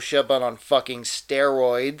Genosha, but on fucking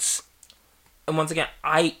steroids. And once again,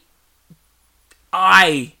 I've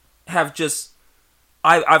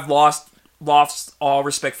lost all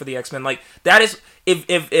respect for the X-Men. Like, that is...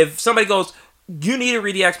 If somebody goes, you need to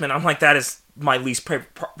read the X-Men, I'm like, that is my least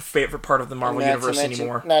favorite part of the Marvel Universe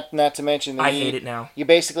anymore. Not to mention... I hate it now. You're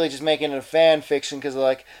basically just making it a fan fiction because they're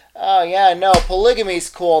like, oh yeah, no, polygamy's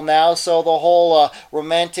cool now, so the whole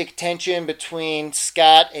romantic tension between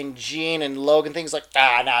Scott and Jean and Logan, things like,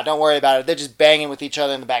 nah, don't worry about it. They're just banging with each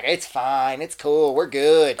other in the back. It's fine. It's cool. We're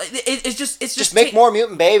good. It's just make more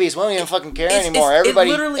mutant babies. We don't even fucking care anymore.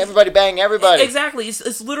 Everybody bang everybody. Exactly.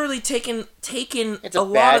 It's literally taken it's a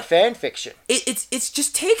bad fan fiction. It's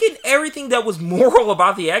just taken everything that was moral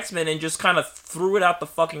about the X-Men and just kind of threw it out the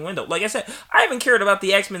fucking window. Like I said, I haven't cared about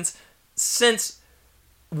the X-Men since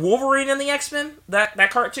Wolverine and the X-Men, that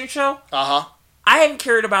cartoon show. Uh-huh. I haven't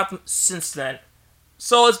cared about them since then.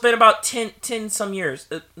 So it's been about 10 some years.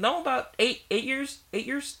 About 8 years? 8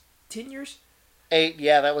 years? 10 years? 8,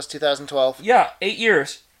 yeah, that was 2012. Yeah, 8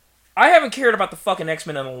 years. I haven't cared about the fucking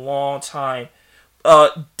X-Men in a long time.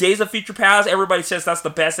 Days of Future Past, everybody says that's the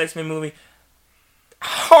best X-Men movie.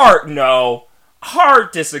 Hard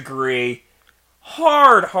disagree.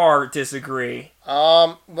 Hard disagree.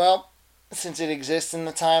 Well, since it exists in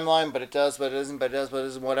the timeline, but it does, but it isn't, but it does, but it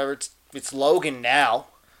isn't, whatever, it's Logan now.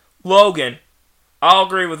 Logan. I'll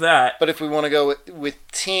agree with that. But if we want to go with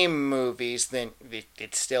team movies, then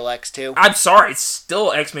it's still X2. I'm sorry, it's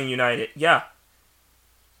still X-Men United. Yeah.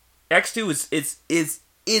 X2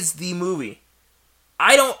 is the movie.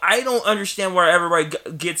 I don't understand why everybody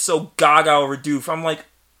gets so gaga over Doof. I'm like,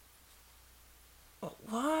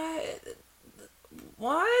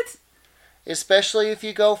 what? Especially if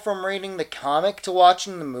you go from reading the comic to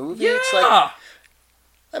watching the movie. Yeah. It's like,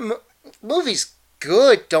 that movie's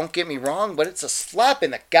good, don't get me wrong, but it's a slap in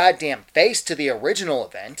the goddamn face to the original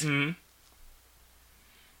event. Mm-hmm.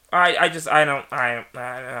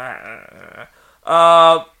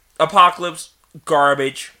 Apocalypse,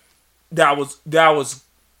 garbage. That was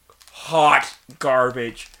hot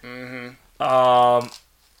garbage. Mm-hmm.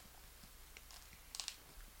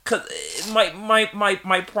 Cause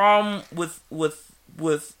my problem with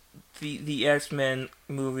the X-Men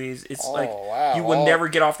movies, it's you would never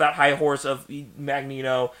get off that high horse of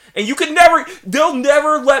Magneto, and they'll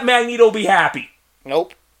never let Magneto be happy.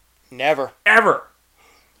 Nope. Never. Ever.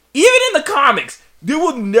 Even in the comics, they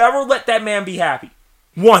will never let that man be happy.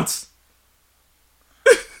 Once.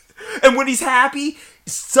 And when he's happy,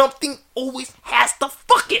 something always has to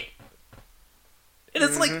fuck it. And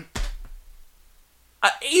it's like...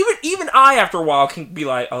 even I, after a while, can be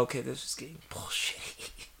like, okay, this is getting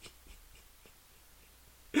bullshit.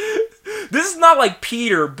 This is not like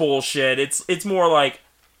Peter bullshit. It's more like...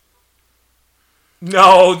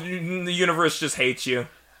 No, the universe just hates you.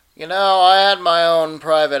 You know, I had my own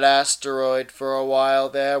private asteroid for a while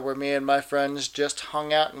there where me and my friends just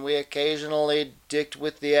hung out and we occasionally dicked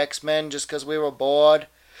with the X-Men just because we were bored.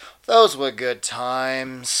 Those were good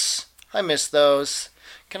times. I miss those.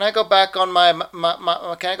 Can I go back on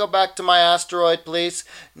can I go back to my asteroid, please?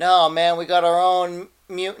 No, man, we got our own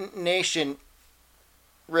mutant nation.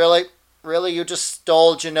 Really? Really? You just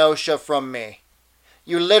stole Genosha from me.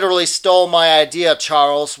 You literally stole my idea,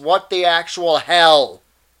 Charles. What the actual hell?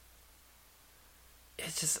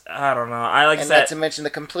 It's just, I don't know. I and not to mention the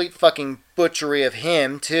complete fucking butchery of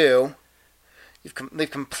him, too. They've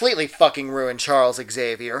completely fucking ruined Charles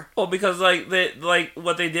Xavier. Well, because,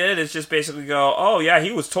 what they did is just basically go, oh, yeah,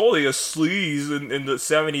 he was totally a sleaze in the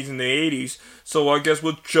 70s and the 80s, so I guess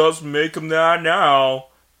we'll just make him that now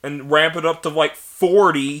and ramp it up to,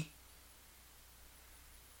 40.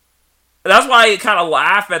 That's why I kind of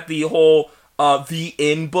laugh at the whole... the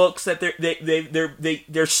in books that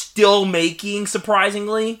they're still making,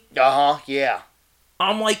 surprisingly. Yeah.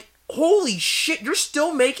 I'm like, holy shit, you're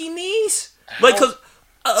still making these? Like, because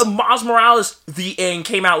Miles Morales, the end,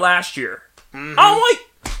 came out last year. Mm-hmm. I'm like,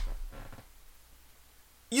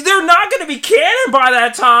 they're not going to be canon by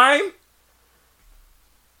that time.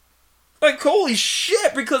 Like, holy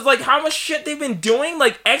shit, because, how much shit they've been doing,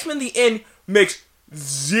 X-Men the End makes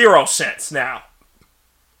 0 sense now.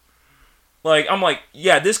 I'm like,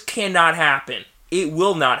 yeah, this cannot happen. It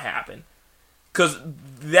will not happen. Because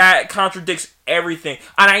that contradicts everything.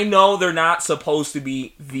 And I know they're not supposed to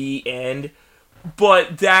be the end,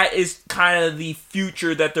 but that is kind of the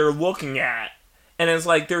future that they're looking at. And it's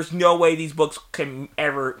like, there's no way these books can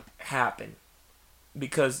ever happen.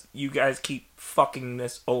 Because you guys keep fucking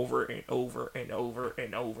this over and over and over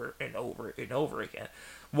and over and over and over again.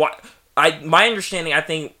 My understanding, I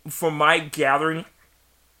think, from my gathering...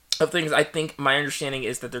 of things, I think my understanding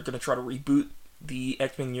is that they're going to try to reboot the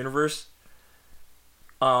X-Men universe.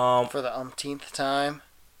 For the umpteenth time.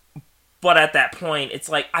 But at that point, it's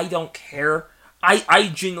like, I don't care.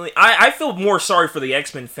 I genuinely... I feel more sorry for the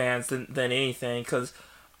X-Men fans than anything, because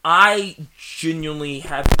I genuinely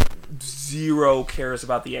have 0 cares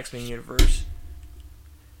about the X-Men universe.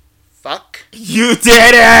 Fuck. You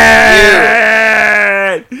did it!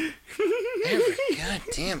 Every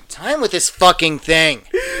goddamn time with this fucking thing.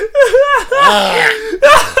 Oh,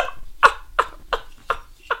 God.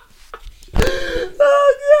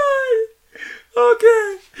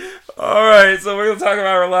 Okay. Alright, so we're going to talk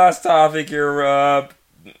about our last topic here.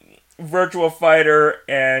 Virtua Fighter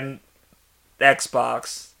and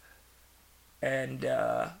Xbox. And,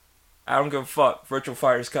 I don't give a fuck. Virtua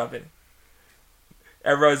Fighter's coming.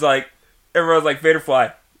 Everyone's like,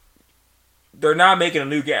 Vaderfly, they're not making a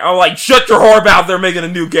new game. I'm like, shut your whore mouth, they're making a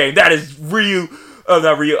new game. That is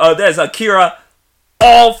that is Akira,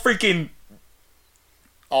 all freaking...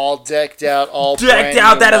 all decked out,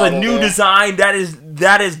 That is a new design. That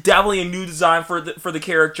is definitely a new design for the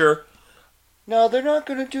character. No, they're not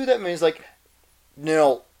going to do that. I mean, it's like,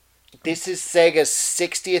 no, this is Sega's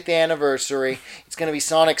 60th anniversary. It's going to be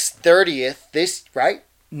Sonic's 30th, right?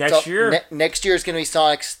 Next year. Next year is going to be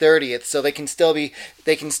Sonic's 30th, so they can still be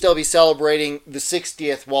celebrating the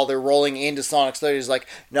 60th while they're rolling into Sonic's 30th. It's like,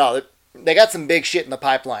 no, they got some big shit in the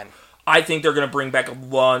pipeline. I think they're going to bring back a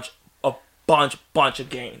bunch of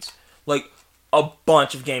games. A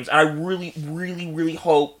bunch of games. And I really, really, really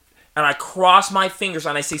hope, and I cross my fingers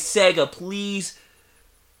and I say, Sega, please,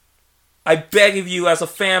 I beg of you as a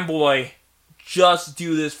fanboy, just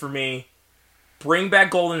do this for me. Bring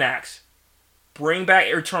back Golden Axe. Bring back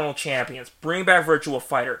Eternal Champions. Bring back Virtua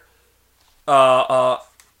Fighter.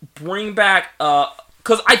 Bring back...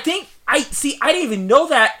 Because I didn't even know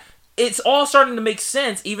that. It's all starting to make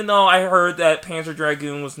sense, even though I heard that Panzer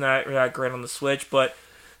Dragoon was not great on the Switch, but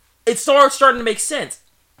it started starting to make sense.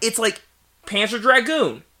 it's like Panzer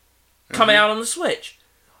Dragoon coming out on the Switch.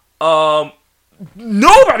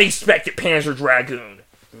 Nobody expected Panzer Dragoon.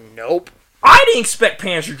 Nope. I didn't expect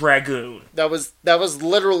Panzer Dragoon. That was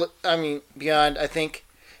literally. I mean, beyond. I think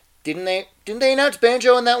didn't they announce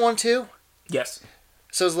Banjo in that one too? Yes.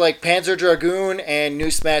 So it's like Panzer Dragoon and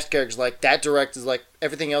new Smash characters. Like that direct is like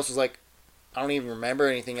everything else was like. I don't even remember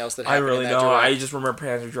anything else that happened. I really in that don't. direct. I just remember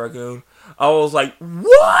Panzer Dragoon. I was like,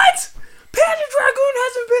 what? Panzer Dragoon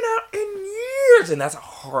hasn't been out in years, and that's a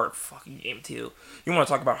hard fucking game too. You want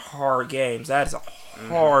to talk about hard games? That is a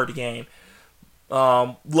hard game.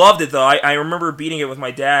 Loved it though. I remember beating it with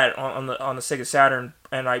my dad on the Sega Saturn,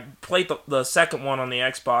 and I played the second one on the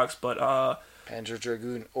Xbox. But Panzer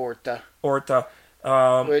Dragoon Orta,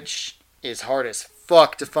 which is hard as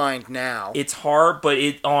fuck to find now. It's hard, but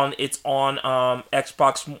it's on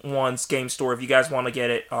Xbox One's game store if you guys want to get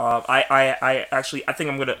it. I think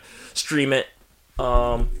I'm gonna stream it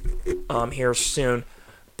here soon.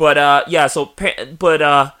 But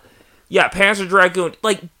Panzer Dragoon,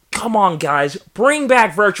 like, come on guys, bring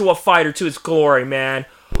back Virtua Fighter to its glory, man.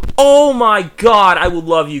 Oh my god, I would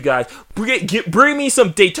love you guys. Bring me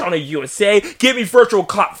some Daytona USA. Give me Virtual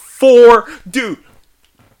Cop 4. Dude,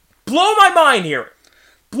 blow my mind here.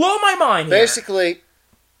 Basically,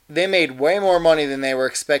 they made way more money than they were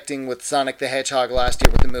expecting with Sonic the Hedgehog last year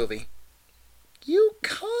with the movie. You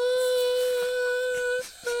can't.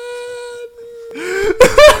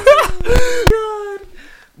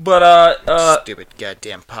 But stupid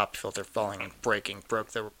goddamn pop filter falling and breaking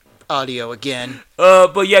broke the audio again.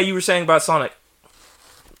 But yeah, you were saying about Sonic.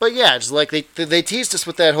 But yeah, it's like they teased us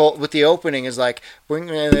with the opening is like and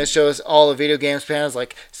it shows all the video games panels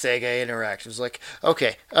like Sega Interactive. Like,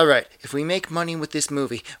 okay, all right, if we make money with this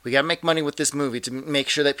movie, we gotta make money with this movie to make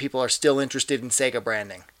sure that people are still interested in Sega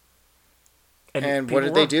branding. And what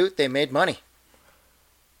did they do? They made money.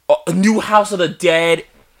 A new House of the Dead,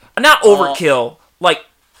 not overkill, like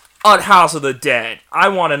a House of the Dead. I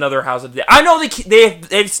want another House of the Dead. I know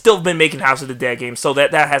they've still been making House of the Dead games, so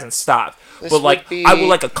that hasn't stopped. But like, I would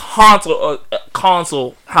like a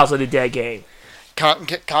console House of the Dead game.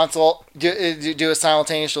 Console do a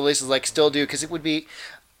simultaneous release, like still do, because it would be,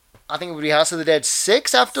 I think it would be House of the Dead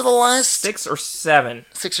 6 after the last 6 or 7.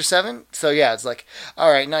 6 or 7. So yeah, it's like,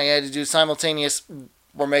 all right, now you had to do simultaneous.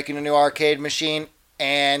 We're making a new arcade machine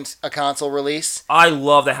and a console release. I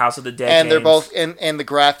love the House of the Dead and games. They're both, and the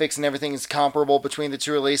graphics and everything is comparable between the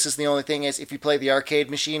two releases. The only thing is, if you play the arcade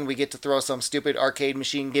machine, we get to throw some stupid arcade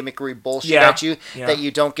machine gimmickry bullshit at you that you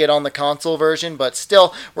don't get on the console version. But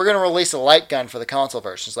still, we're going to release a light gun for the console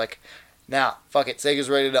version. It's like, nah, fuck it. Sega's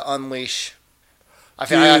ready to unleash. I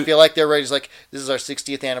feel like they're ready. It's like, this is our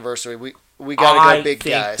 60th anniversary. We got to go big,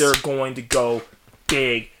 guys.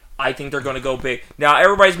 I think they're going to go big. Now,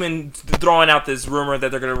 everybody's been throwing out this rumor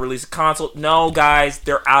that they're going to release a console. No, guys,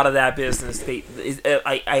 they're out of that business.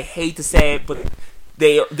 I hate to say it, but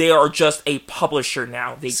they are just a publisher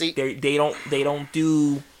now. They don't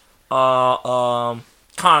do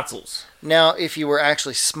consoles. Now, if you were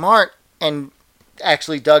actually smart and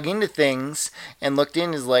actually dug into things and looked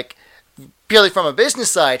in, is like, purely from a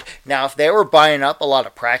business side. Now, if they were buying up a lot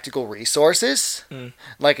of practical resources,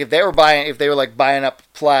 like if they were buying up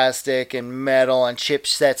plastic and metal and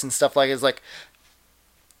chipsets and stuff like it, it's like,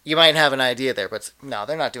 you might have an idea there, but no,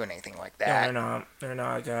 they're not doing anything like that. No, they're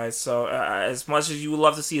not, guys. So as much as you would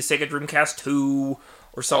love to see a Sega Dreamcast 2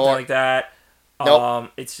 or something like that,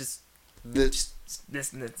 nope. It's just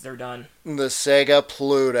they're done. The Sega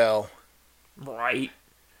Pluto, right.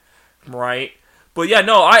 But yeah,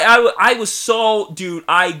 no, I was so, dude,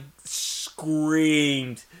 I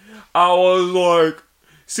screamed. I was like,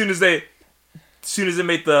 as soon as they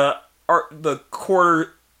made the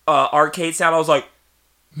quarter arcade sound, I was like,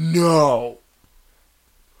 no.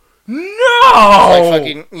 Like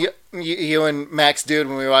fucking you and Max Dude,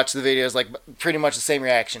 when we watched the videos, like pretty much the same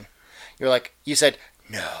reaction. You're like, you said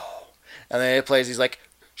no, and then it plays. He's like,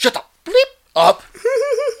 shut the bleep up.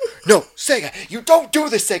 No, Sega, you don't do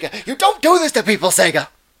this, Sega. You don't do this to people, Sega.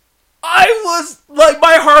 I was like,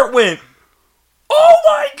 my heart went, oh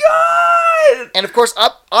my god! And of course,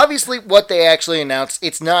 obviously, what they actually announced,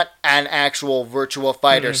 it's not an actual Virtua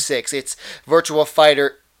Fighter 6. It's Virtua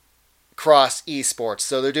Fighter Cross Esports.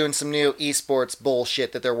 So they're doing some new esports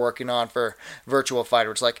bullshit that they're working on for Virtua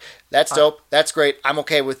Fighter. It's like, that's dope. That's great. I'm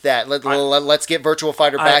okay with that. Let's get Virtua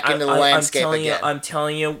Fighter back into the landscape again. I'm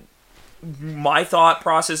telling you, my thought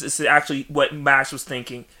process is actually what Max was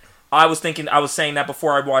thinking. I was saying that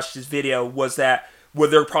before I watched this video, was that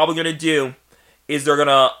what they're probably going to do is they're going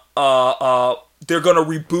to they're gonna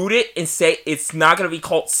reboot it and say it's not gonna be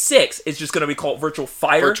called 6. It's just gonna be called Virtua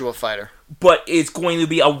Fighter. Virtua Fighter. But it's going to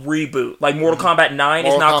be a reboot. Like Mortal Kombat 9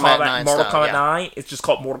 is not Mortal Kombat 9. It's just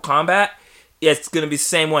called Mortal Kombat. It's gonna be the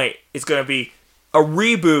same way. It's gonna be a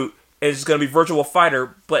reboot. It's gonna be Virtua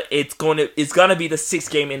Fighter, but it's gonna be the 6th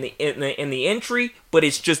game in the entry, but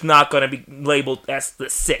it's just not gonna be labeled as the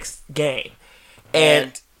 6th game.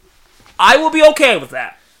 And I will be okay with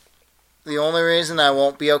that. The only reason I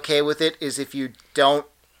won't be okay with it is if you don't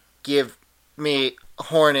give me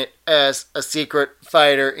Hornet as a secret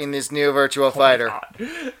fighter in this new Virtua Fighter.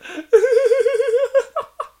 If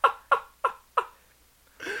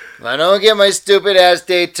I don't get my stupid ass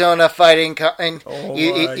Daytona fighting and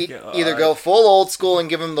either go full old school and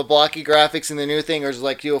give him the blocky graphics in the new thing, or just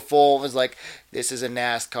like do a full, it's like, this is a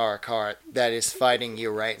NASCAR car that is fighting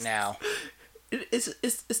you right now. It's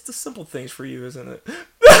the simple things for you, isn't it?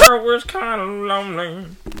 It was kind of lonely.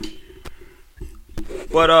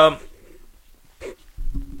 But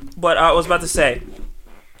I was about to say,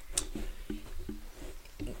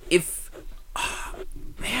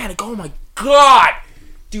 man, oh my god,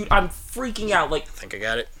 dude, I'm freaking out. Like, I think I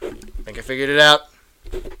got it. I think I figured it out.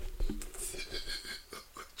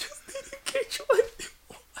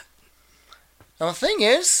 Now, the thing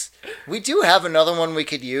is, we do have another one we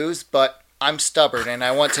could use, but I'm stubborn and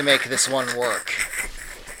I want to make this one work.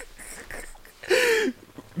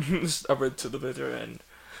 Stubborn to the bitter end.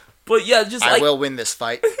 But yeah, just I will win this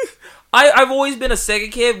fight. I've always been a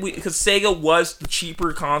Sega kid because Sega was the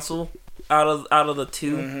cheaper console out of the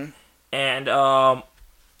two, and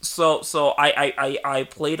so I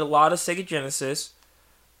played a lot of Sega Genesis,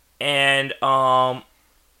 and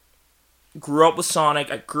grew up with Sonic.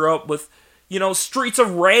 I grew up with Streets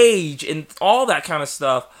of Rage and all that kind of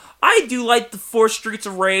stuff. I do like the 4 Streets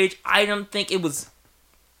of Rage. I don't think it was.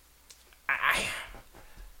 I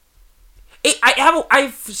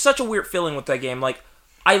have such a weird feeling with that game. Like,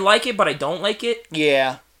 I like it, but I don't like it.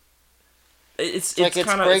 Yeah. It's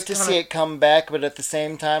great to see it come back, but at the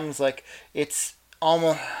same time, it's like it's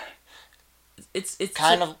almost. It's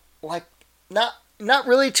kind of like not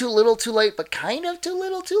really too little, too late, but kind of too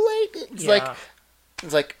little, too late. It's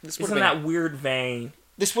like this would have been that weird vein.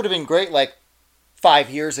 This would have been great, like 5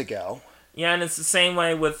 years ago. Yeah, and it's the same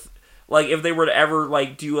way with like if they were to ever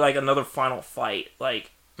like do like another Final Fight, like.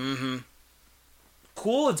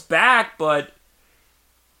 Cool, it's back, but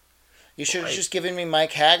you should have just given me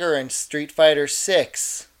Mike Haggar and Street Fighter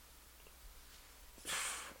 6.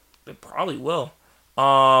 They probably will.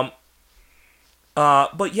 But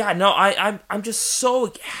yeah, no, I'm just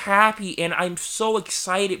so happy and I'm so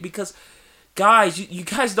excited because, guys, you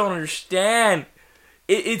guys don't understand.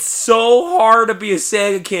 It's so hard to be a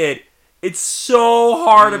Sega kid. It's so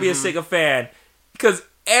hard to be a Sega fan because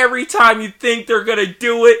every time you think they're gonna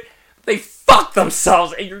do it, they fuck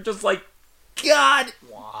themselves, and you're just like, God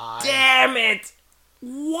damn it!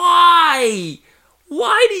 Why?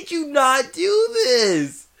 Why did you not do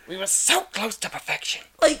this? We were so close to perfection.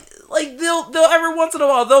 Like they'll every once in a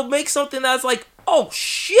while they'll make something that's like, oh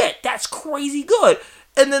shit, that's crazy good,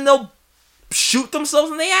 and then they'll shoot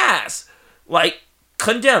themselves in the ass. Like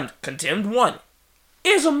Condemned 1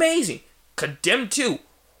 is amazing. Condemned 2,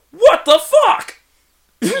 what the fuck?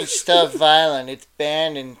 It's stuff violent. It's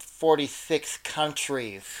banned in 46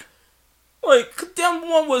 countries. Like, Condemned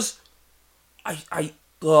 1 was...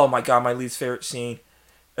 oh my god, my least favorite scene.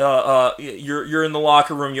 You're in the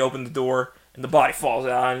locker room, you open the door, and the body falls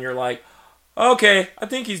out, and you're like, okay, I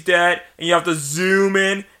think he's dead. And you have to zoom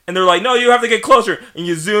in, and they're like, no, you have to get closer. And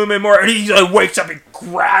you zoom in more, and he like wakes up and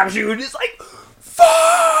grabs you, and it's like, fuck!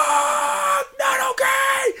 Not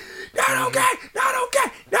okay! Not okay! Not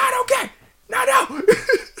okay! Not okay! No.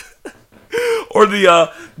 Or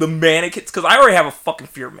the mannequins, because I already have a fucking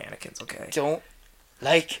fear of mannequins. Okay. Don't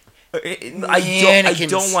like. I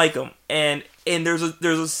don't like them. And there's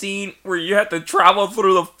a scene where you have to travel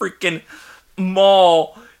through the freaking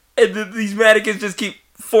mall, and these mannequins just keep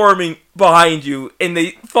forming behind you, and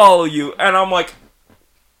they follow you, and I'm like,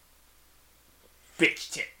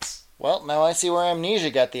 bitch tits. Well, now I see where Amnesia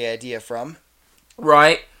got the idea from.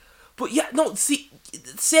 Right. But yeah, no, see,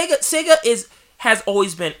 Sega has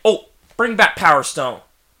always been, bring back Power Stone.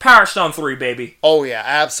 Power Stone 3, baby. Oh yeah,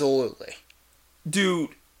 absolutely. Dude,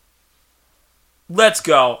 let's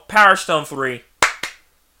go. Power Stone 3.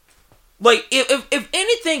 Like, if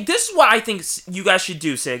anything, this is what I think you guys should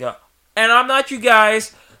do, Sega. And I'm not you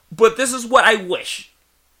guys, but this is what I wish.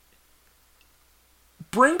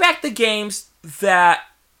 Bring back the games that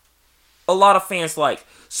a lot of fans like.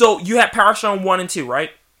 So, you have Power Stone 1 and 2, right?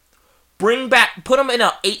 Put them in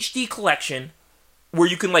a HD collection where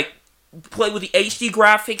you can, like, play with the HD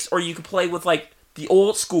graphics, or you can play with like the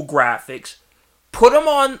old school graphics. Put them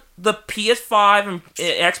on the PS5 and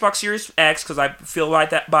Xbox Series X, because I feel like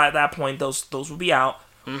that by that point those will be out,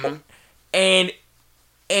 and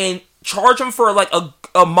charge them for like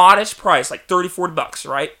a modest price, like $30-$40,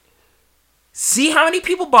 right? See how many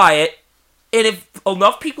people buy it, and if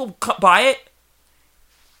enough people buy it,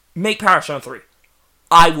 make Power Stone 3.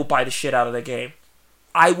 I will buy the shit out of that game.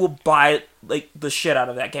 I will buy like the shit out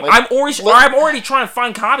of that game. Like, I'm already trying to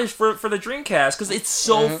find copies for the Dreamcast because it's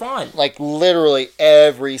so fun. Like literally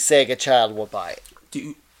every Sega child will buy it,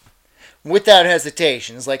 dude, without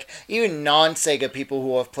hesitation. It's like even non-Sega people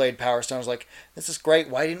who have played Power Stone is like, this is great.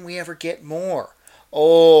 Why didn't we ever get more?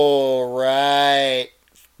 Oh right,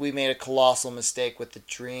 we made a colossal mistake with the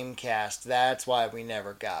Dreamcast. That's why we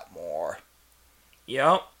never got more.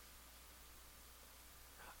 Yep.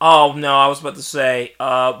 Oh, no, I was about to say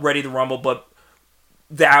Ready to Rumble, but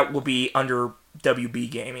that will be under WB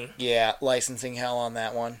Gaming. Yeah, licensing hell on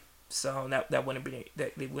that one. So that wouldn't be,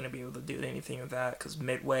 they wouldn't be able to do anything with that, because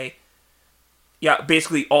Midway, yeah,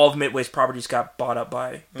 basically all of Midway's properties got bought up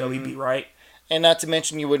by WB, right? And not to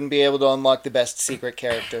mention you wouldn't be able to unlock the best secret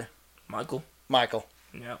character. Michael.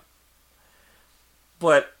 Yeah.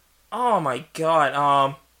 But, oh my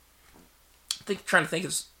god, trying to think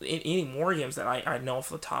of any more games that I know off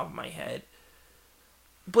the top of my head.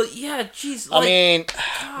 But yeah, jeez. Like, I mean,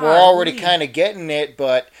 God, we're already kind of getting it,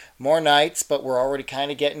 but more nights. But we're already kind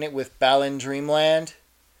of getting it with Balan Dreamland.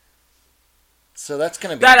 So that's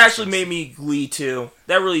gonna be. That actually made me glee too.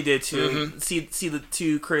 That really did too. See the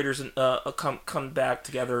two creators come back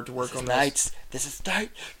together to work on this. This is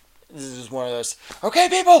night. This is just one of those. Okay,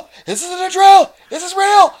 people, this isn't a drill. This is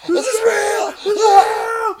real. This is real.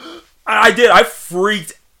 I did. I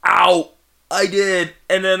freaked out. I did.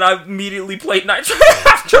 And then I immediately played Nights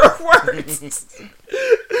afterwards.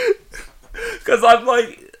 Because I'm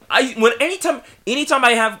like, anytime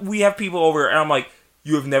we have people over and I'm like,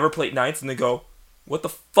 you have never played Nights? And they go, what the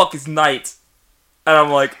fuck is Nights? And I'm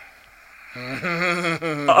like, we get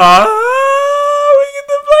to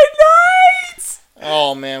play Nights.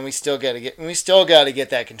 Oh man, we still gotta get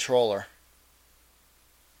that controller.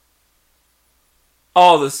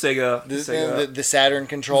 Oh, the Sega. The Saturn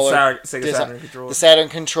controller. Sega Saturn controller. The Saturn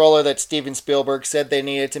controller that Steven Spielberg said they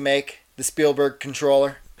needed to make. The Spielberg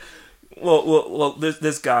controller. Well.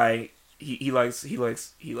 This guy, he likes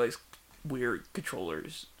weird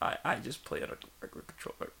controllers. I just play on a regular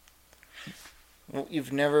controller. Well,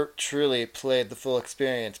 you've never truly played the full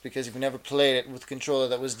experience because you've never played it with a controller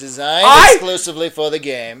that was designed exclusively for the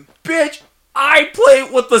game. Bitch! I play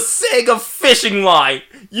with the Sega fishing line.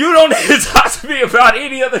 You don't need to talk to me about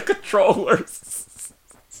any other controllers.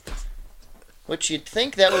 Which you'd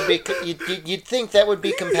think that would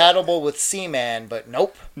be compatible with Seaman, but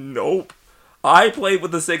nope. Nope. I played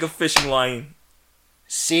with the Sega fishing line.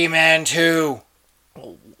 Seaman 2.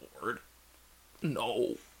 Oh Lord.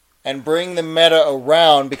 No. And bring the meta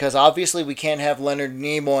around because obviously we can't have Leonard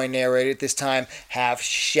Nimoy narrate it this time. Have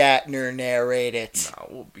Shatner narrate it.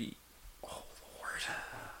 That will be.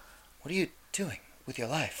 What are you doing with your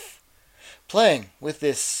life? Playing with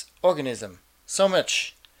this organism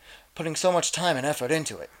putting so much time and effort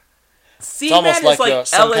into it. It's almost like you're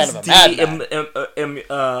some LSD kind of a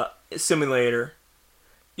madman. Simulator.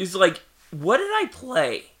 He's like, what did I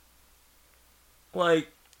play? Like,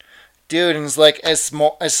 dude, and it's like as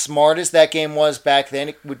smart as that game was back then,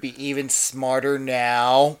 it would be even smarter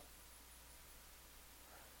now.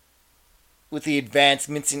 With the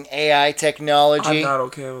advancements in AI technology. I'm not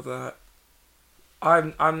okay with that.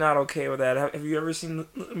 I'm not okay with that. Have you ever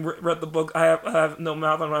read the book? I have no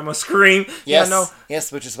mouth and I must scream. Yes, yeah, no.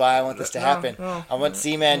 Yes, which is why I want this to happen. I want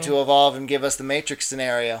Seaman to evolve and give us the Matrix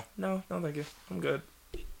scenario. No, thank you. I'm good.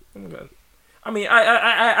 I mean,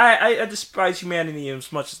 I despise humanity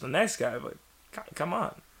as much as the next guy, but come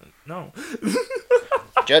on, no.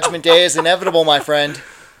 Judgment Day is inevitable, my friend.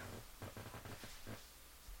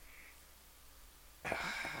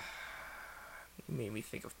 Made me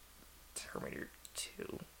think of Terminator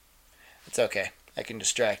 2. It's okay. I can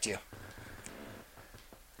distract you.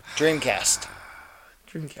 Dreamcast.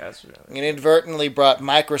 Inadvertently brought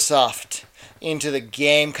Microsoft into the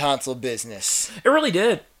game console business. It really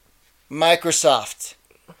did. Microsoft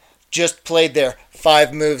just played their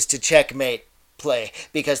 5 moves to checkmate play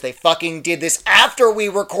because they fucking did this after we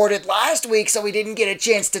recorded last week, so we didn't get a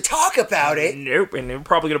chance to talk about it. Nope, and they're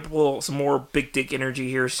probably gonna pull some more big dick energy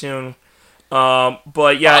here soon.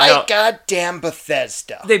 But yeah, goddamn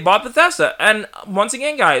Bethesda. They bought Bethesda, and once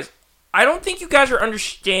again, guys, I don't think you guys are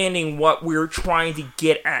understanding what we're trying to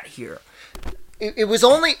get at here. it was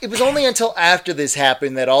only until after this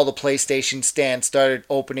happened that all the PlayStation stands started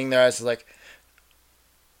opening their eyes. Like,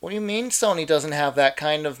 what do you mean Sony doesn't have that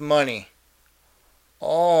kind of money?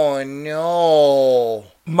 Oh no!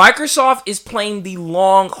 Microsoft is playing the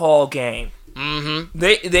long haul game. Mm-hmm.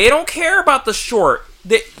 They don't care about the short.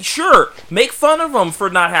 Sure, make fun of them for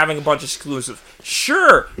not having a bunch of exclusives.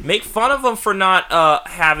 Sure, make fun of them for not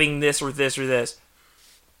having this or this or this.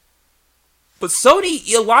 But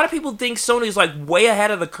Sony, a lot of people think Sony's like way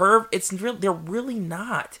ahead of the curve. They're really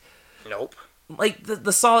not. Nope. Like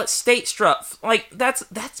the solid state stuff. Like that's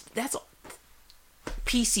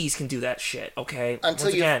PCs can do that shit. Okay.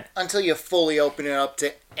 Until you fully open it up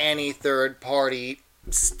to any third party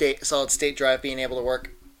solid state drive being able to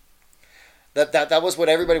work. That was what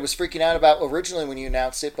everybody was freaking out about originally when you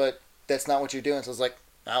announced it, but that's not what you're doing. So it's like,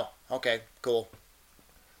 oh, okay, cool.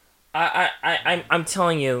 I'm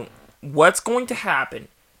telling you. What's going to happen,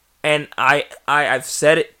 and I've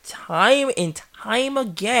said it time and time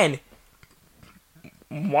again,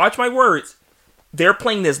 watch my words, they're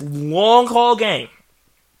playing this long haul game,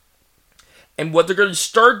 and what they're going to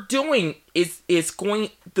start doing is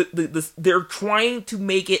they're trying to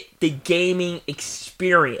make it the gaming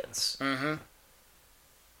experience. Mm-hmm.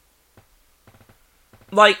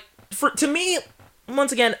 Like, to me,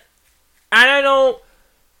 once again, and I know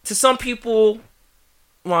to some people,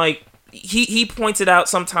 like, he points it out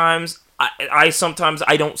sometimes. I sometimes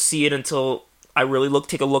I don't see it until I really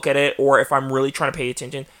take a look at it, or if I'm really trying to pay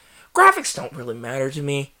attention. Graphics don't really matter to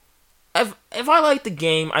me. If I like the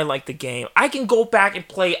game, I like the game. I can go back and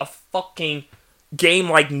play a fucking game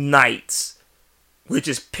like Knights, which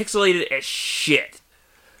is pixelated as shit,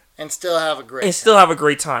 and still have a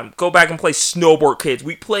great time. Go back and play Snowboard Kids.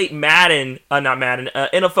 We played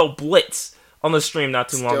NFL Blitz on the stream not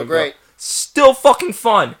too long ago. Still great. Still fucking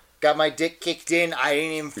fun. Got my dick kicked in. I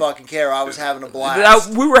didn't even fucking care. I was having a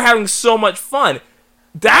blast. We were having so much fun.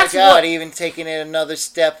 That's my God, even taking it another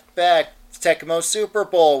step back. Tecmo Super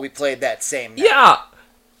Bowl, we played that same night. Yeah,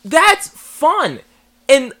 that's fun.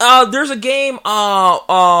 And there's a game.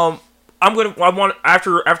 After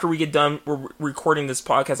we get done recording this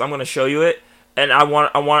podcast, I'm gonna show you it, and I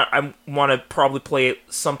want to probably play it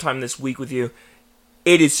sometime this week with you.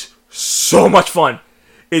 It is so much fun.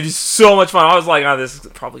 It is so much fun. I was like, oh, this is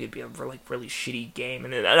probably going to be a really shitty game.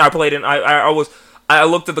 And I played it, and I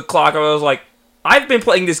looked at the clock, and I was like, I've been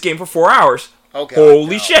playing this game for 4 hours. Okay.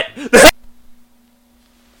 Holy shit.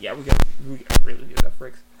 Yeah, we got really do that,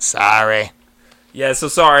 Fricks. Sorry. Yeah, so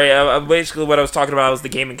sorry. Basically, what I was talking about was the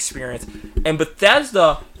game experience. And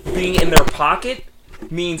Bethesda being in their pocket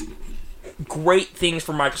means great things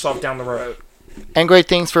for Microsoft down the road. And great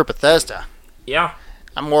things for Bethesda. Yeah.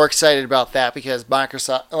 I'm more excited about that because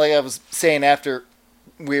Microsoft, like I was saying after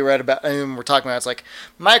we read about, and we're talking about, it's like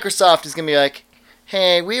Microsoft is going to be like,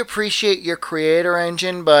 hey, we appreciate your creator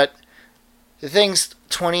engine, but the thing's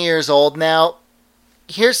 20 years old now.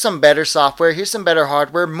 Here's some better software. Here's some better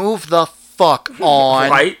hardware. Move the fuck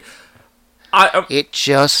on. Right? It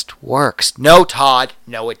just works. No, Todd.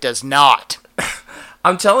 No, it does not.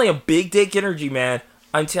 I'm telling you, big dick energy, man.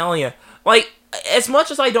 I'm telling you. Like, as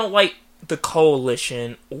much as I don't like the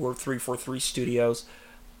Coalition or 343 Studios,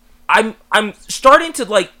 I'm starting to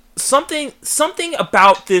like something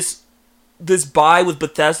about this buy with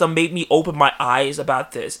Bethesda made me open my eyes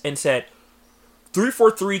about this and said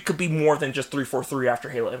 343 could be more than just 343 after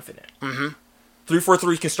Halo Infinite. Mm-hmm.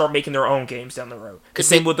 343 can start making their own games down the road. The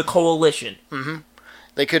same with the Coalition. Mm-hmm.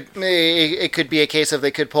 They could. It could be a case of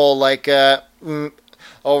they could pull like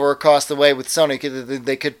over across the way with Sony.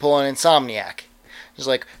 They could pull an Insomniac. It's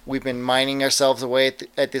like, we've been mining ourselves away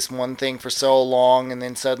at this one thing for so long, and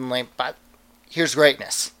then suddenly, but here's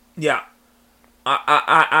greatness. Yeah.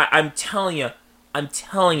 I'm telling you,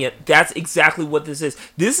 that's exactly what this is.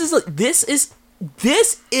 This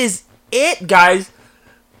is it, guys.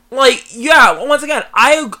 Like, yeah, once again,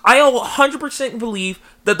 I 100% believe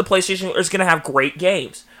that the PlayStation is going to have great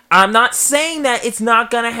games. I'm not saying that it's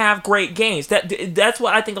not going to have great games. That's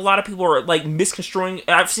what I think a lot of people are, like, misconstruing.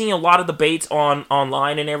 I've seen a lot of debates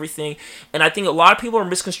online and everything, and I think a lot of people are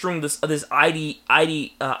misconstruing this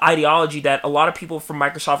ideology that a lot of people from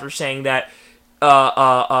Microsoft are saying that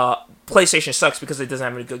PlayStation sucks because it doesn't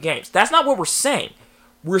have any good games. That's not what we're saying.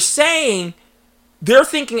 We're saying they're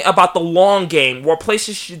thinking about the long game, while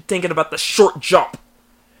PlayStation is thinking about the short jump.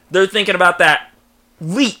 They're thinking about that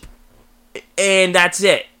leap, and that's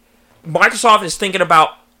it. Microsoft is thinking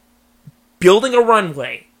about building a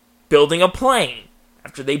runway, building a plane,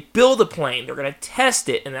 After they build a plane, they're going to test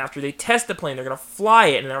it. And after they test the plane, they're going to fly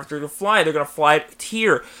it. And after they fly it, they're going to fly it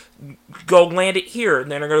here, go land it here,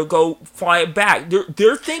 and then they're going to go fly it back.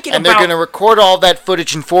 They're thinking and they're going to record all that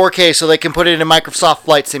footage in 4K so they can put it in a Microsoft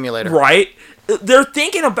Flight Simulator. Right? They're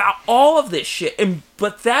thinking about all of this shit. And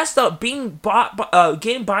Bethesda buying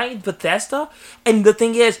Bethesda, and the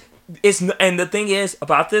thing is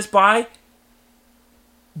about this buy,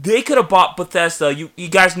 they could have bought Bethesda. You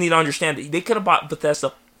guys need to understand that they could have bought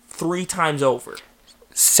Bethesda 3 times over.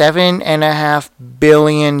 $7.5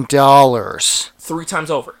 billion. 3 times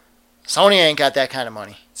over. Sony ain't got that kind of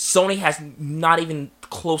money. Sony has not even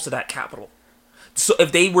close to that capital. So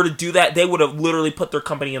if they were to do that, they would have literally put their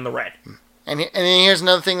company in the red. And here's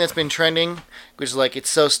another thing that's been trending, which is like, it's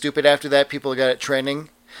so stupid after that people got it trending.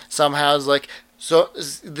 Somehow it's like, so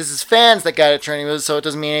this is fans that got it trending, so it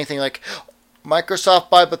doesn't mean anything. Like, Microsoft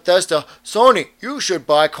buy Bethesda, Sony, you should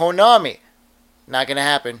buy Konami. Not going to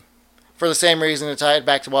happen. For the same reason, to tie it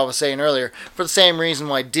back to what I was saying earlier, for the same reason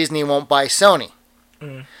why Disney won't buy Sony.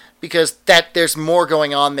 Because there's more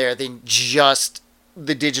going on there than just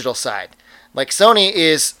the digital side. Like, Sony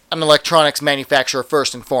is an electronics manufacturer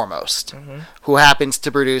first and foremost, who happens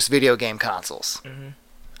to produce video game consoles.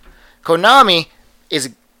 Konami is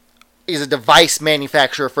a device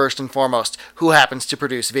manufacturer first and foremost, who happens to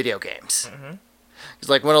produce video games. It's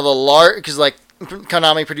like one of the because like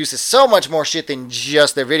Konami produces so much more shit than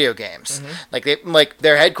just their video games. Like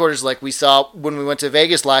their headquarters, like we saw when we went to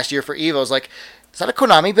Vegas last year for EVO, was like, is that a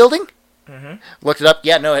Konami building? Looked it up.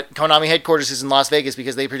 Yeah, no, Konami headquarters is in Las Vegas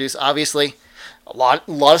because they produce, obviously, a lot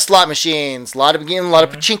of slot machines, a lot of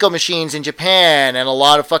pachinko machines in Japan, and a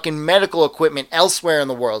lot of fucking medical equipment elsewhere in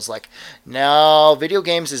the world. It's like, no, video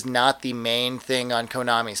games is not the main thing on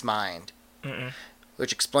Konami's mind.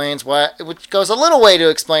 Which goes a little way to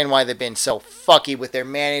explain why they've been so fucky with their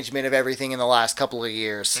management of everything in the last couple of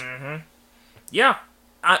years. Yeah,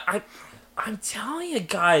 I'm telling you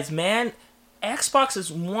guys, man. Xbox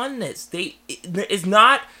has won this.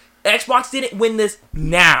 Xbox didn't win this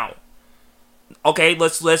now. Okay,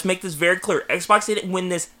 let's make this very clear. Xbox didn't win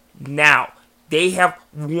this now. They have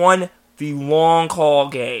won the long haul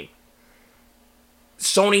game.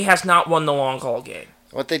 Sony has not won the long haul game.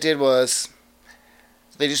 What they did was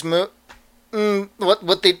they just moved. Sony's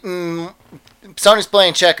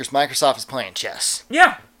playing checkers. Microsoft is playing chess.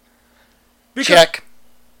 Yeah. Check.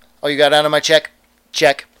 Oh, you got out of my check.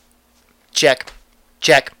 Check. Check.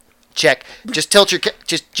 Check. Check. Just tilt your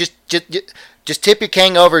just tip your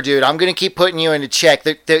king over, dude. I'm gonna keep putting you into check.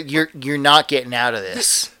 You're not getting out of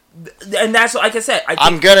this. And that's, like I said,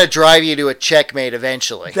 I'm gonna drive you to a checkmate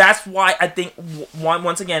eventually. That's why I think,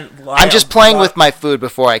 once again, I'm just playing with my food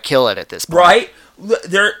before I kill it at this point. Right?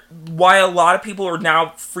 Why a lot of people are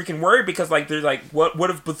now freaking worried, because like they're like, what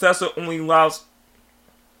if Bethesda only allows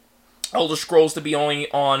Elder Scrolls to be only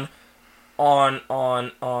on Xbox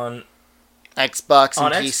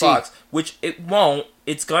and PC. Xbox, which it won't.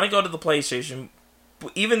 It's gonna go to the PlayStation.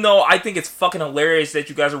 Even though I think it's fucking hilarious that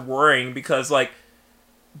you guys are worrying, because like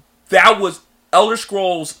Elder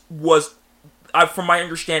Scrolls was, from my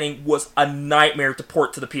understanding, was a nightmare to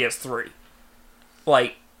port to the PS3.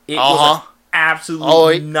 Like it was an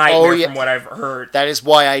absolute nightmare from what I've heard. That is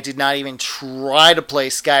why I did not even try to play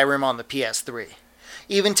Skyrim on the PS3.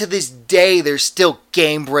 Even to this day, there's still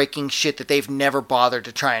game-breaking shit that they've never bothered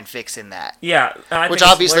to try and fix in that. Yeah. Which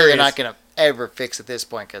obviously they're not going to ever fix at this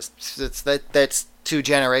point, because that's 2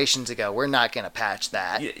 generations ago. We're not going to patch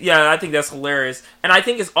that. Yeah, I think that's hilarious. And I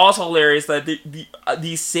think it's also hilarious that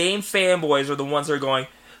these same fanboys are the ones that are going,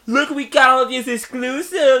 look, we got all these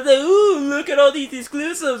exclusives. Ooh, look at all these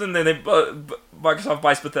exclusives. And then Microsoft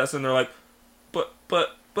buys Bethesda, and they're like, but...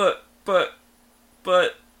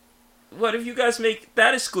 what if you guys make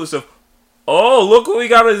that exclusive? Oh, look what we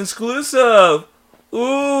got as exclusive.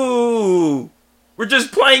 Ooh. We're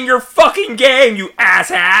just playing your fucking game, you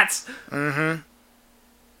asshats.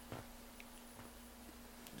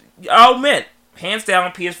 Oh, man. Hands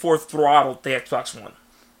down, PS4 throttled the Xbox One.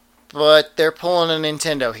 But they're pulling a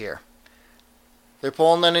Nintendo here. They're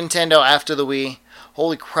pulling a Nintendo after the Wii.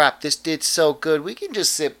 Holy crap, this did so good. We can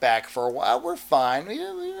just sit back for a while. We're fine. We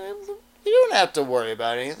don't have to worry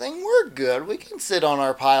about anything. We're good. We can sit on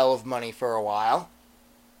our pile of money for a while.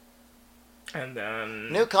 And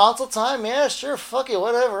then... New console time? Yeah, sure. Fuck it.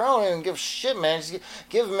 Whatever. I don't even give a shit, man. Just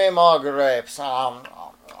give me more grapes. Wait,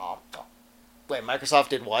 Microsoft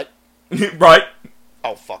did what? Right.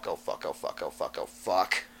 Oh, fuck. Oh, fuck. Oh, fuck. Oh, fuck. Oh,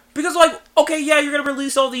 fuck. Because, like, okay, yeah, you're going to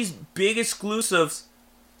release all these big exclusives,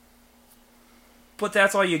 but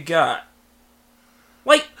that's all you got.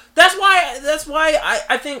 Like, That's why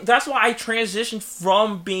I think that's why I transitioned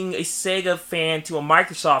from being a Sega fan to a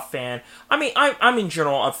Microsoft fan. I mean, I'm in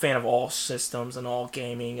general a fan of all systems and all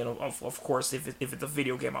gaming, and of course, if it's a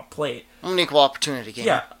video game, I'll play it. I'm an equal opportunity gamer.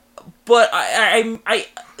 Yeah, but I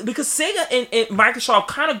because Sega and Microsoft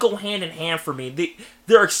kind of go hand in hand for me.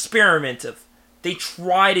 They're experimentative. They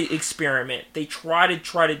try to experiment. They try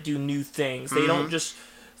to do new things. They don't just.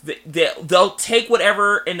 They'll take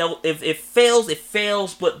whatever, and if it fails, it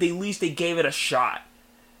fails. But at least they gave it a shot.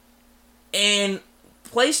 And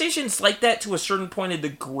PlayStation's like that to a certain point of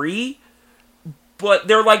degree, but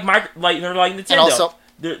they're like Nintendo. And also,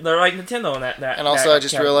 they're like Nintendo in that. And also, that I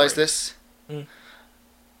just category. realized this.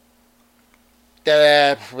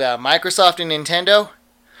 Microsoft and Nintendo,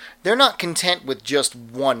 they're not content with just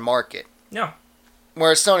one market. No.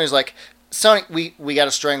 Whereas Sony's like, we got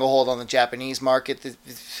a stranglehold on the Japanese market.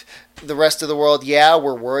 The rest of the world, yeah,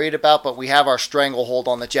 we're worried about, but we have our stranglehold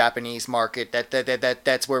on the Japanese market.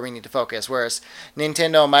 That's where we need to focus. Whereas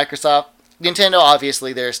Nintendo and Microsoft, Nintendo,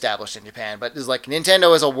 obviously, they're established in Japan, but it's like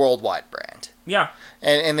Nintendo is a worldwide brand. Yeah.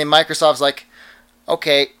 And then Microsoft's like,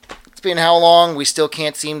 okay, it's been how long? We still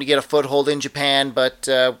can't seem to get a foothold in Japan, but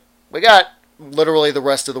we got literally the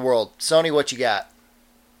rest of the world. Sony, what you got?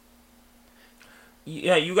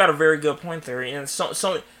 Yeah, you got a very good point there, and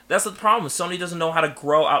Sony. That's the problem. Sony doesn't know how to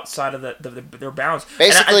grow outside of their bounds.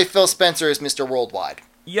 Basically, Phil Spencer is Mr. Worldwide.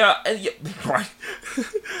 Yeah, right.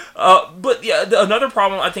 But yeah, another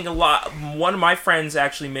problem I think one of my friends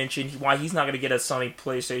actually mentioned why he's not going to get a Sony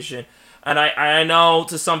PlayStation, and I know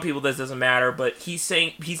to some people this doesn't matter, but he's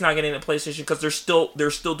saying he's not getting a PlayStation because they're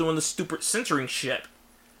still doing the stupid censoring shit.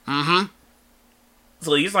 Mm-hmm.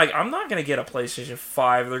 So he's like, I'm not gonna get a PlayStation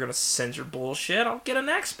 5. They're gonna censor bullshit. I'll get an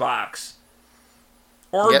Xbox.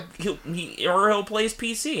 Or he'll play his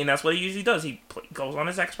PC, and that's what he usually does. He goes on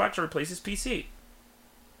his Xbox or plays his PC.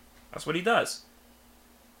 That's what he does.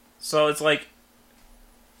 So it's like,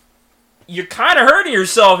 you're kind of hurting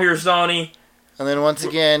yourself here, Sony. And then once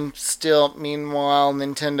again, meanwhile,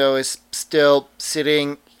 Nintendo is still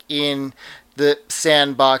sitting in the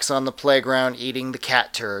sandbox on the playground eating the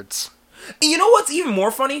cat turds. You know what's even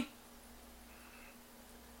more funny?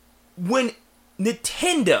 When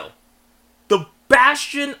Nintendo, the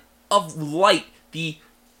bastion of light, the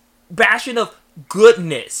bastion of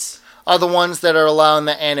goodness, are the ones that are allowing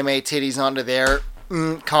the anime titties onto their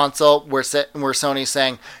console, where Sony's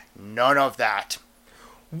saying, none of that.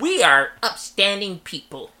 We are upstanding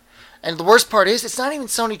people. And the worst part is, it's not even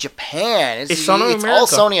Sony Japan. It's Sony it's America. all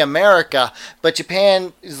Sony America. But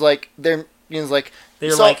Japan is like,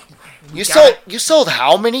 you sold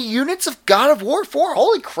how many units of God of War 4?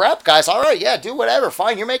 Holy crap, guys. All right, yeah, do whatever.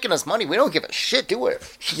 Fine, you're making us money. We don't give a shit. Do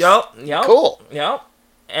it. Yep. Cool. Yep.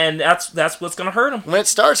 And that's what's going to hurt them. When it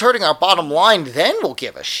starts hurting our bottom line, then we'll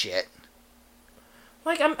give a shit.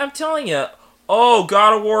 Like, I'm telling you. Oh,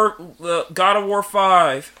 God of War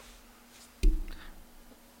 5.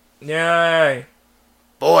 Yay.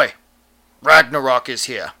 Boy, Ragnarok is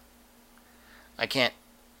here. I can't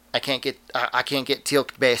get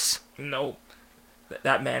Teal'c base. No.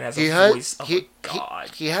 That man has a voice of a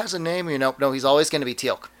god. He has a name, you know. No, he's always going to be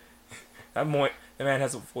Teal'c. That man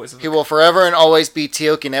has a voice of a god. He will forever and always be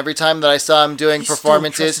Teal'c, and every time that I saw him doing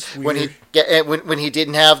performances when he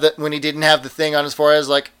didn't have the thing on his forehead, I was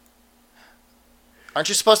like, aren't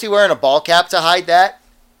you supposed to be wearing a ball cap to hide that?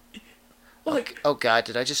 Like, oh god,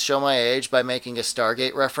 did I just show my age by making a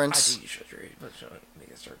Stargate reference? I think you should make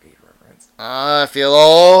a Stargate reference. I feel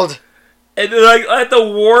old. And then, like, at the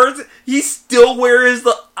wars, he still wears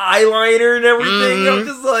the eyeliner and everything. I'm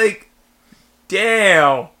just like,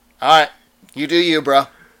 damn. Alright, you do you, bro.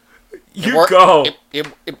 Go.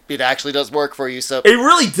 It actually does work for you, so... It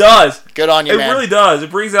really does. Good on you, man. It really does. It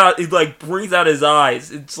brings out his eyes.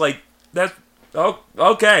 It's like, that's... Oh,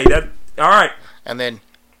 okay. Alright. And then,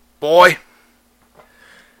 boy...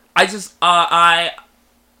 I just, I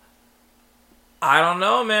don't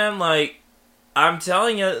know, man. Like, I'm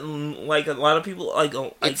telling you, like, a lot of people, like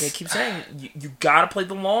I keep saying, you gotta play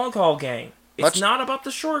the long haul game. It's not about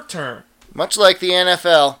the short term. Much like the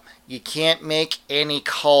NFL, you can't make any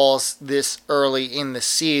calls this early in the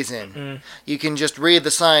season. Mm. You can just read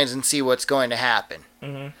the signs and see what's going to happen.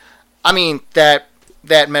 Mm-hmm. I mean, that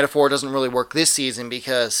metaphor doesn't really work this season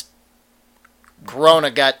because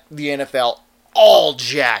Corona got the NFL all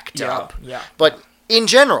jacked up. Yeah. But in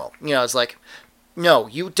general, you know, it's like, no,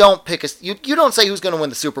 you don't pick you don't say who's going to win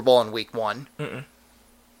the Super Bowl in week 1. Mm-mm.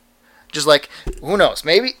 Just like, who knows?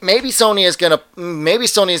 Maybe Sony is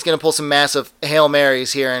gonna pull some massive Hail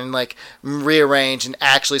Marys here and like rearrange and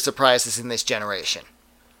actually surprise us in this generation.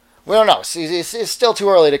 We don't know. It's still too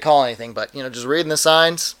early to call anything, but you know, just reading the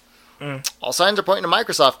signs, All signs are pointing to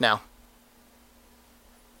Microsoft now.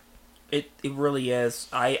 It really is.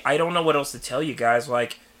 I don't know what else to tell you guys.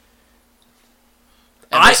 Like,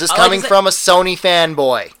 and this is coming from a Sony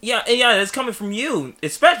fanboy. Yeah, it's coming from you.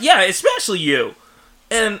 Especially you.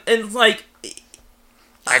 And like,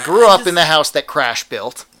 I grew up in the house that Crash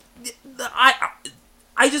built.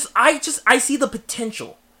 I see the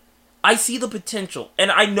potential. I see the potential,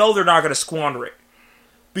 and I know they're not going to squander it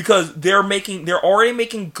because they're already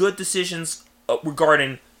making good decisions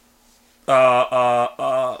regarding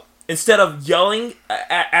instead of yelling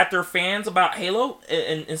at their fans about Halo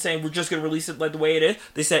and saying we're just going to release it like the way it is,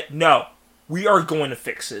 they said, no, we are going to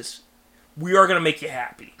fix this. We are going to make you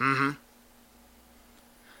happy. Mm-hmm.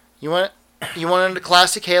 You want a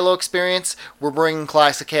classic Halo experience? We're bringing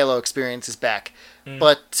classic Halo experiences back.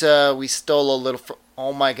 But we stole a little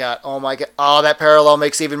oh my god. Oh, that parallel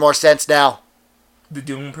makes even more sense now. The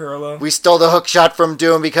Doom parallel? We stole the hook shot from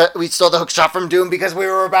Doom because we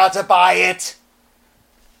were about to buy it.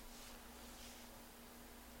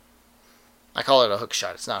 I call it a hook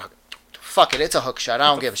shot. It's not a hook. Fuck it, it's a hook shot. I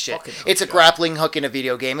don't give a shit. It's a grappling hook in a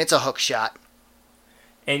video game. It's a hook shot.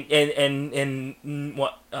 And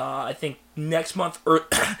what I think next month or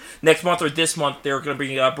this month they're gonna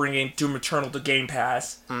be bringing Doom Eternal to Game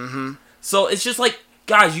Pass. Mm-hmm. So it's just like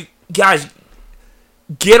guys,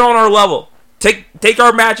 get on our level. Take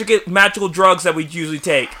our magical drugs that we usually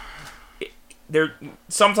take. They're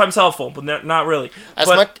sometimes helpful, but they're not really.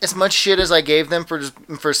 As much shit as I gave them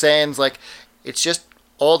for saying like it's just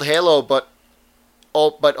old Halo, but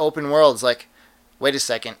open worlds. Like, wait a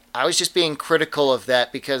second, I was just being critical of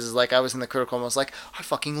that because like I was in the critical and I was like, I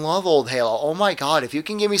fucking love old Halo. Oh my god, if you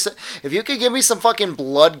can give me some fucking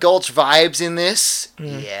Blood Gulch vibes in this,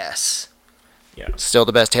 yes. Yeah. Still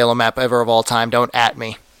the best Halo map ever of all time. Don't at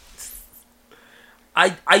me.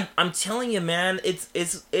 I'm telling you, man,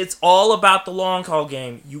 it's all about the long haul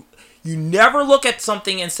game. You never look at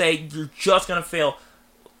something and say you're just gonna fail,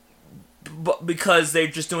 but because they're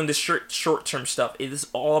just doing this short term stuff. It is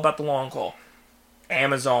all about the long haul.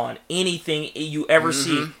 Amazon, anything you ever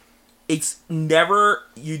see, it's never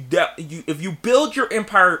if you build your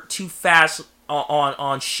empire too fast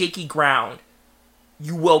on shaky ground,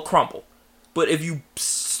 you will crumble. But if you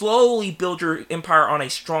slowly build your empire on a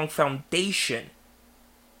strong foundation,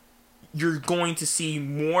 you're going to see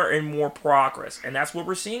more and more progress. And that's what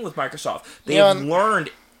we're seeing with Microsoft. They have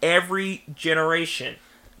learned every generation.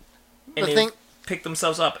 And they've picked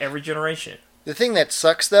themselves up every generation. The thing that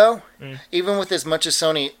sucks, though, even with as much as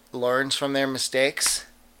Sony learns from their mistakes,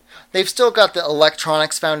 they've still got the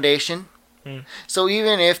electronics foundation. So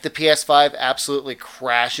even if the PS5 absolutely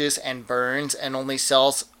crashes and burns and only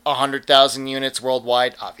sells 100,000 units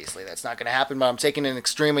worldwide, obviously that's not going to happen, but I'm taking an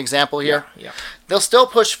extreme example here. Yeah. They'll still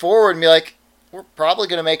push forward and be like, we're probably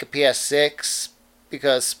going to make a PS6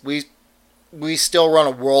 because we still run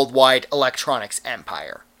a worldwide electronics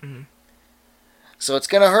empire. So it's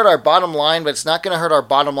going to hurt our bottom line, but it's not going to hurt our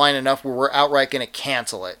bottom line enough where we're outright going to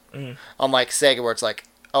cancel it. Unlike Sega, where it's like,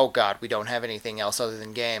 oh god, we don't have anything else other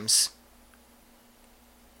than games.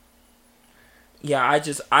 Yeah, I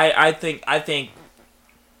think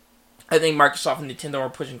Microsoft and Nintendo are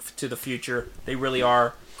pushing to the future. They really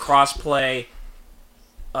are. Crossplay,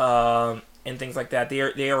 and things like that.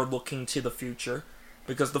 They are looking to the future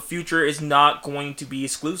because the future is not going to be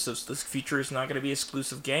exclusives. The future is not going to be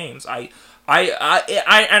exclusive games. And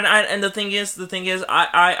the thing is,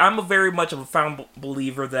 I'm a very much of a firm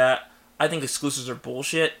believer that I think exclusives are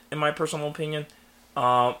bullshit. In my personal opinion,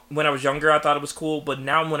 when I was younger, I thought it was cool, but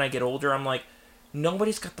now when I get older, I'm like,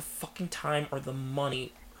 nobody's got the fucking time or the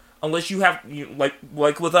money. Unless you have,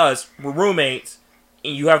 like with us, we're roommates,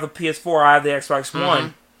 and you have the PS4, I have the Xbox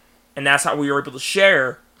One, and that's how we were able to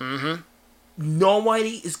share.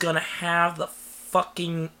 Nobody is gonna have the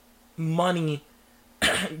fucking money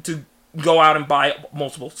to go out and buy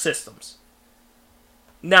multiple systems.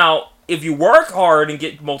 Now, if you work hard and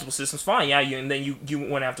get multiple systems, fine, and then you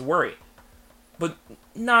wouldn't have to worry. But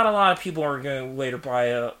not a lot of people are gonna later buy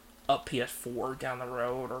a PS4 down the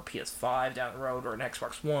road, or a PS5 down the road, or an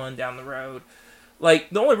Xbox One down the road. Like,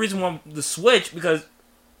 the only reason why the Switch, because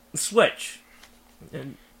the Switch.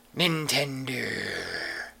 And Nintendo.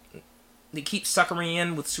 They keep sucking me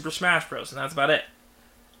in with Super Smash Bros., and that's about it.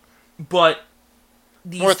 But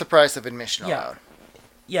worth the price of admission allowed.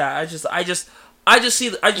 Yeah, I just see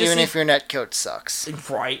even if your netcode sucks.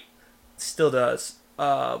 Right. Still does.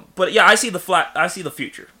 But yeah, I see the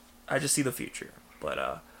future. I just see the future.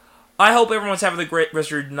 But I hope everyone's having a great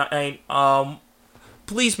rest of your night.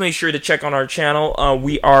 Please make sure to check on our channel.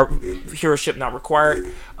 We are Heroship Not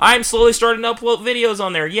Required. I'm slowly starting to upload videos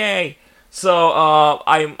on there. Yay! So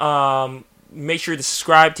I make sure to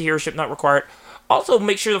subscribe to Heroship Not Required. Also,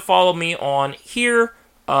 make sure to follow me on here.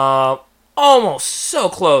 Almost so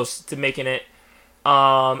close to making it.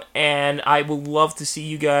 And I would love to see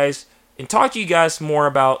you guys and talk to you guys more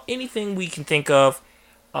about anything we can think of.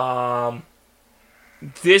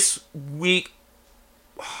 This week.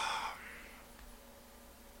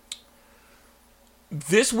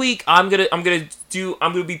 This week I'm gonna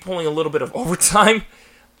be pulling a little bit of overtime.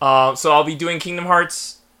 So I'll be doing Kingdom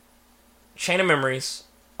Hearts Chain of Memories,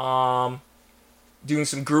 doing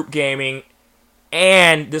some group gaming,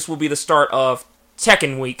 and this will be the start of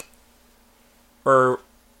Tekken Week. Or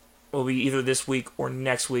will be either this week or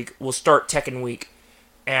next week. We'll start Tekken Week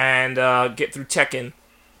and get through Tekken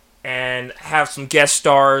and have some guest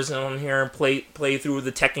stars on here and play through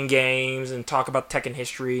the Tekken games and talk about Tekken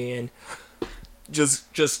history and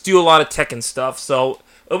just do a lot of Tekken stuff. So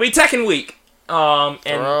it'll be Tekken Week. And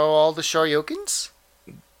throw all the Shoryokens?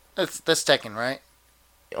 That's Tekken, right?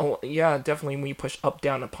 Oh yeah, definitely when you push up,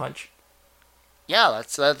 down, and punch. Yeah,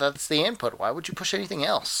 that's the input. Why would you push anything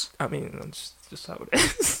else? I mean, that's just how it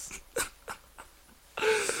is.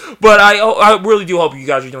 But I really do hope you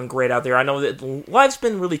guys are doing great out there. I know that life's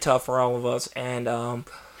been really tough for all of us, and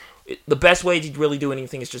the best way to really do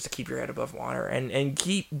anything is just to keep your head above water and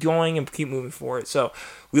keep going and keep moving forward. So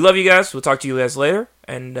we love you guys. We'll talk to you guys later,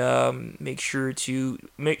 and make sure to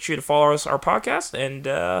follow our podcast. And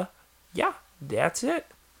yeah, that's it.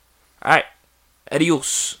 All right,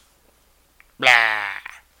 adios. Blah.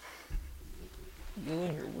 You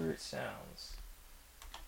and your weird sound.